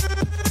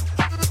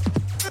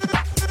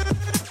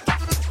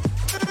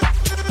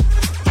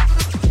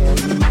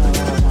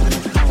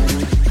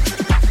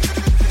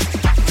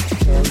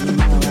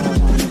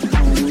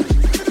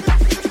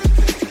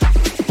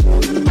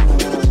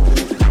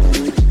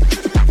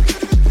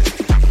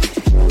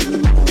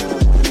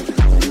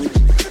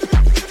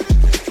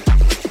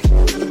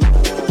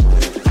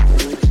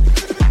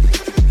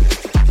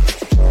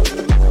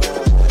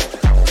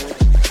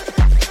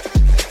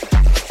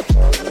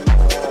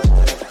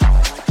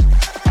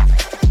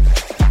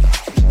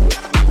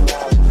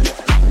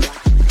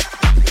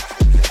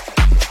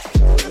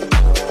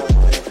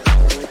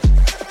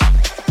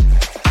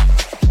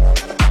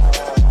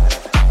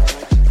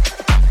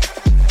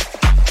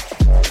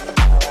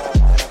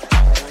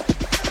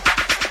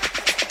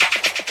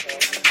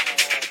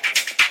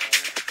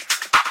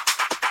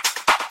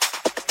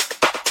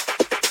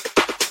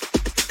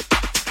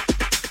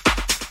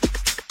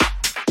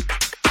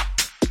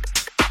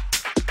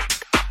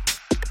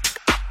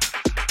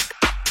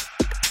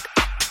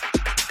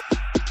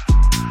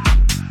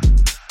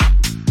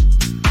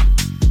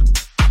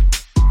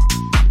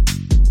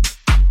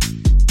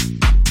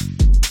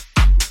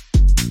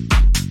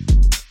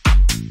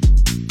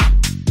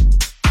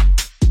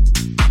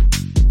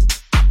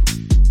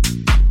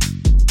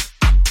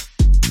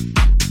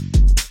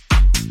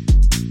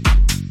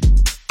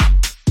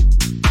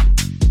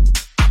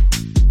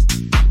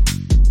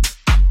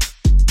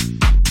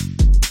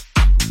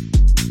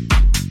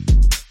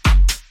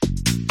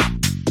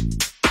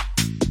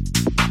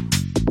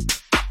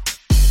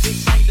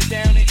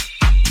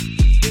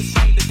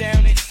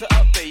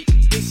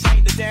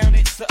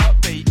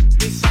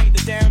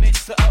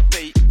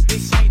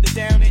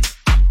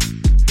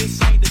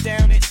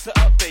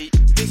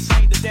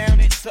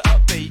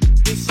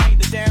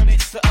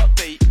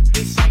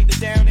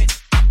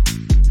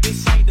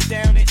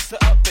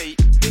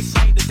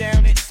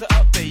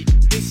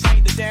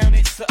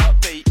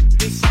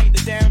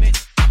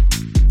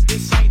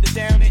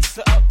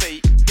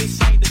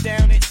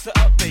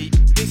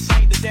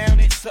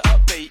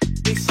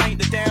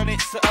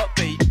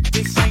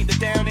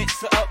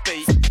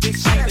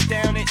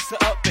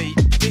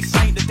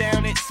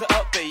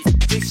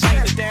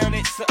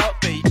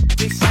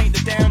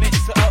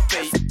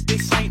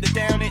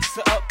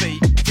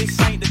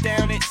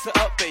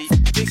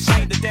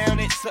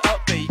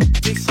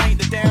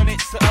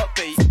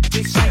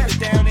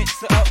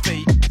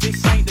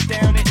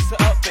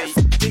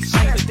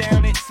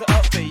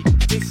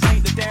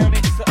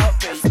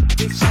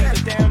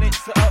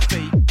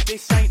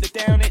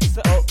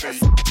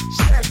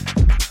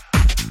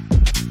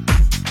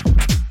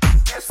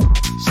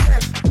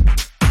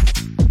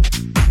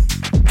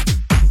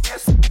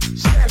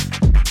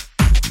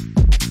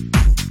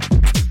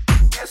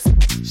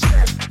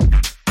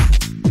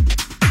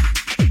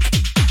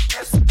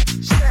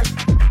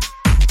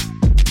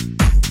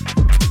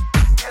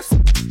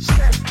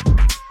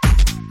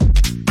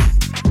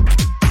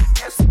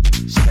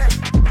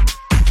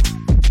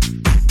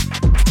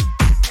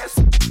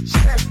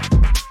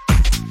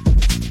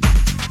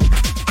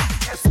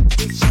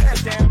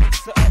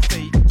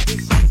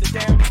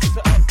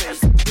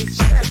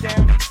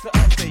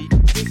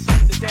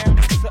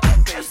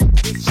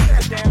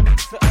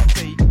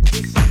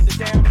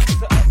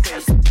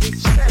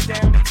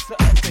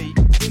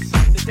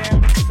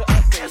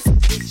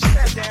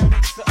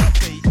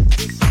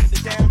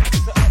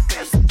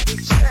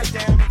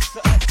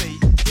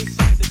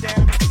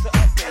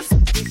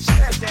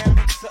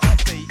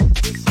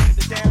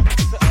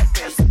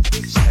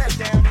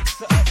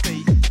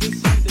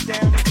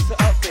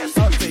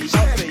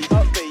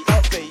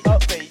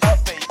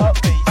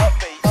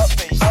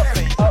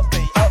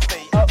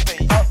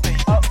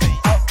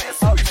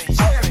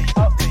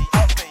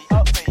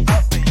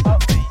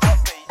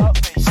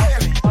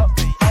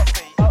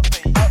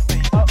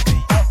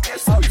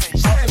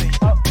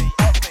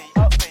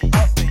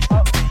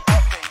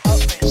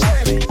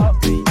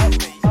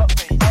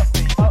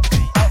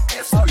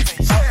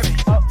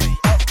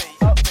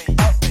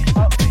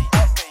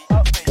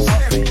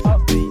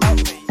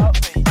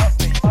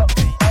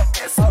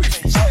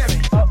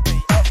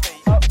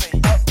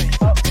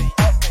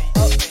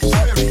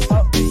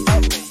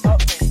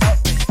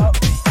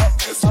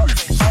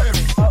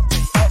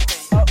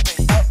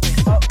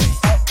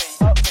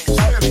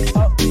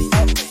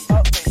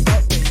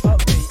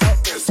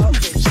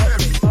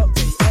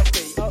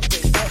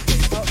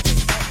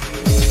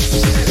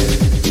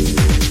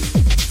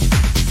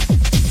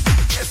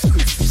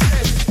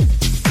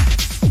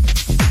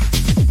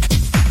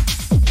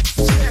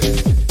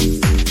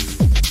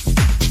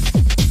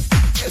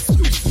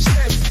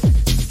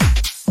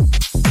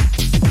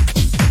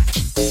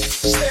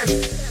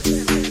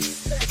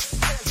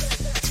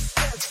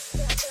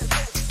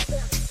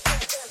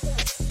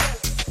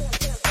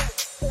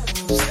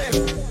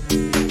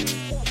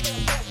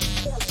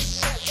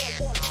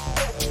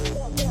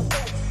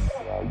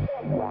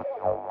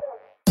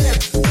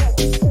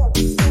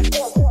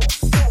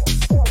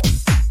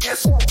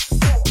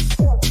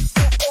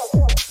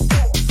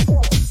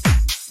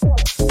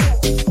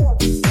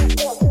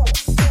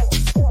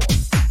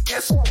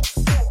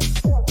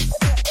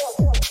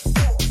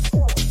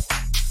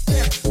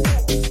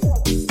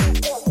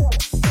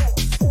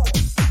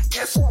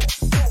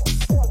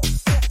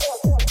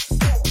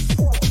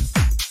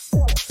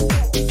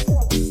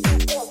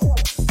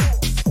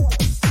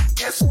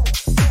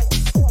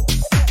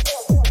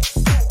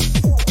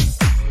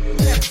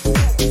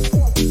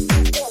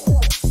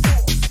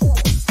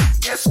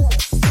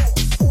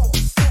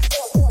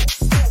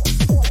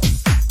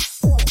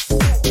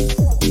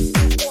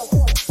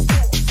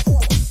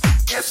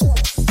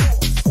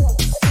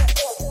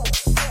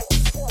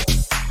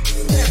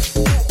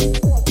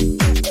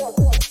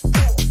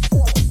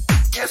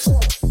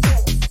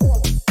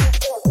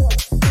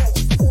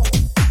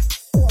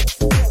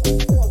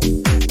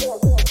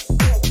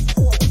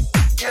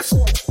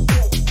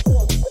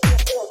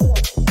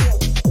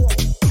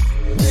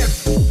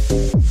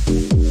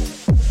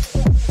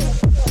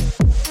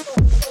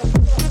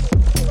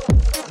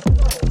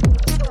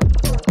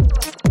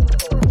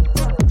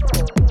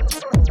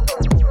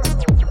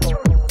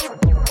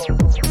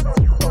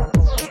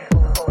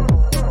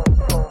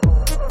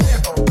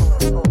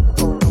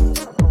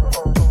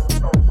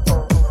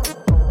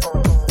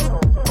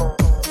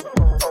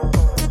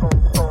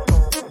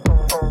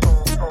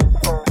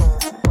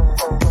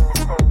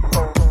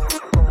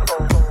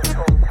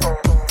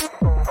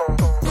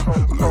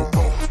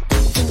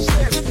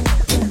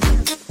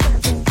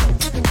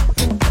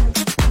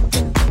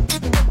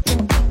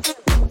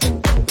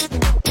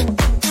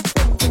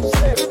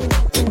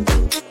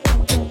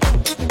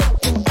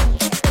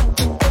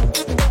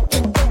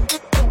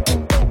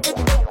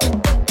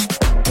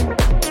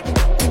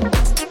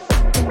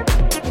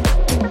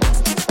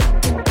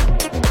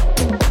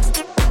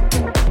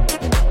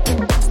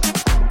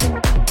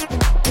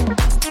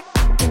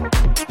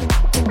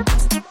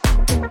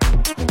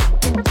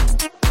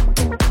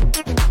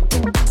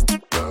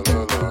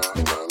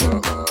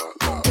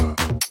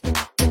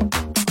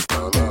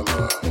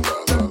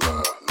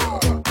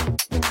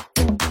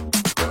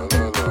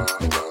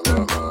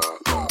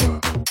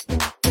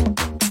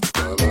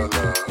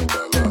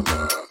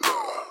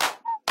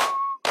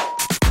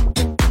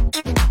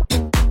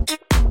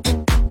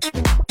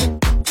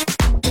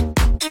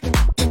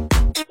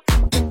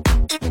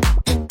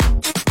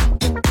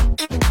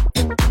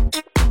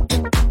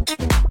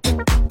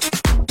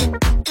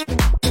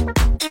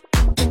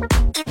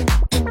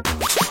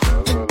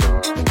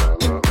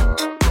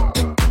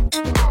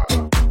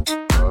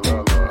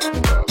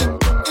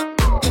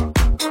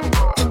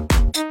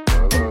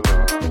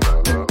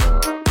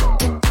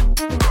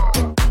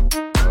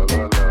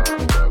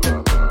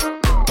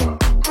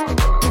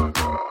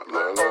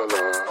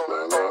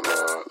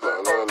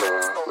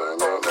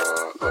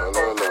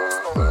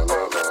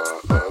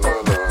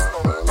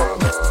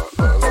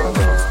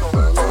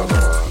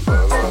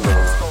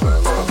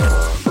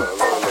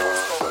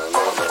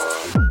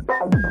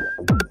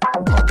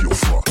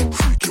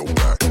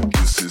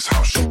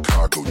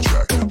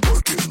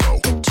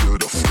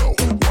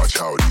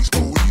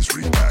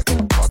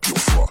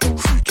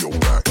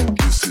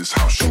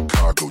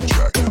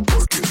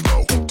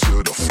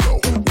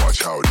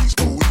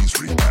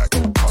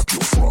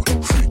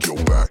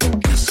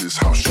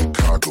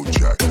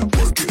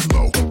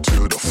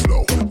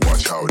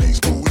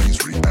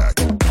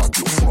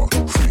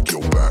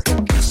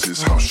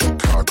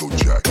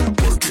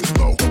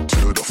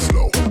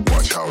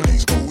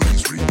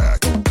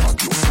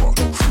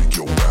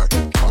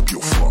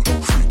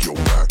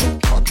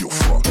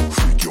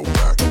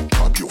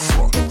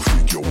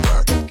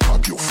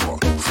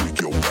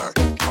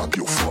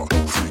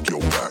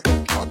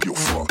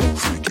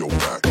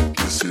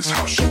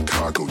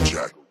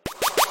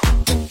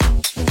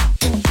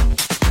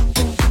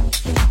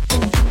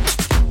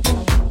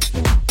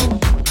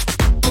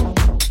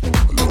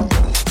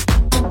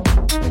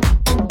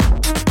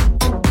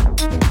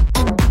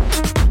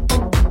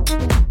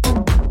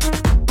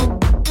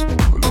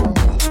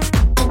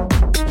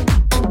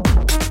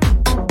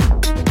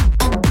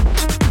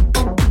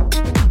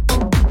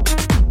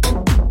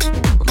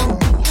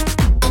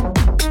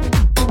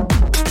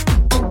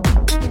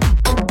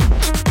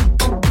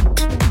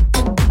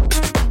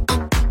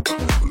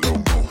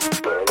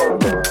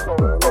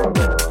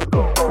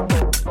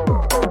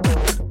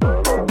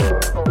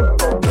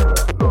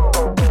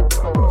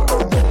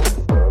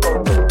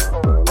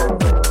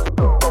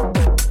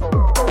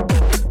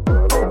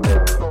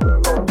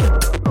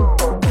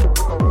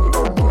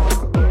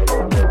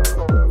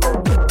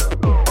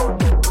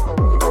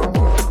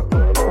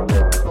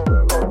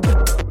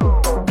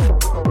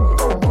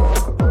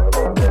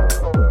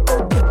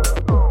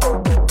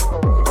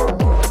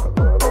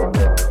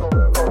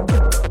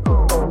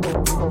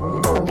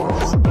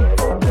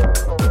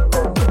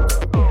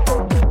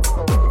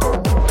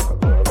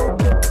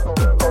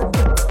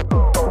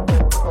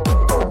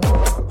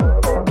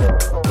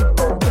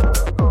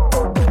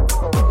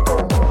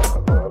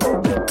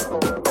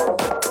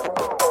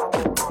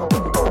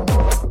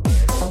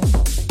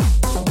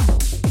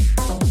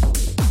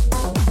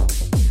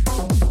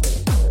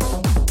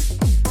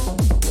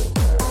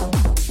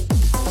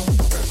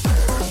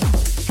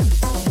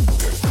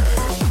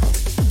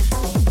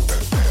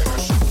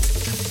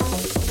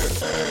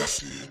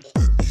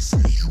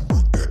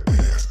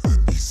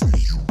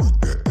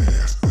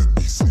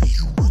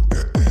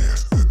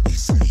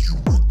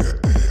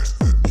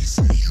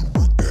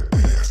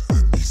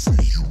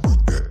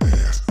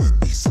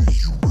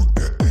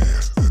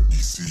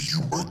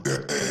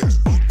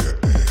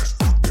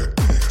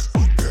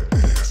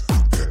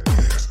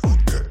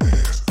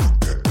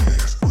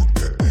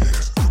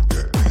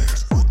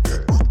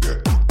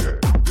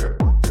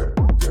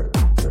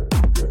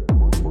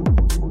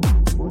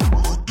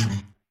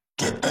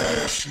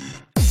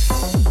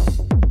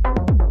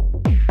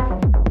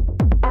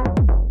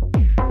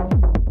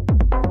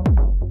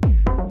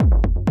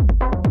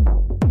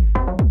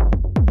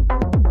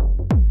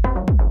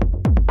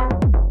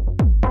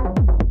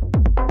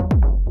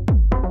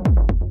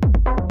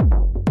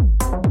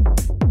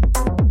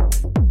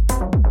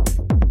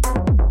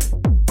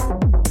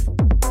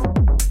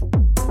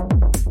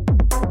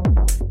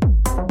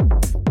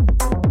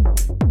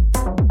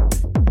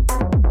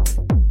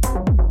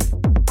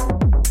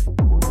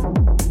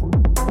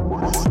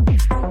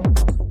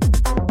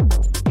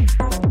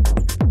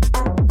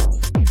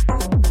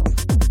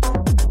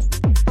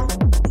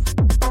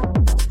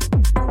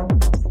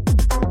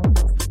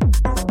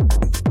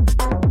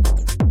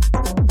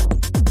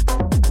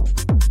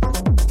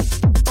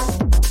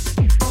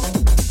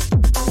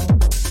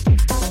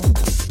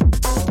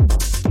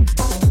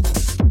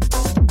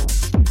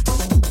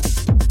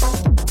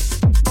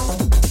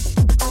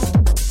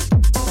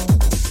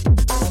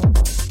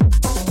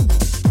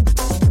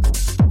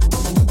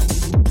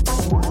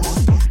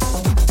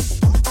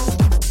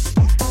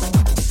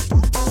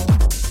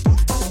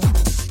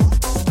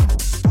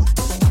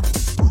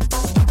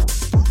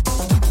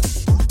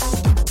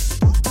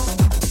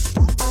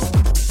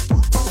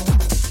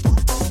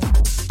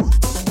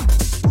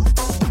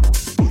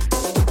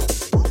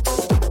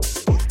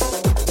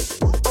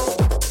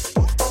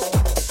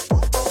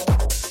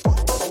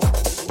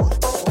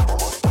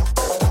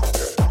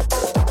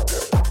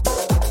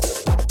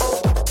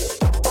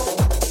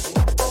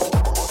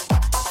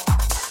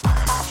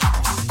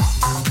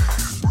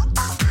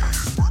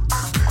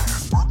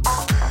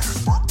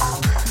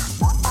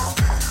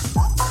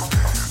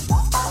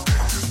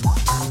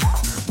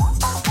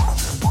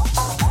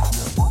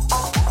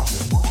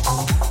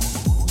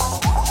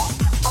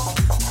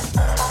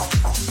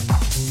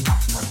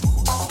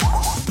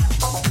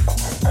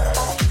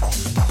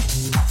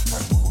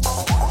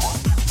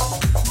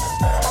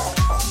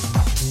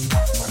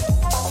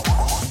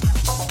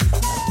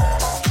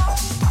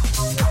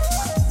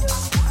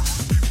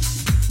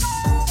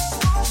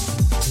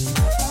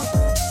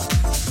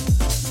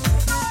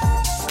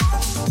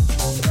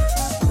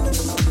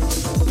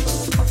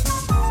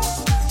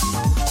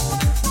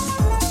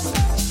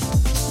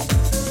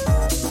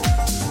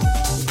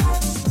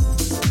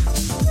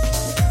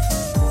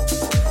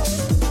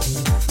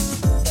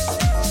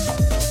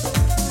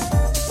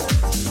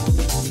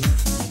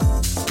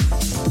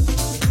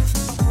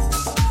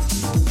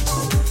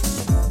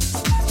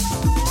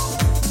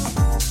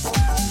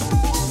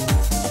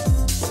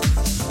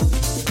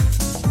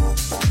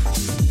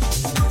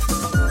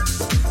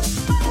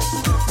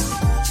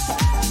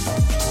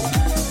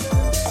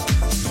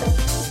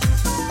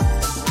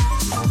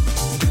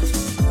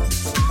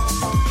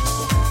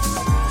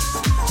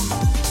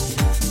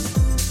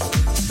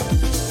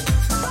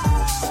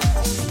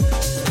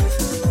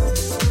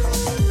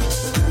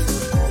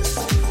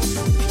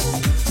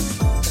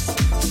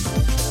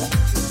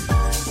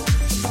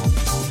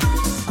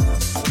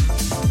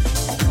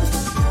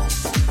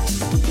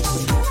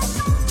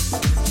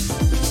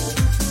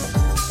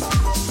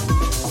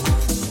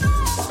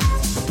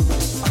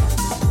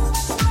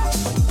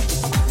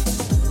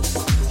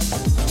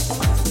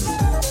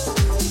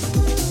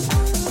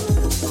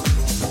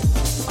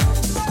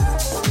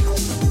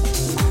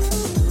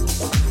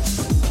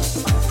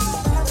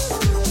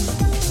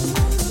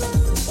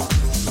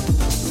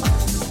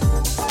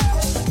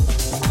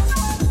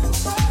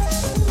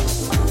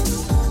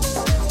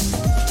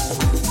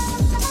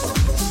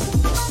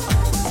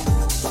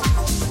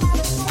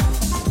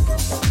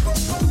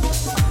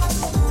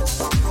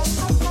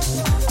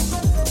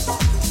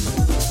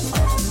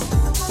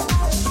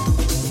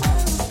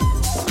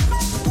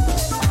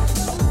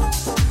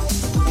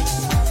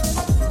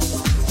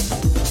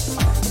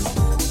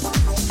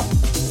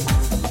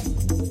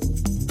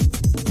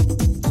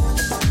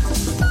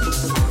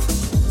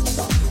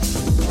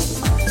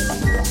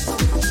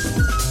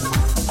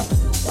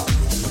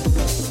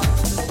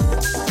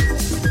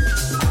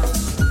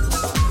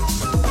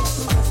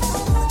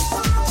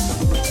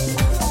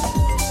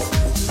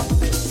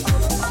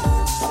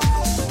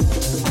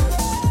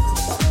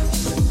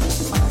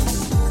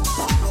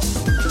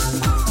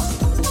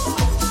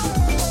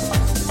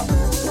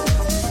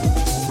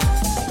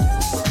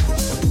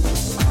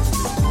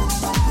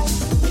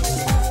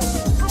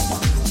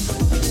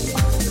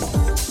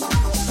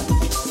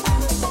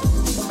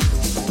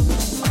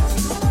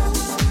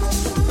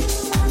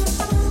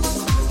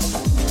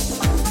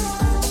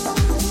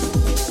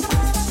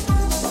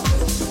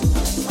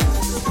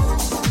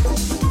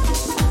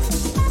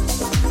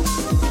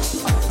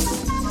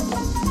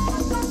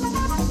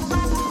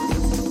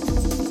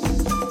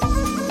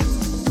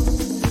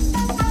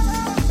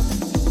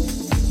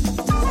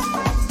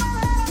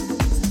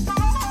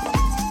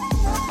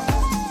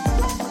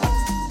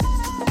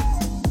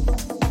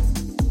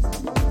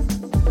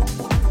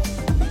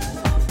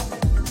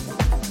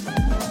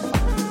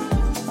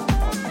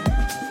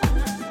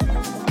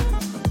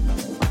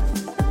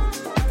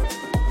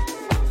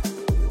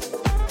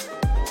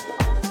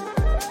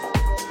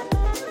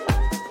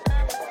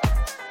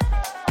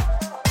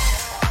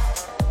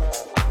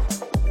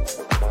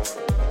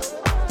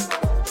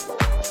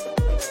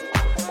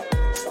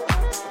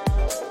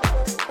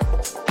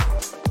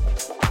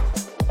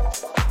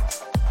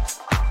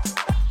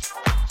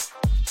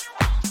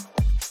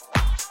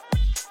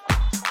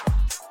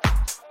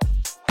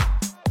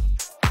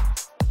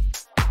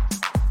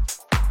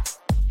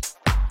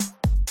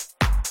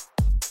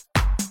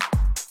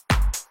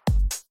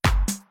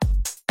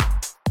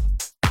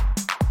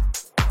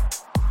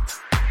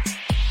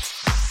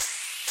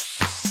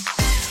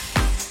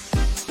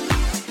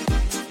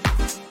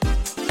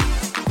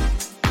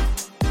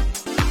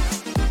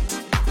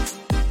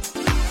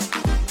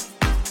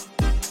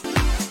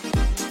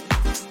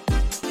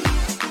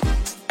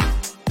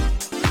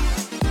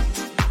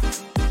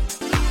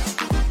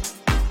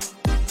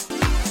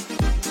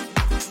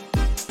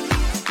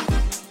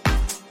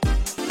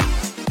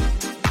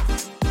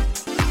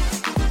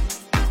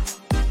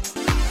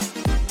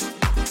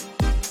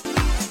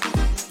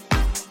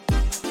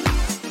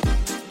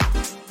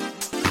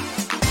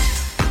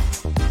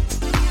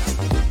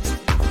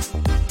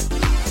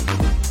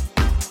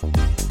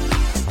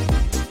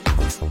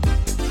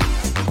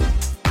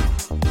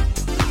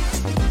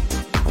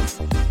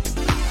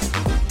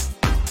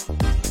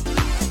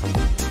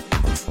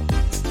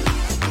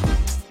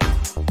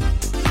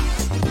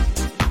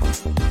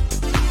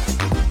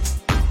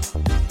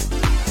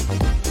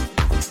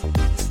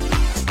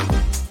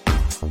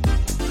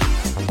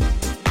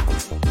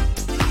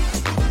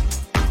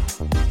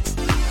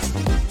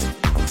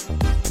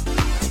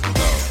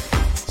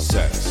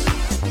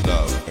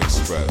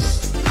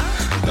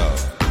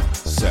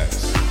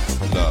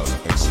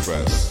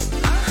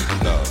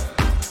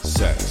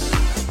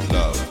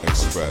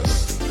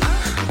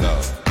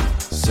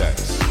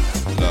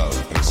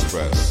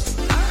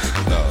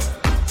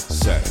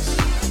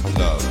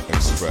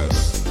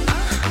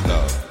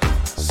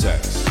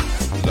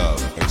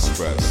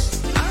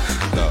 express.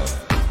 Love,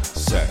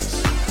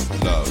 sex,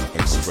 love,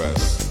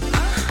 express.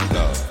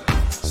 Love,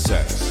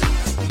 sex,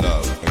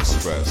 love,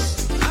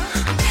 express.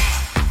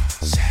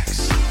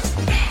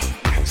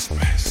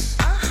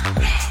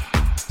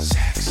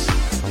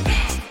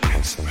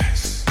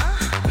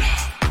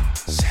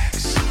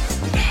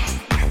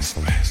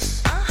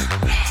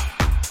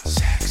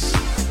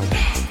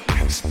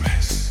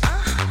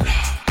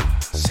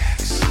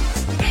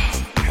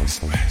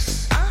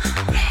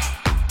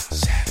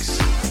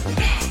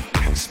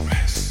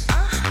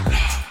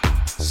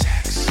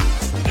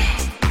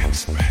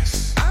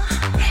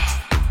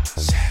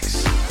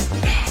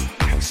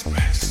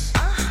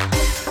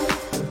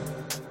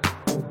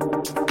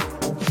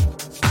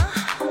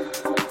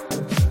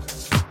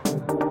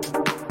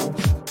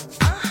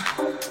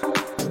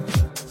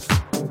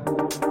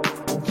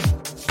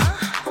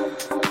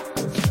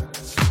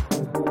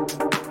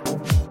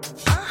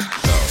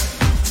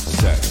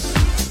 Sex,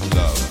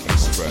 love,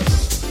 express.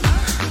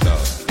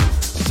 Love,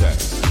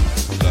 sex,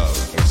 love, express. Love, sex,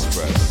 love,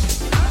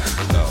 express.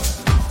 Love,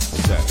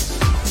 sex,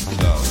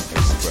 love,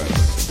 express.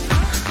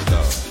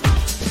 Love,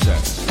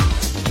 sex,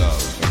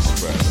 love,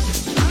 express.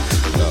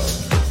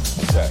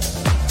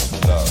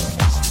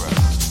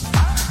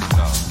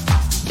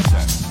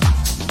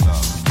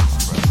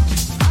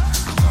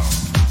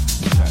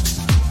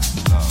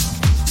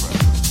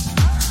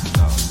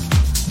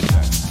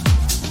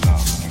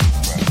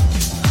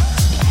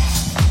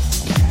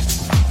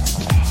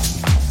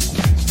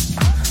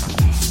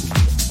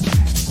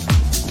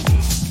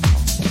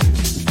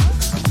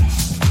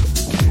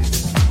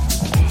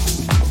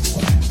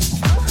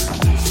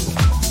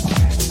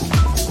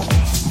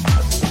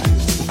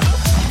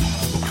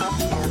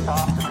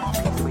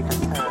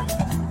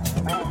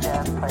 Many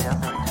jazz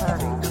players are